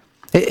Parliament.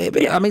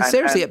 I mean,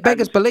 seriously, it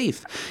beggars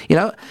belief, you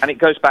know. And it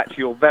goes back to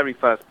your very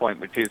first point,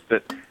 which is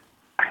that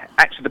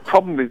actually the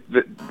problem with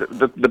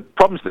the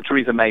problems that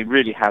Theresa May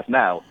really has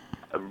now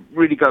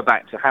really go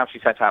back to how she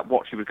set out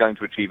what she was going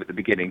to achieve at the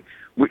beginning,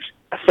 which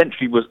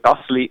essentially was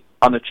utterly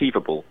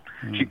unachievable.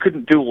 She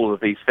couldn't do all of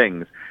these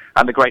things.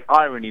 And the great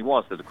irony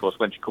was that, of course,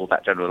 when she called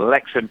that general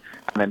election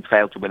and then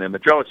failed to win a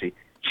majority,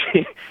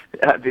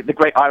 the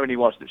great irony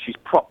was that she's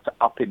propped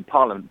up in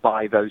Parliament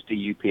by those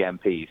DUP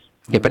MPs.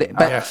 Yeah,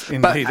 yes,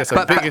 indeed, that's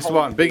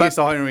the biggest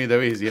irony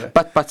there is. Yeah,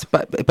 but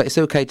it's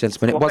okay,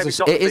 gentlemen.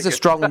 It is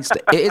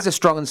a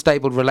strong and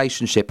stable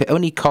relationship. It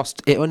only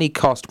cost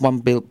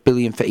 $1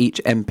 billion for each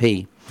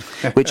MP.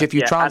 Which, if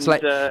you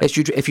translate,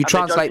 if you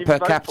translate per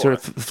capita,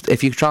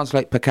 if you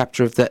translate per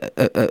capita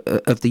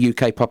of the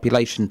UK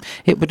population,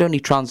 it would only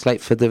translate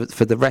for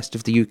the rest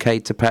of the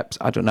UK to perhaps,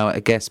 I don't know,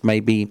 I guess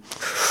maybe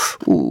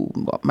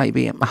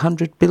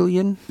 100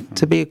 billion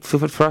to be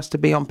for us to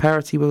be on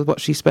parity with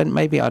what she spent.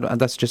 Maybe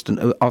that's just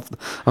an off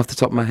the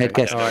top of my head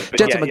guess. Right.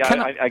 Gentlemen,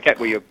 I get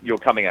where you're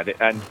coming at it,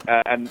 and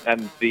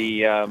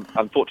the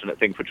unfortunate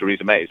thing for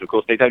Theresa May is, of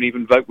course, they don't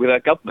even vote with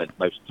her government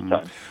most of the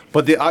time.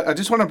 But I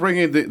just want to bring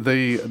in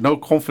the no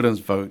confidence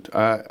vote.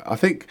 I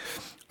think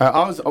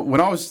when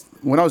I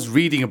was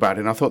reading about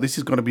it, I thought this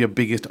is going to be a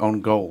biggest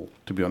own goal.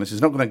 To be honest,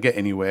 it's not going to get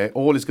anywhere.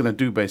 All it's going to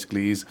do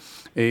basically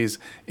is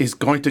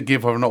going to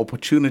give her an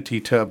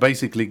opportunity to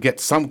basically get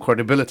some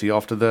credibility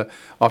after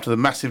the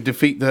massive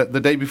defeat the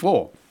day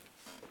before.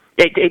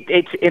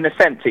 It in a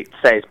sense it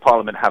says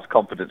Parliament has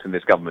confidence in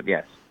this government.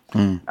 Yes,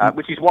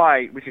 which is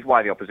why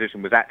the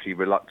opposition was actually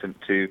reluctant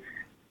to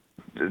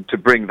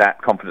bring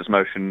that confidence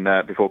motion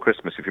before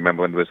Christmas, if you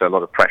remember, when there was a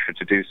lot of pressure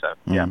to do so.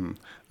 Yeah,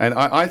 and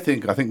I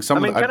think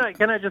some.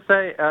 Can I just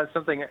say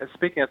something?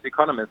 Speaking as an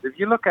economist, if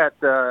you look at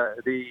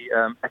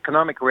the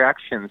economic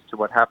reactions to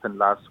what happened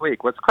last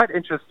week, what's quite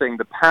interesting,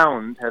 the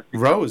pound has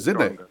rose,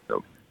 didn't it?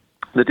 So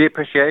the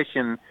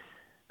depreciation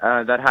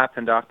that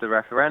happened after the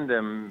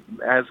referendum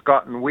has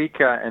gotten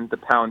weaker, and the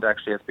pound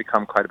actually has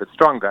become quite a bit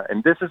stronger.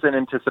 And this is in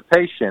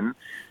anticipation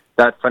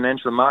that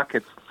financial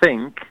markets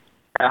think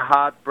a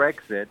hard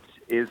Brexit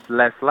is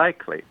less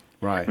likely.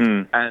 Right.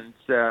 And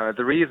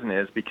the reason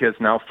is because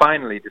now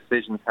finally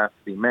decisions have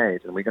to be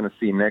made, and we're going to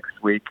see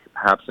next week,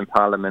 perhaps in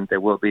Parliament, there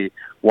will be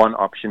one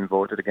option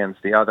voted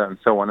against the other, and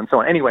so on and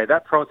so on. Anyway,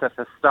 that process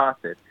has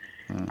started.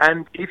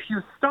 And if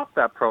you stop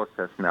that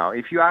process now,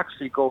 if you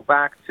actually go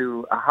back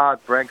to a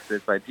hard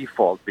Brexit by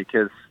default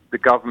because the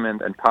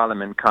government and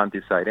Parliament can't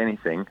decide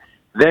anything,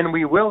 then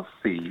we will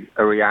see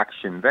a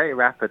reaction very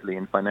rapidly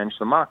in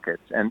financial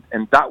markets, and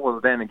that will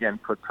then again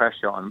put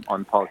pressure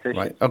on politicians.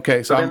 Right.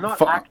 Okay. So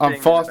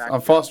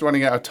I'm fast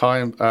running out of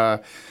time.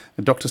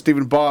 Dr.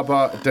 Stephen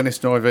Barber, Dennis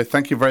Neuwe,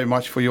 thank you very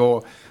much for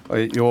your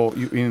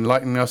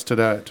enlightening us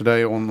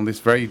today on this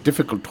very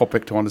difficult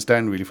topic to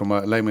understand, really, from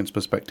a layman's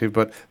perspective.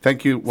 But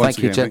thank you once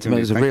again. Thank you, gentlemen.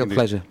 It was a real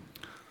pleasure.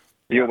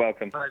 You're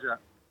welcome. Pleasure.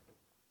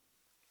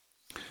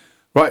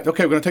 Right,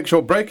 okay, we're going to take a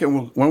short break,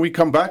 and when we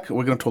come back,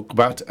 we're going to talk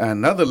about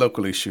another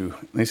local issue.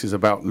 This is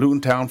about Luton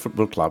Town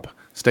Football Club.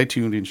 Stay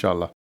tuned,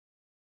 inshallah.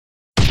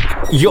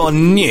 Your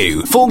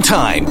new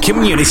full-time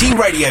community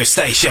radio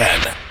station.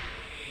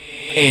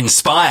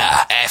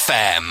 Inspire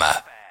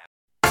FM.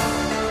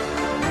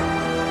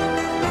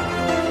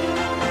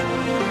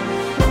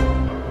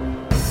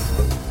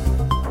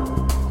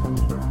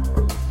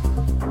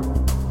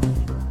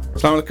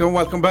 Assalamu alaikum,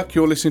 welcome back.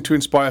 You're listening to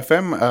Inspire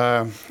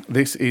FM.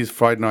 This is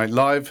Friday Night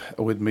Live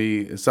with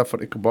me,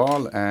 Zafar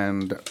Iqbal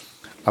and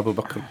Abu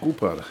Bakr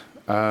Cooper.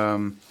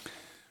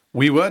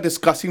 We were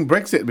discussing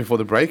Brexit before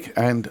the break,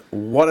 and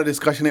what a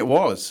discussion it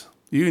was.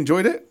 You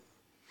enjoyed it?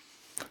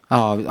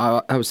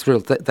 Oh, I was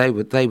thrilled.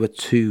 They were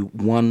two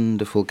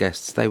wonderful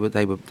guests. They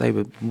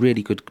were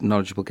really good,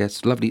 knowledgeable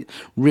guests. Lovely,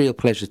 real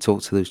pleasure to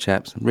talk to those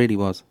chaps. It really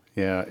was.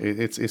 Yeah,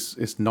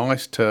 it's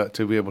nice to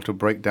be able to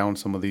break down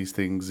some of these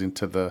things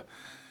into the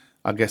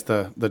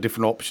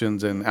different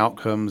options and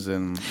outcomes,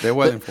 and they're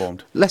well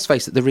informed. Let's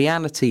face it, the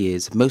reality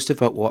is, most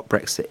of what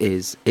Brexit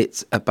is,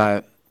 it's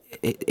about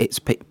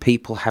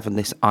people having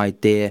this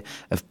idea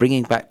of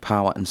bringing back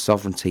power and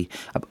sovereignty.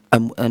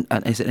 And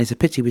it's a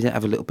pity we didn't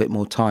have a little bit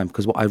more time,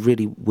 because what I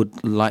really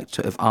would like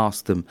to have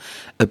asked them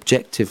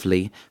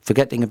objectively,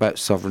 forgetting about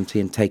sovereignty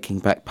and taking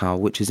back power,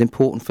 which is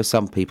important for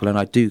some people, and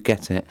I do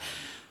get it,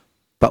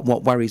 But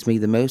what worries me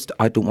the most,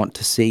 I don't want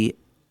to see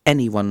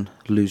anyone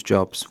lose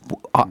jobs.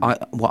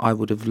 What I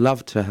would have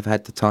loved to have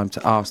had the time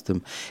to ask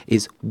them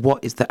is,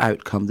 what is the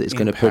outcome that is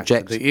going to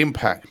project the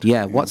impact?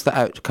 Yeah, what's the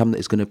outcome that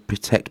is going to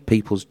protect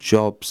people's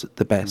jobs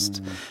the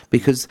best?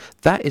 Because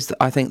that is,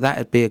 I think that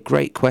would be a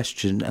great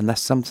question, and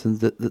that's something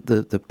that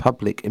the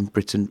public in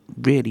Britain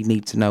really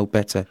need to know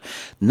better.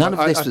 None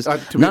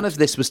of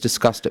this was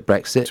discussed at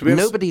Brexit.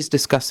 Nobody's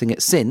discussing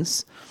it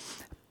since.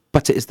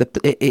 But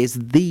it is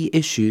the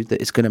issue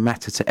that is going to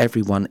matter to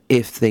everyone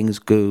if things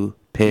go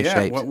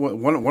pear-shaped. Yeah,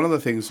 one of the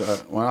things,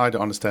 I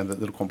don't understand the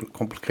little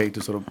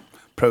complicated sort of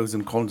pros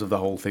and cons of the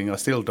whole thing. I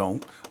still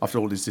don't, after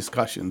all these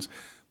discussions.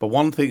 But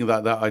one thing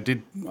that I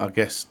did, I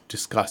guess,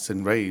 discuss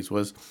and raise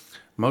was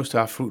most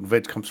of our fruit and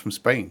veg comes from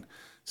Spain.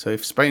 So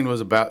if Spain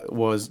was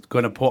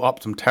going to put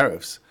up some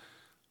tariffs,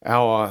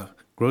 our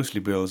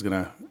grocery bill is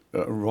going to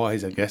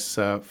rise, I guess,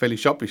 fairly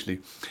sharpishly.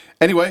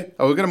 Anyway,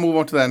 we're going to move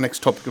on to the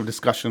next topic of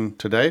discussion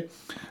today.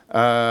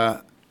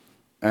 And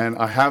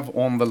I have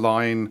on the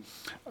line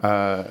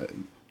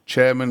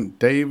Chairman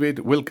David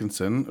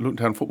Wilkinson, Luton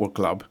Town Football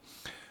Club.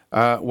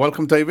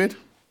 Welcome, David.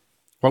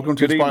 Welcome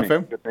to Inspire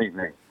FM. Good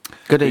evening.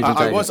 Good evening,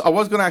 David. I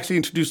was going to actually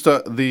introduce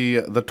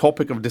the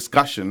topic of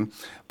discussion,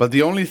 but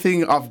the only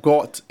thing I've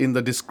got in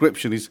the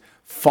description is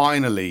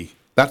finally.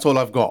 That's all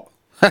I've got.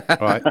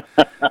 Right.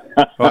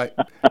 Right.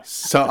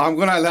 So I'm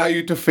going to allow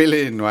you to fill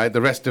in, right,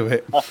 the rest of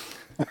it.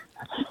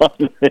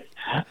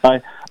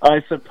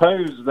 I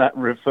suppose that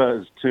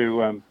refers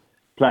to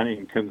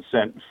planning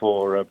consent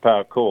for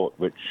Power Court,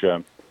 which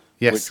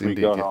we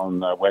got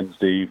on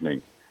Wednesday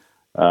evening,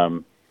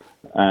 a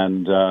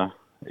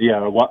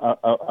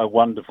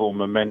wonderful,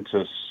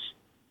 momentous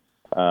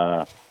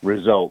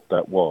result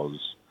that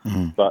was.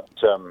 But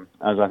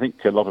as I think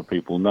a lot of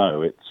people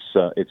know,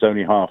 it's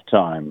only half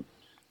time.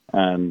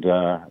 And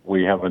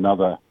we have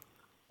another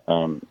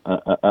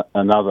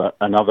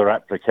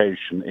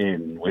application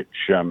in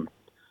which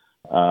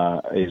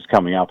is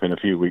coming up in a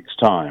few weeks'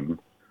 time,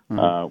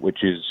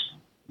 which is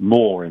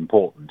more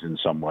important in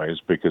some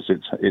ways because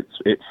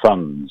it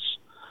funds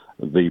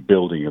the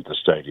building of the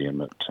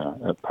stadium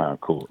at Power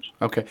Court.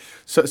 Okay,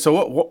 so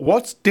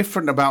what's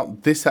different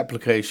about this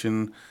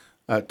application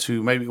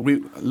to maybe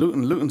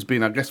Luton's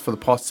been, I guess, for the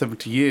past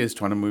 70 years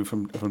trying to move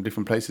from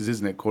different places,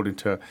 isn't it? According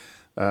to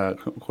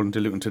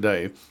Luton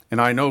Today.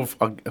 And I know,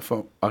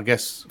 I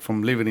guess,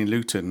 from living in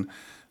Luton,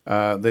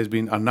 there's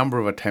been a number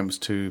of attempts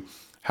to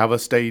have a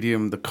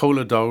stadium, the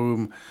Kohler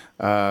Dome,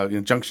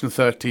 Junction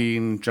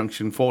 13,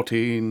 Junction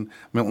 14,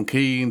 Milton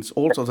Keynes,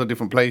 all sorts of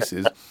different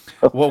places.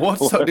 Well,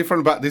 what's so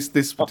different about this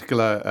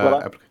particular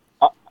application?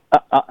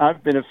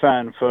 I've been a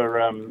fan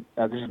for,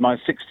 this is my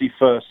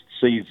 61st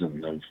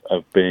season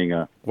of being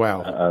a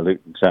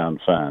Luton Town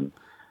fan.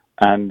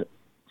 And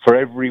for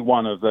every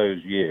one of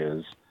those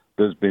years,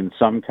 there's been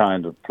some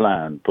kind of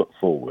plan put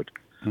forward.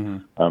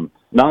 Most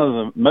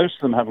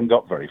of them haven't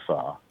got very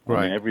far. Right.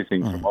 I mean,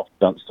 everything from off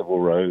Dunstable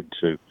Road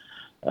to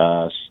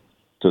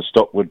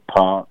Stockwood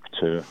Park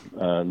to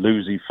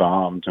Lucy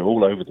Farm to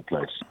all over the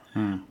place.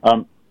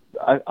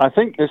 I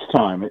think this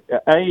time,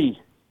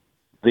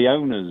 the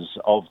owners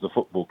of the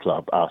football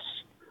club, us,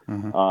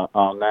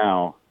 are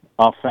now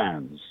our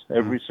fans.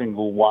 Every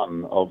single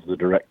one of the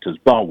directors,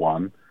 bar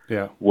one,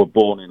 were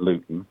born in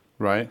Luton.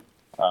 Right.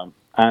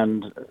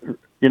 And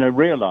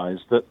realise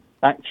that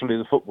actually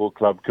the football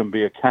club can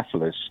be a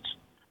catalyst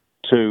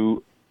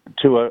to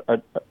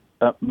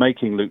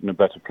making Luton a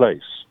better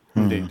place.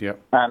 Indeed, yeah.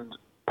 And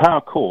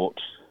Power Court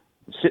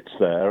sits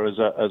there as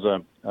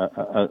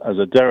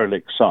a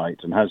derelict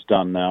site and has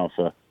done now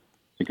for, I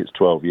think it's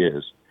 12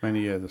 years.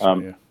 Many years,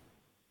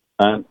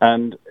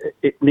 and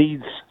it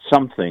needs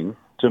something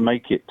to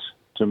make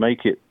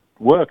it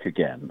work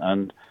again.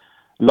 And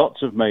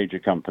lots of major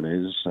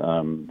companies,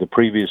 the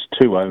previous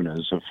two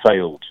owners have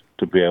failed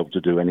to be able to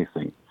do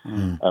anything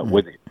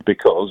with it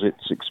because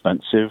it's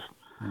expensive.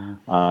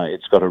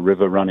 It's got a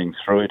river running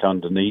through it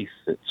underneath.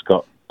 It's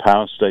got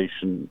a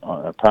substation.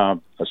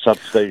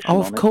 Oh,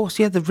 of course,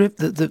 yeah. The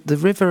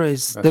river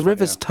is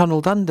river's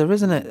tunnelled under,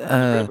 isn't it?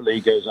 The River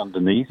Lee goes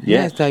underneath.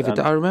 Yes, David.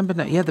 I remember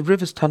that. Yeah, the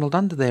river's tunnelled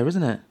under there,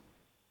 isn't it?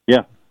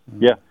 Yeah,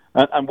 yeah.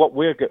 And what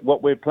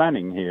we're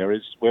planning here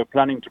is we're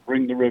planning to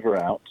bring the river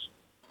out.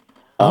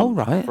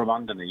 From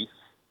underneath.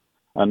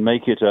 And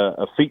make it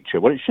a feature.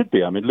 Well, it should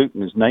be. I mean,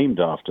 Luton is named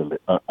after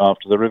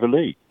the River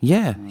Lee.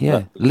 Yeah,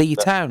 yeah. Lee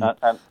Town.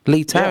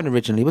 Lee Town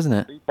originally, wasn't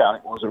it? Lee Town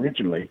it was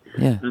originally.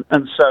 Yeah.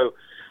 And so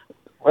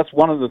that's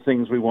one of the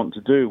things we want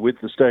to do with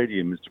the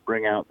stadium is to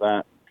bring out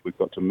that. We've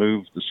got to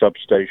move the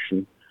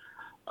substation.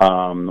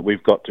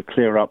 We've got to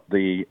clear up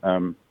the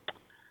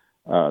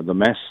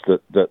mess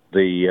that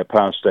the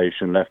power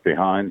station left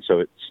behind.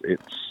 So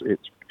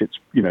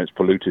it's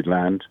polluted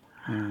land.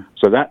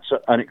 So that's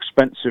an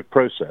expensive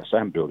process,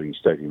 and building a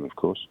stadium, of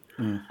course.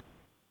 And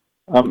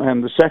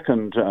the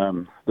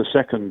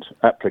second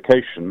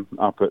application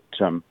up at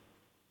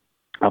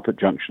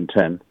Junction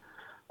 10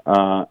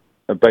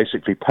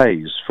 basically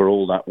pays for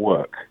all that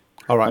work.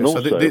 All right.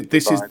 So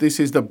this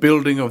is the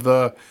building of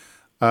the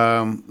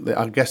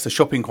I guess the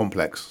shopping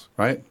complex,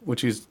 right?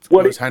 Which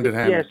goes hand in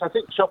hand. Yes, I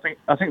think shopping.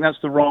 I think that's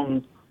the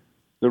wrong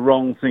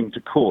thing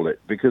to call it,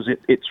 because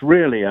it's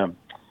really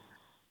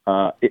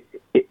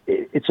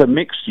it's a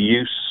mixed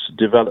use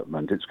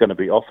development. It's going to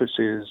be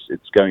offices.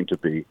 It's going to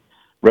be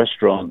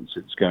restaurants.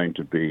 It's going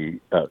to be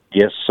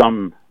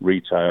some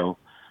retail.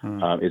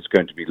 It's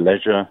going to be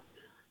leisure,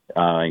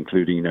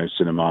 including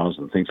cinemas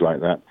and things like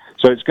that.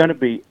 So it's going to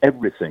be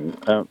everything,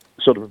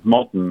 sort of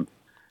modern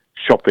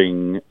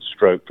shopping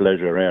stroke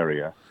leisure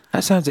area.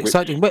 That sounds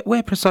exciting.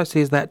 Where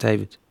precisely is that,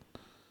 David?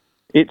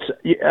 It's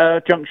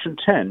Junction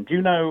 10. Do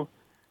you know,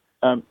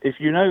 if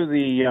you know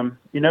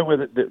where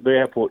the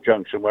airport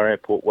junction, where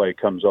Airport Way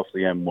comes off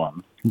the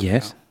M1?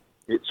 Yes.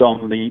 It's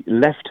on the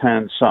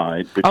left-hand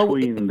side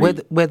between where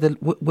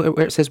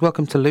it says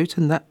 "Welcome to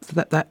Luton." That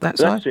side.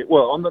 That's it.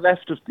 Well, on the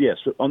left of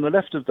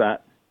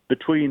that,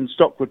 between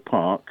Stockwood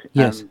Park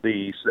and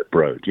the Slip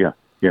Road. Yeah.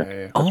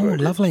 Oh,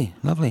 lovely.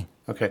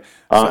 Okay.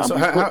 So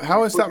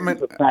how is that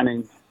meant?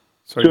 Planning.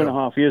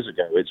 2.5 years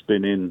ago, it's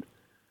been in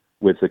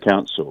with the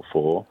council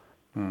for.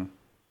 And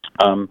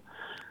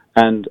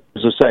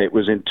as I say, it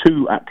was in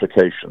 2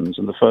 applications,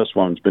 and the first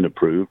one's been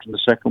approved, and the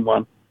second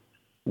one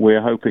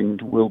we're hoping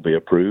will be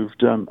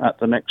approved at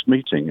the next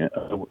meeting,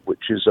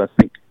 which is, I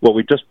think,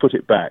 we just put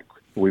it back.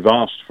 We've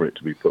asked for it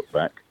to be put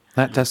back.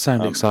 That does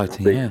sound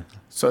exciting, yeah.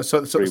 So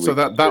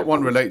that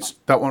one relates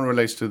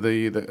to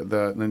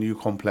the new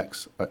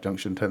complex at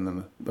Junction 10,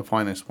 and the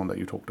finest one that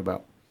you talked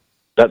about.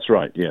 That's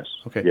right. Yes.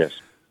 Okay. Yes.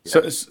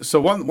 So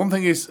one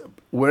thing is,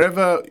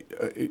 wherever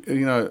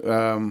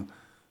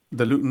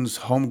the Luton's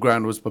home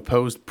ground was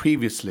proposed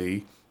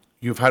previously,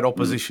 you've had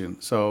opposition.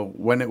 So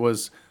when it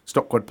was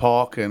Stockwood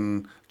Park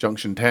and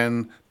Junction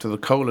 10 to the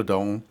Kohler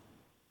Dome,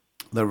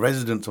 the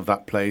residents of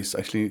that place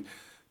actually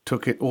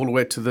took it all the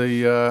way to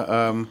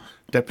the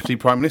Deputy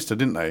Prime Minister,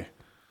 didn't they?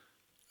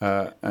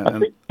 I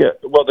think,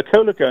 well, the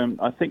Kohler Dome,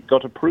 I think,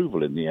 got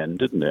approval in the end,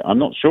 didn't it? I'm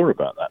not sure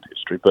about that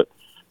history, but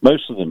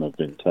most of them have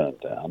been turned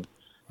down.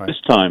 Right.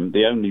 This time,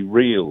 the only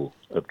real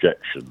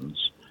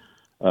objections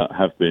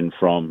have been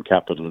from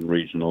Capital and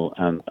Regional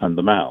and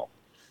the MAL,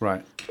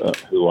 right?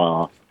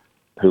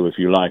 Who, if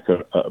you like,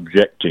 are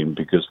objecting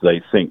because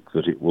they think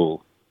that it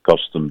will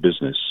cost them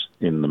business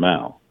in the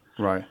MAL.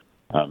 Right.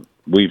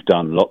 We've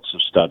done lots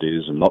of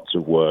studies and lots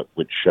of work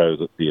which show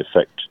that the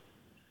effect,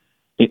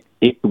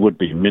 it would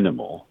be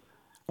minimal.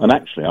 And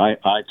actually,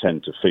 I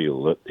tend to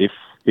feel that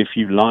if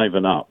you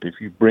liven up, if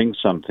you bring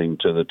something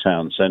to the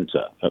town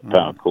centre at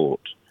Power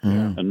Court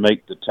and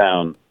make the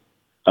town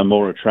a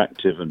more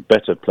attractive and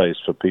better place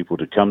for people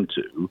to come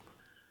to,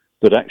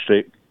 that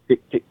actually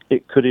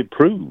it could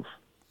improve.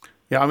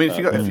 Yeah, I mean,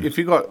 if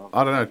you got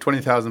I don't know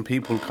 20,000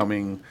 people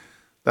coming,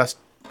 that's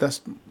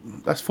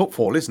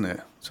footfall, isn't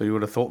it? So you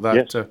would have thought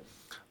that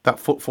that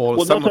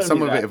footfall, some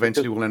of it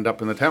eventually will end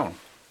up in the town.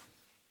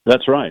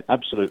 That's right,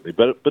 absolutely.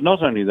 But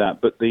not only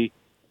that, but the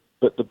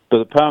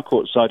Power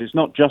Court side is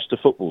not just a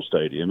football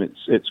stadium.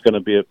 It's going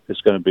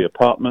to be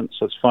apartments.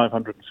 There's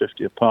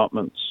 550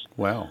 apartments.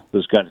 Wow.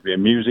 There's going to be a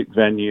music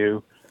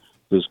venue.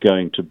 There's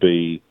going to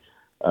be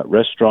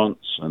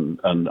restaurants and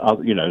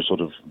other,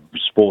 sort of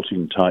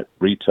sporting type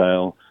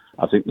retail.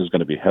 I think there's going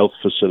to be health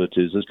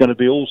facilities. There's going to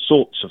be all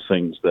sorts of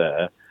things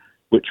there,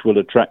 which will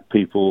attract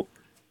people,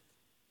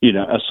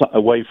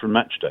 away from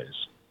match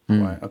days.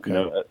 Right.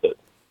 Okay.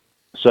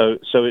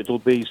 So it'll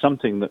be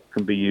something that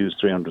can be used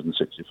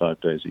 365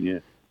 days a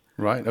year.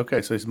 Right.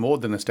 Okay. So it's more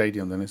than a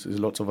stadium. Then there's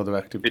lots of other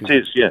activities. It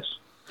is. Yes.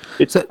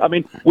 I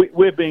mean,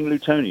 we're being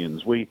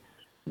Lutonians. We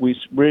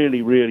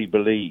really, really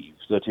believe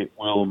that it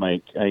will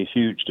make a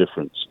huge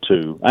difference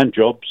and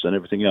jobs and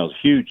everything else,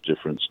 huge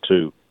difference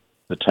to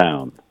the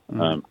town.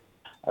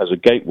 As a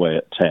gateway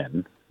at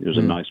 10, it was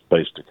a nice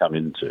place to come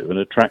into and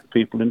attract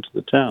people into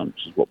the town,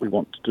 which is what we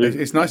want to do.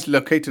 It's nicely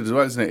located as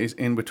well, isn't it? It's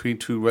in between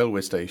 2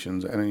 railway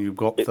stations, and then you've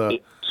got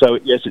So,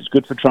 yes, it's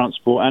good for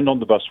transport and on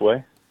the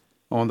busway.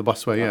 On the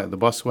busway, yeah. The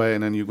busway,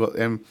 and then you've got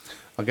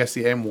I guess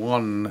the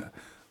M1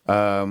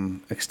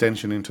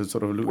 extension into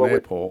sort of Luton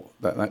Airport.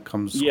 That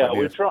comes. Yeah,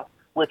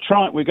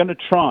 we're going to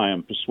try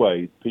and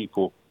persuade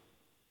people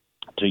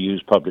to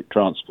use public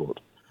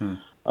transport.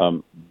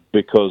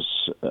 Because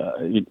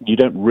you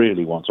don't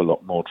really want a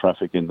lot more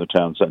traffic in the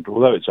town centre,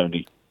 although it's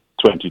only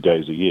 20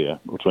 days a year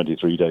or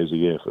 23 days a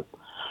year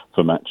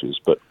for matches.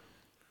 But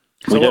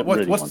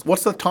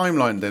what's the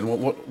timeline then?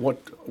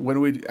 When are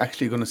we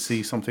actually going to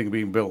see something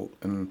being built,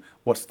 and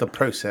what's the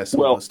process?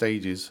 What the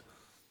stages?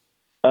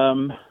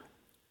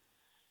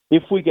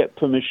 If we get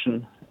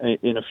permission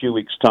in a few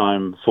weeks'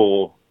 time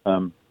for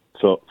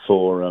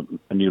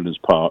Newlands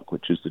Park,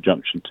 which is the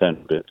Junction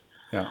 10 bit.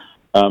 Yeah.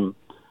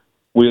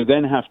 We'll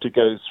then have to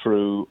go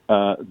through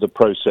the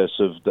process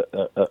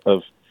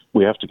of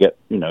we have to get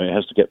it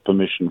has to get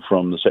permission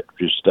from the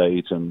Secretary of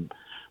State, and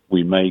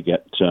we may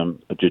get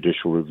a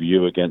judicial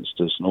review against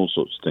us and all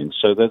sorts of things.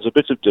 So there's a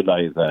bit of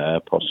delay there,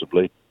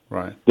 possibly.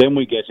 Right. Then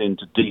we get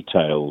into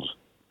detailed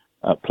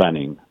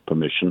planning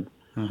permission,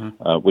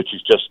 which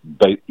is just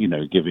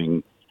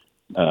giving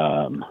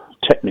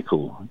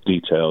technical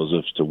details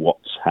as to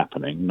what's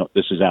happening.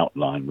 This is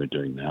outline we're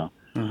doing now.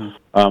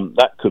 Mm-hmm.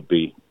 That could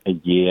be a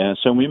year.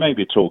 So we may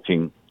be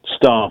talking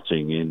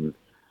starting in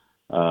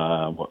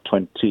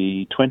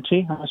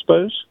 2020, I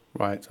suppose.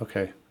 Right.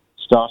 Okay.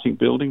 Starting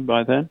building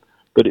by then.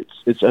 But it's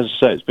as I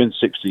say, it's been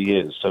 60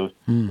 years, so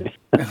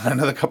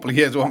another couple of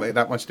years won't make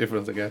that much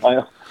difference, I guess.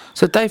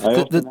 So, Dave,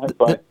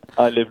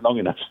 I live long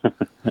enough.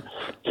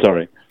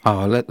 Sorry.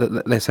 Oh,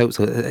 let's hope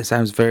so. It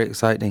sounds very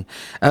exciting,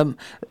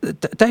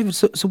 David.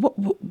 So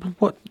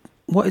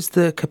what is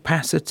the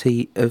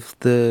capacity of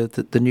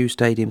the new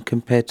stadium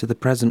compared to the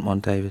present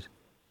one, David?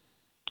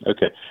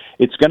 Okay,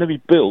 it's going to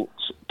be built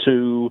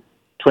to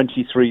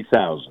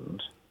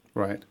 23,000.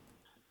 Right.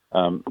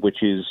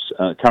 Which is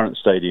current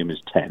stadium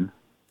is 10.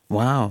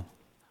 Wow.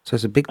 So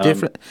it's a big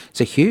difference. It's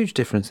a huge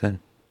difference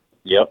then.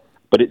 Yep.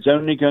 But it's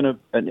only going to,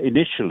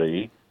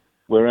 initially,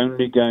 we're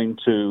only going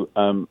to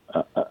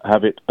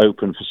have it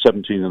open for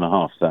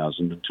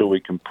 17,500 until we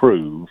can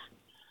prove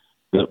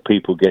that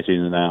people get in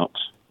and out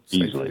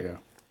easily. Safely,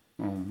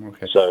 yeah.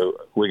 Okay. So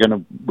we're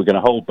going to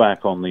hold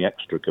back on the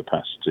extra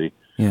capacity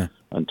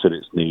until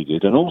it's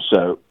needed. And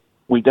also,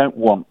 we don't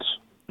want,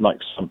 like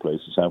some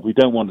places have, we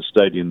don't want a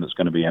stadium that's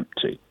going to be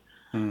empty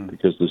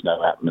because there's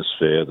no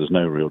atmosphere, there's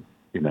no real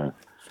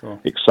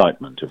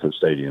excitement if a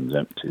stadium's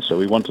empty. So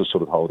we want to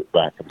sort of hold it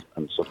back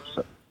and sort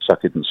of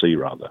suck it and see,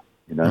 rather.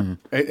 You know,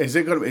 is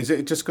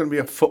it just going to be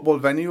a football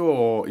venue,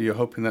 or are you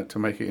hoping that to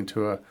make it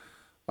into a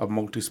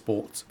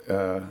multi-sport?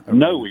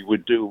 No, we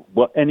would do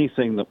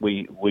anything that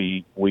we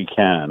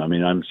can. I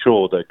mean, I'm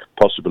sure the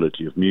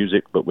possibility of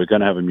music, but we're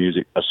going to have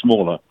a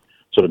smaller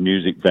sort of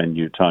music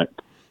venue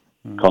type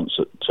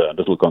concert,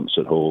 little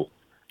concert hall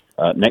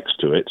next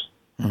to it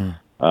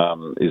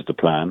is the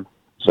plan.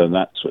 So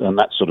that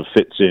sort of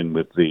fits in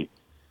with the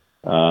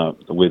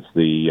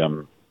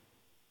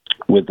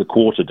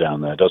quarter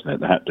down there, doesn't it?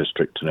 The Hat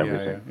District and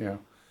everything. Yeah.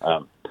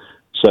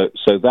 So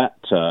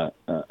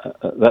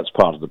that's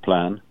part of the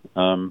plan,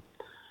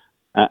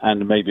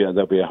 and maybe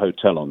there'll be a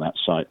hotel on that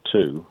site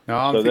too. No,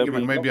 I'm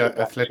thinking maybe an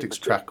athletics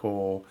track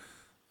or.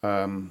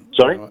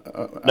 Sorry?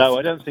 No,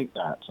 I don't think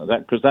that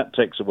because that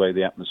takes away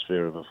the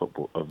atmosphere of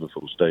the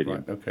full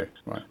stadium. Right. Okay.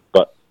 Right.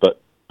 But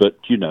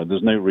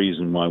there's no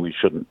reason why we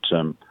shouldn't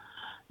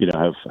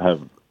have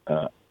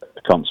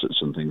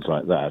concerts and things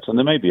like that. And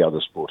there may be other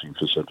sporting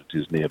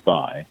facilities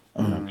nearby.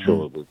 I'm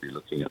sure we'll be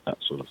looking at that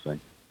sort of thing.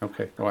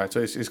 Okay, all right.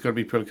 So it's going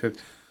to be pretty good.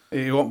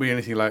 It won't be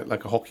anything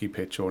like a hockey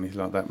pitch or anything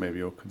like that,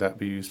 maybe, or could that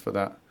be used for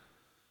that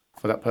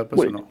purpose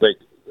or not?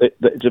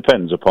 It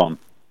depends upon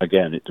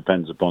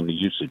the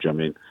usage. I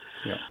mean,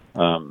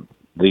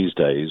 these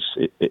days,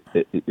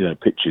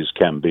 pitches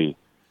can be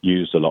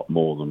used a lot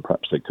more than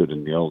perhaps they could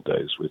in the old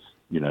days with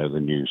the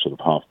new sort of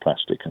half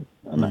plastic and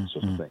that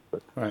sort of thing.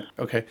 But, right.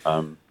 Okay.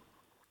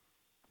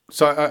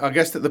 So I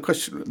guess that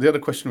the other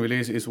question really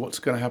is what's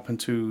going to happen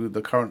to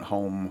the current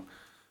home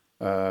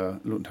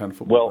Luton Town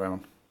football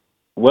ground?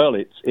 Well,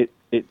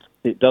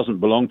 it doesn't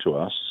belong to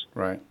us.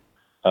 Right.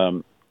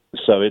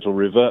 So it'll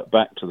revert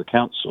back to the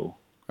council.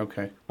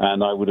 Okay.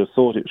 And I would have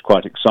thought it was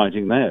quite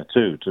exciting there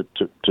too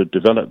to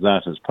develop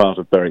that as part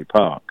of Berry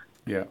Park.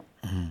 Yeah.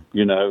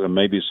 And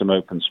maybe some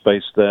open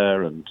space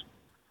there and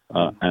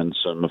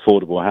some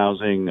affordable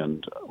housing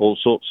and all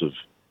sorts of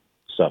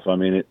stuff. I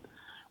mean, it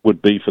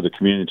would be for the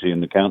community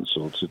and the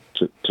council to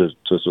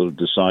sort of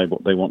decide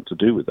what they want to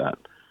do with that,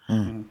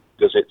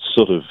 because it's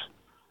sort of.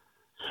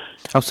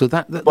 Oh, so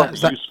that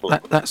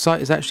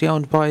site is actually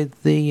owned by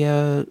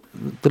the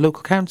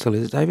local council,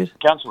 is it, David?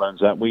 Council owns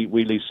that. We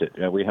lease it.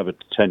 Yeah, we have a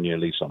 10-year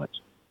lease on it.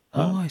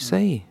 Oh, I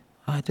see.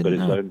 I didn't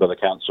know. But it's owned by the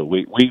council.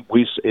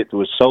 It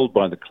was sold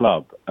by the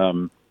club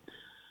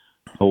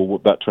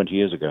about 20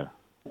 years ago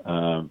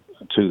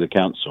to the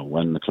council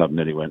when the club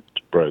nearly went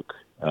broke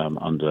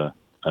under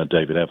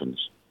David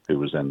Evans, who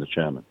was then the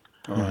chairman.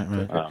 All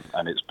right.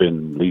 And it's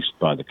been leased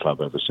by the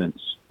club ever since.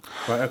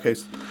 Right. Okay.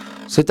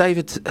 So,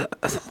 David,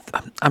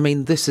 I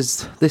mean, this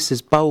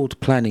is bold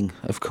planning,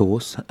 of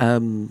course,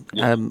 and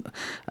I'm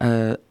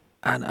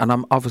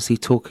obviously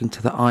talking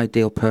to the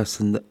ideal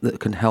person that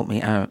can help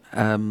me out.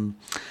 And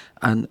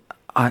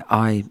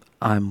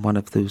I'm one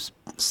of those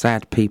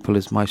sad people,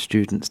 as my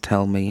students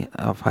tell me.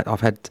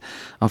 I've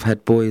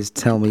had boys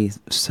tell me,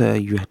 "Sir,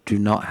 you do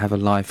not have a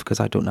life,"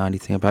 because I don't know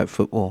anything about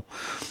football.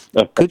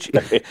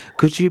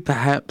 Could you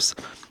perhaps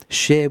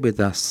share with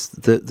us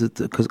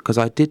because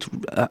I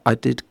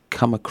did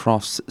come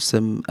across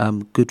some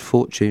good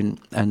fortune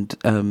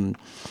and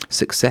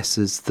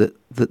successes that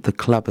the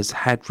club has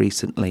had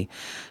recently.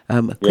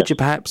 Could you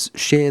perhaps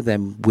share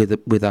them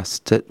with us?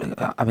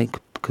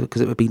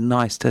 Because it would be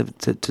nice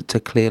to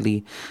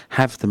clearly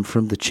have them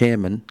from the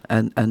chairman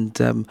and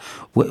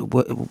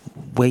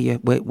where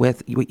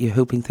you're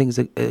hoping things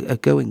are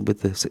going with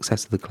the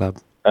success of the club.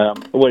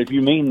 Well, if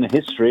you mean the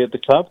history of the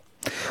club.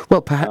 Well,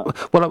 perhaps.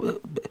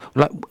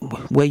 Like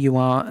where you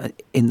are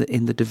in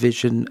the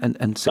division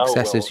and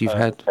successes you've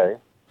had. Okay.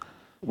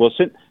 Well,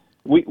 since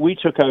we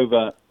took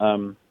over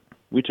 10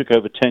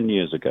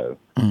 years ago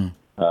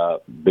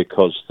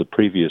because the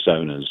previous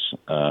owners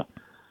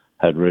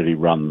had really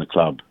run the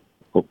club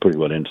pretty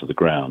well into the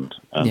ground,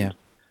 and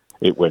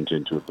it went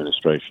into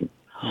administration.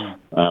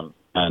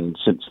 And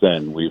since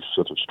then, we've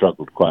sort of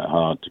struggled quite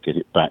hard to get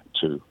it back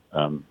to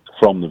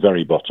from the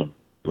very bottom.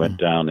 We went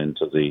down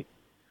into the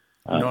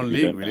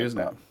non-league, really, isn't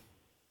it?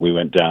 We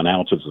went down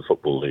out of the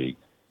Football League,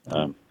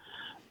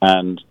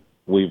 and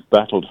we've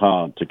battled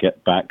hard to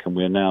get back, and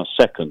we're now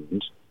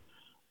second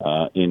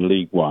in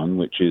League One,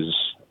 which is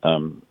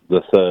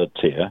the third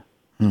tier.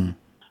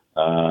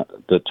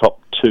 The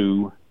top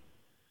two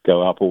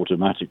go up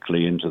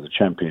automatically into the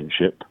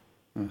Championship,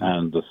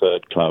 and the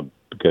third club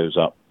goes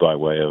up by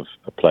way of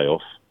a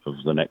playoff of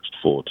the next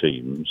 4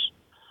 teams.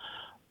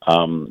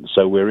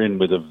 So we're in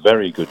with a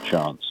very good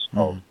chance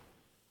of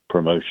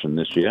promotion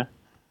this year.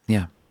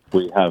 Yeah,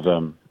 we have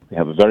a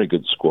very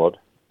good squad,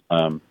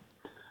 and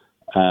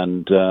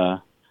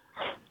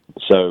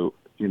so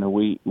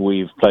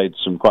we've played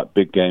some quite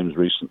big games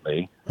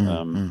recently,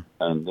 and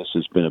this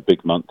has been a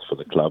big month for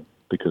the club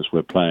because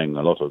we're playing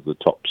a lot of the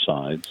top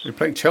sides. You're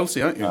playing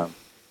Chelsea, aren't you?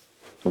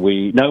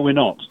 No, we're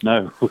not.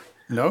 No.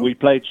 No? We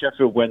played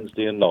Sheffield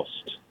Wednesday and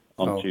lost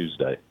on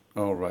Tuesday.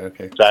 Oh, right,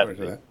 okay. Sadly. Sorry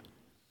for that.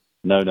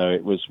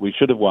 No, we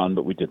should have won,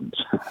 but we didn't.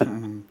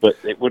 But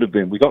it would have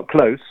been, we got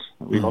close,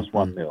 we lost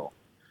 1-0.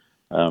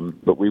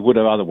 But we would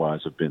have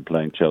otherwise have been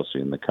playing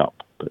Chelsea in the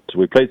Cup. But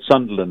we played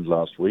Sunderland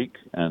last week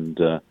and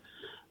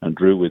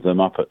drew with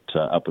them up at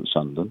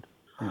Sunderland.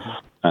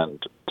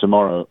 And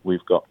tomorrow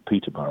we've got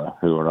Peterborough,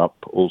 who are up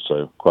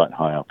also quite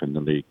high up in the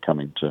league,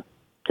 coming to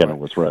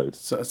Kenilworth Road.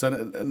 So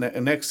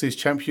next is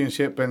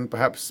Championship and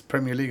perhaps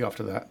Premier League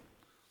after that?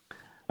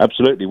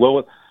 Absolutely.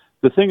 Well,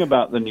 the thing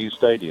about the new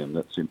stadium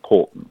that's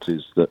important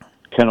is that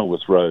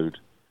Kenilworth Road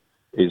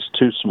is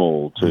too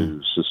small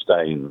to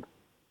sustain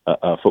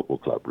a football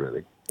club,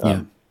 really.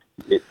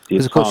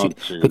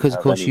 Because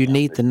of course you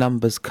need the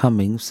numbers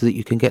coming so that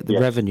you can get the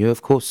revenue,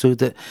 of course, so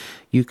that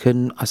you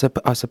can, I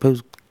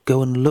suppose,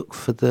 go and look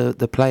for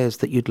the players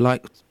that you'd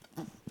like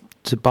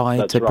to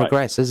buy to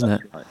progress, isn't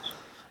it? Right.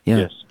 Yeah.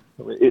 Yes.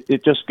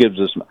 It just gives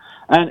us,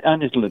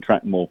 and it'll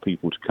attract more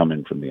people to come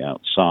in from the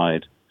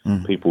outside.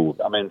 People,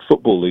 I mean,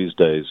 football these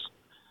days,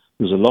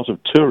 there's a lot of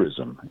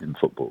tourism in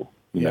football.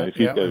 If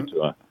you go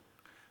to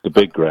the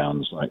big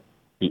grounds like,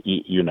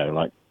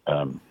 like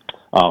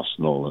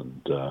Arsenal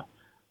and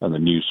the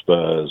new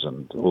Spurs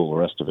and all the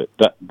rest of it,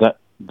 that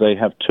they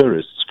have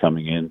tourists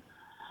coming in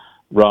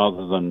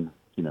rather than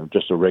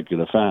just a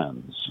regular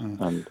fans,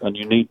 and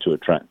you need to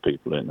attract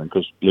people in,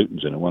 because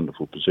Luton's in a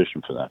wonderful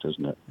position for that,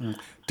 isn't it?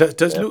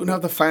 Does Luton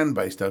have the fan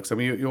base, though? Because I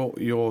mean,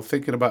 you're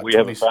thinking about. We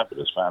have a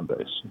fabulous fan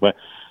base.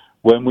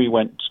 When we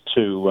went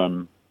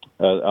to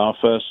our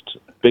first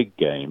big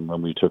game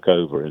when we took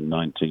over in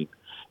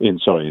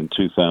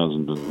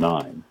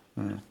 2009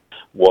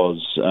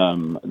 was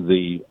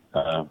the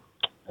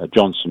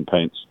Johnson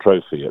Paints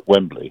Trophy at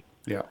Wembley.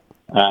 Yeah.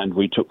 And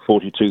we took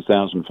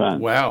 42,000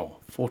 fans. Wow,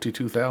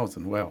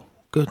 42,000! Wow.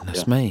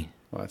 Goodness me!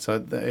 Right,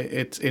 so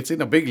it's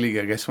in a big league,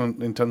 I guess,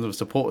 in terms of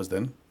supporters.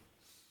 Then,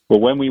 well,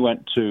 when we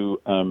went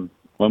to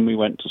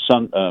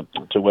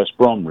West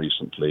Brom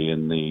recently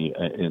in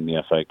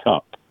the FA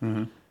Cup,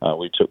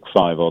 we took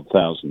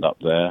 5,000 up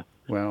there.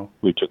 Wow!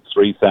 We took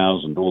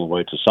 3,000 all the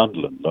way to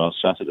Sunderland last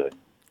Saturday.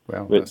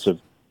 Wow!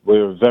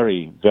 We're a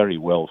very, very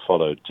well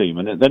followed team,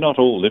 and they're not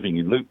all living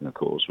in Luton, of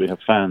course. We have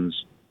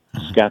fans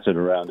scattered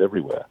around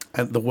everywhere,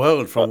 and the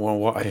world, from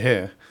what I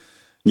hear.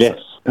 Yes.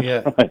 So,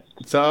 yeah. Right.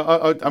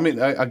 So I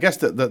mean, I guess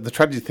that the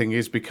tragic thing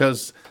is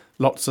because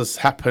lots has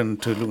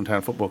happened to Luton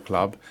Town Football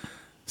Club.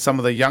 Some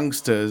of the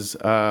youngsters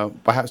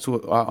perhaps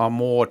are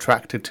more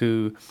attracted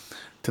to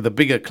the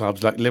bigger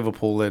clubs like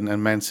Liverpool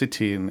and Man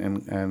City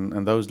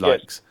and those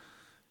likes,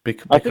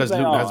 because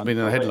Luton has been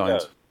in the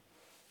headlines.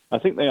 I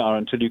think they are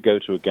until you go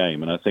to a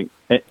game, and I think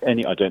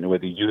I don't know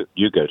whether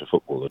you go to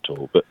football at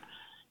all, but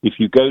if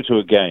you go to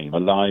a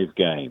live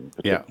game,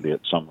 particularly at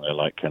somewhere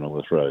like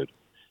Kenilworth Road,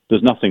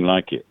 there's nothing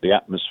like it. The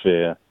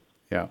atmosphere,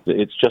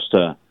 it's just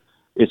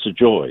it's a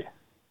joy,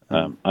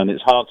 and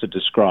it's hard to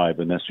describe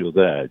unless you're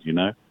there.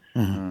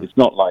 It's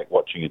not like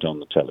watching it on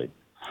the telly.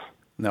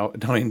 No,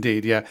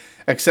 indeed, yeah.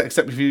 Except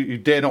if you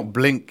dare not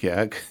blink,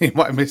 you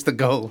might miss the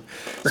goal.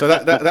 So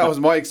that was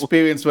my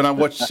experience when I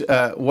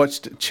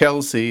watched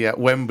Chelsea at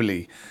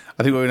Wembley.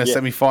 I think we were in the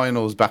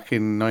semi-finals back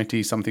in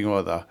 90 something or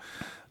other.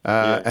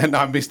 And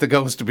I missed the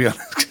goals, to be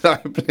honest, because I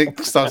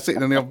blinked. So I was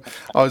sitting I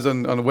was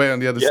on the way on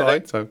the other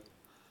side. So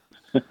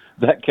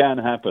that can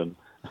happen.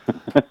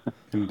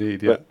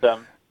 Indeed, yeah. But,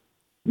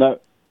 no,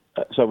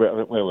 sorry,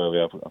 where were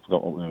we? I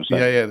forgot what we were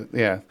saying.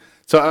 Yeah.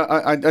 So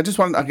I just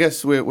want, I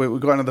guess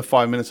we've got another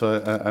 5 minutes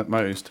at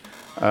most.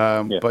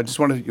 But I just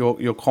wanted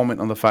your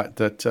comment on the fact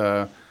that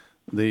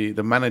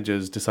the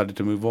managers decided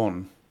to move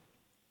on.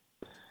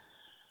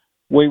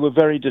 We were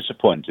very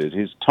disappointed.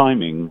 His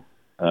timing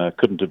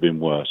couldn't have been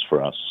worse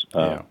for us.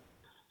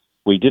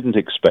 We didn't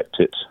expect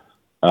it,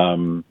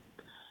 and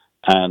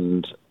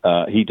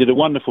he did a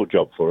wonderful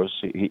job for us.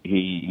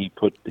 We've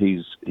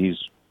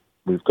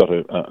got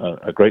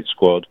a great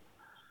squad.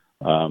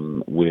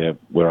 We're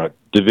a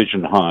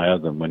division higher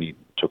than when he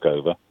took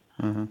over,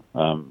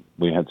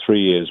 We had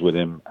 3 years with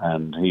him,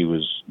 and he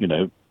was,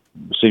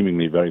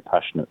 seemingly very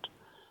passionate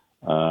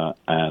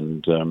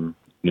and,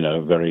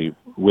 very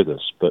with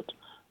us. But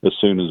as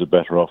soon as a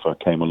better offer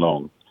came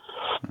along,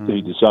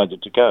 he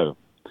decided to go.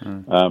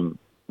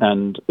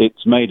 And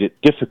it's made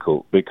it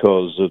difficult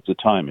because of the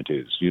time it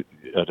is.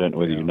 I don't know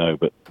whether you know,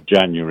 but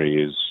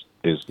January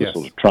is the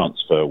sort of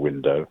transfer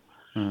window.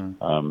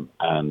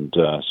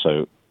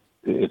 So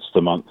it's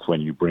the month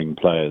when you bring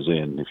players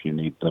in if you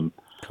need them.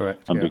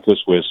 Correct. And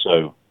because we're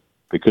so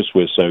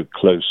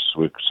close,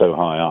 we're so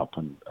high up,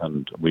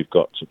 and we've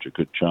got such a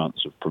good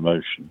chance of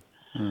promotion,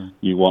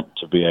 you want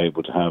to be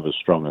able to have as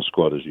strong a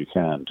squad as you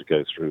can to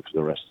go through for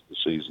the rest of the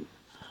season.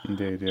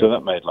 Indeed, yeah. So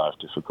that made life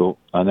difficult.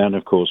 And then,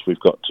 of course, we've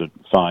got to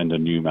find a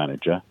new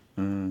manager.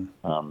 And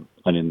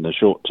in the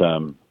short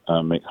term,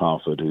 Mick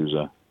Harford, who's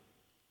a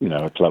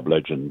club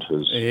legend,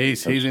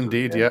 he's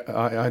indeed, yeah.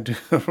 I do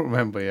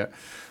remember, yeah.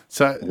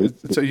 So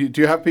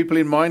do you have people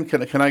in mind?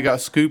 Can I get a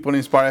scoop on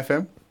Inspire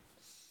FM?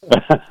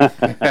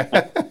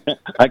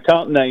 I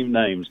can't name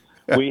names.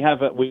 We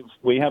have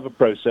a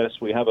process.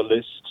 We have a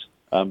list.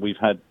 We've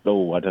had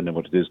I don't know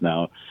what it is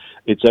now.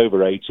 It's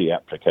over 80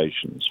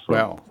 applications.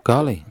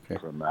 Golly,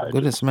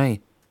 goodness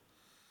me!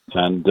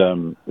 And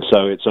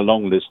so it's a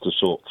long list to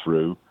sort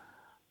through.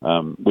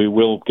 We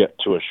will get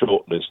to a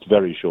short list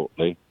very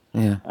shortly.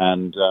 Yeah.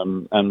 And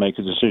make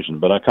a decision,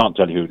 but I can't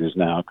tell you who it is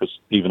now because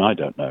even I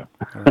don't know.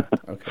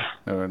 Okay,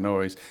 no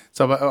worries.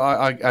 So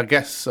I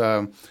guess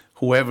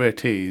whoever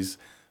it is,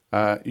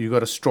 you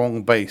got a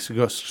strong base, you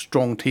got a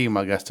strong team,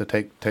 I guess, to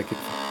take it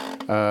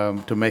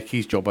to make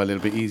his job a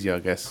little bit easier, I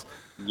guess.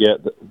 Yeah,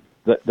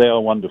 they are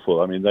wonderful.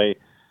 I mean, they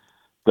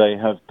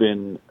have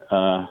been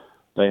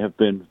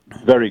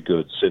very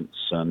good since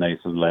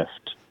Nathan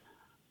left.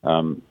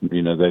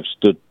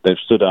 They've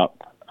stood up.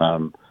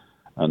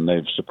 And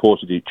they've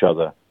supported each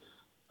other,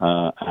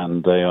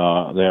 and they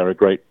are a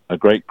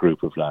great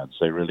group of lads.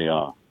 They really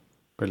are.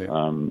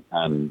 Brilliant.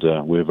 And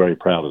we're very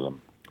proud of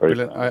them.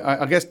 Brilliant.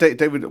 I guess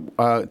David,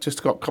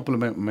 just got a couple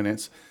of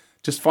minutes.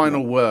 Just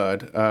final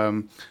word.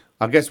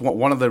 I guess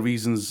one of the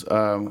reasons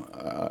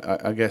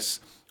I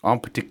guess I'm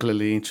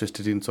particularly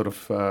interested in sort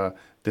of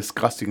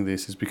discussing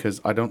this is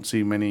because I don't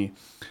see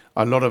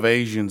a lot of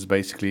Asians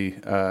basically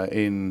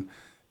in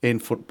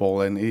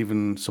football and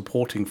even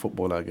supporting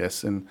football, I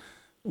guess. And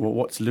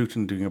what's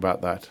Luton doing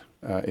about that,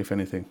 if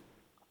anything?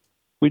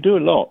 We do a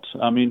lot.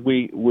 I mean,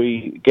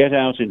 we get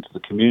out into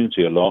the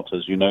community a lot,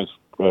 as you know.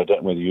 I don't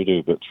know whether you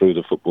do, but through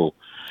the football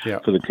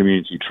for the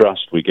community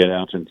trust, we get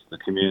out into the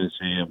community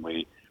and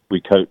we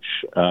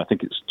coach. I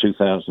think it's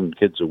 2,000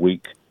 kids a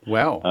week.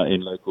 Wow!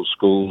 In local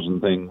schools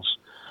and things.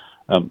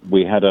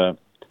 We had a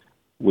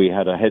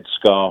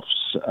headscarves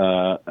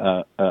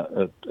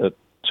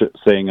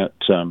thing at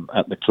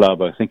the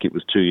club. I think it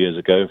was 2 years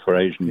ago for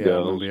Asian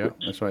girls. Yeah,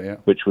 that's right. Yeah,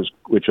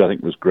 which I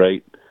think was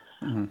great.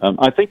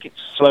 I think it's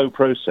a slow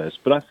process,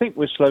 but I think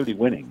we're slowly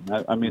winning.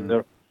 I mean,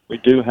 we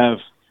do have,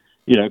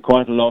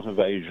 quite a lot of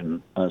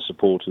Asian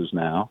supporters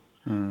now,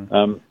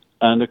 and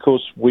of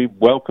course we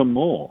welcome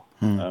more.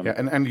 And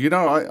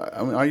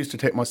I used to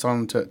take my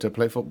son to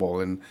play football,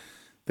 and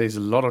there's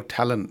a lot of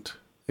talent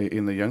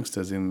in the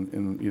youngsters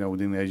in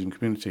within the Asian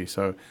community.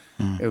 So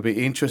it'll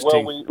be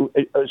interesting. Well,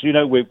 as you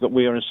know,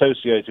 we are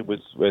associated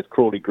with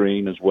Crawley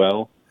Green as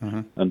well,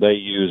 and they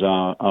use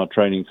our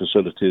training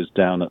facilities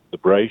down at the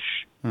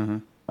Brache,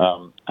 and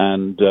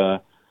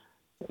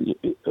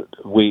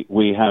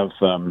we have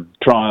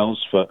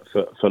trials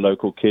for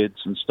local kids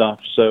and stuff.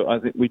 So I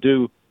think we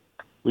do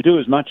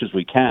as much as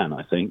we can.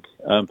 I think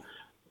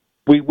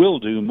we will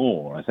do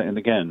more. I think, and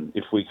again,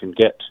 if we can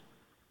get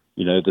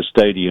the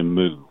stadium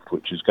moved,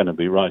 which is going to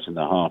be right in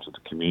the heart of the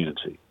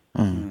community,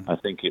 I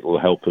think it will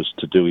help us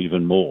to do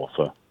even more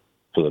for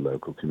the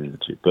local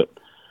community. But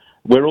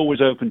we're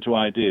always open to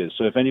ideas.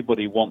 So if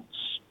anybody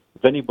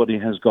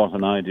has got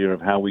an idea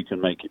of how we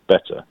can make it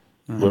better,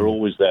 we're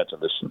always there to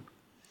listen.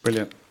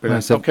 Brilliant.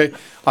 Okay,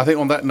 I think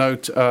on that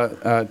note,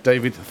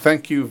 David,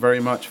 thank you very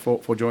much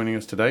for joining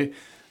us today.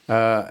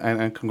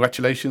 And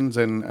congratulations,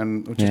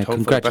 and just hope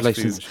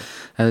congratulations.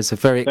 For the best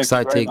for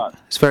you.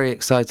 It's a very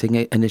exciting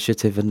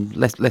initiative, and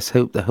let's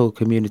hope the whole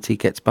community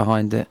gets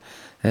behind it.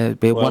 It'd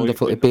be a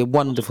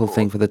wonderful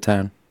thing for the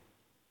town.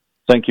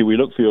 Thank you. We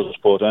look for your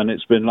support, and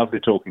it's been lovely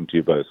talking to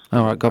you both.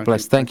 All right. God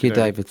bless. Thank you,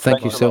 David.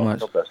 Thank you so much.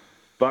 God bless.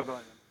 Bye-bye.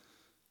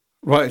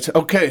 Right,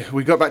 okay,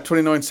 we got back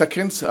 29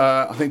 seconds.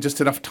 I think just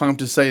enough time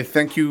to say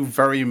thank you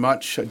very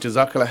much,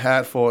 Jazakallah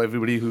khair, for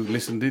everybody who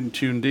listened in,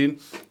 tuned in,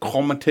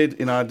 commented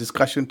in our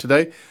discussion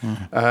today.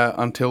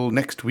 Until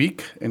next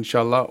week,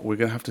 inshallah, we're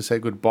going to have to say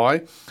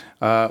goodbye.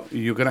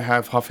 You're going to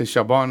have Hafiz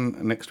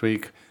Shaban next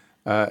week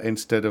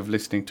instead of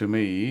listening to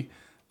me.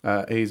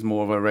 He's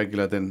more of a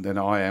regular than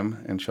I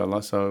am,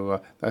 inshallah.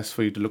 So that's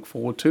for you to look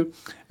forward to.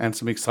 And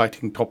some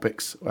exciting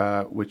topics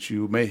which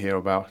you may hear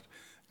about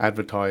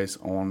advertise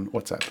on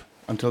WhatsApp.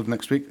 Until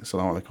next week,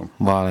 assalamu alaikum.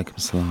 Wa alaikum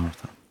assalam.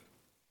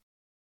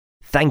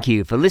 Thank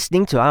you for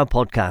listening to our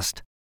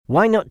podcast.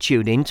 Why not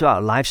tune in to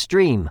our live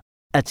stream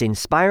at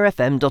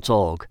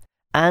inspirefm.org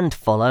And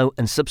follow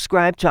and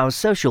subscribe to our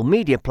social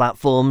media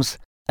platforms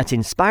at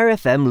Inspire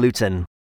FM Luton.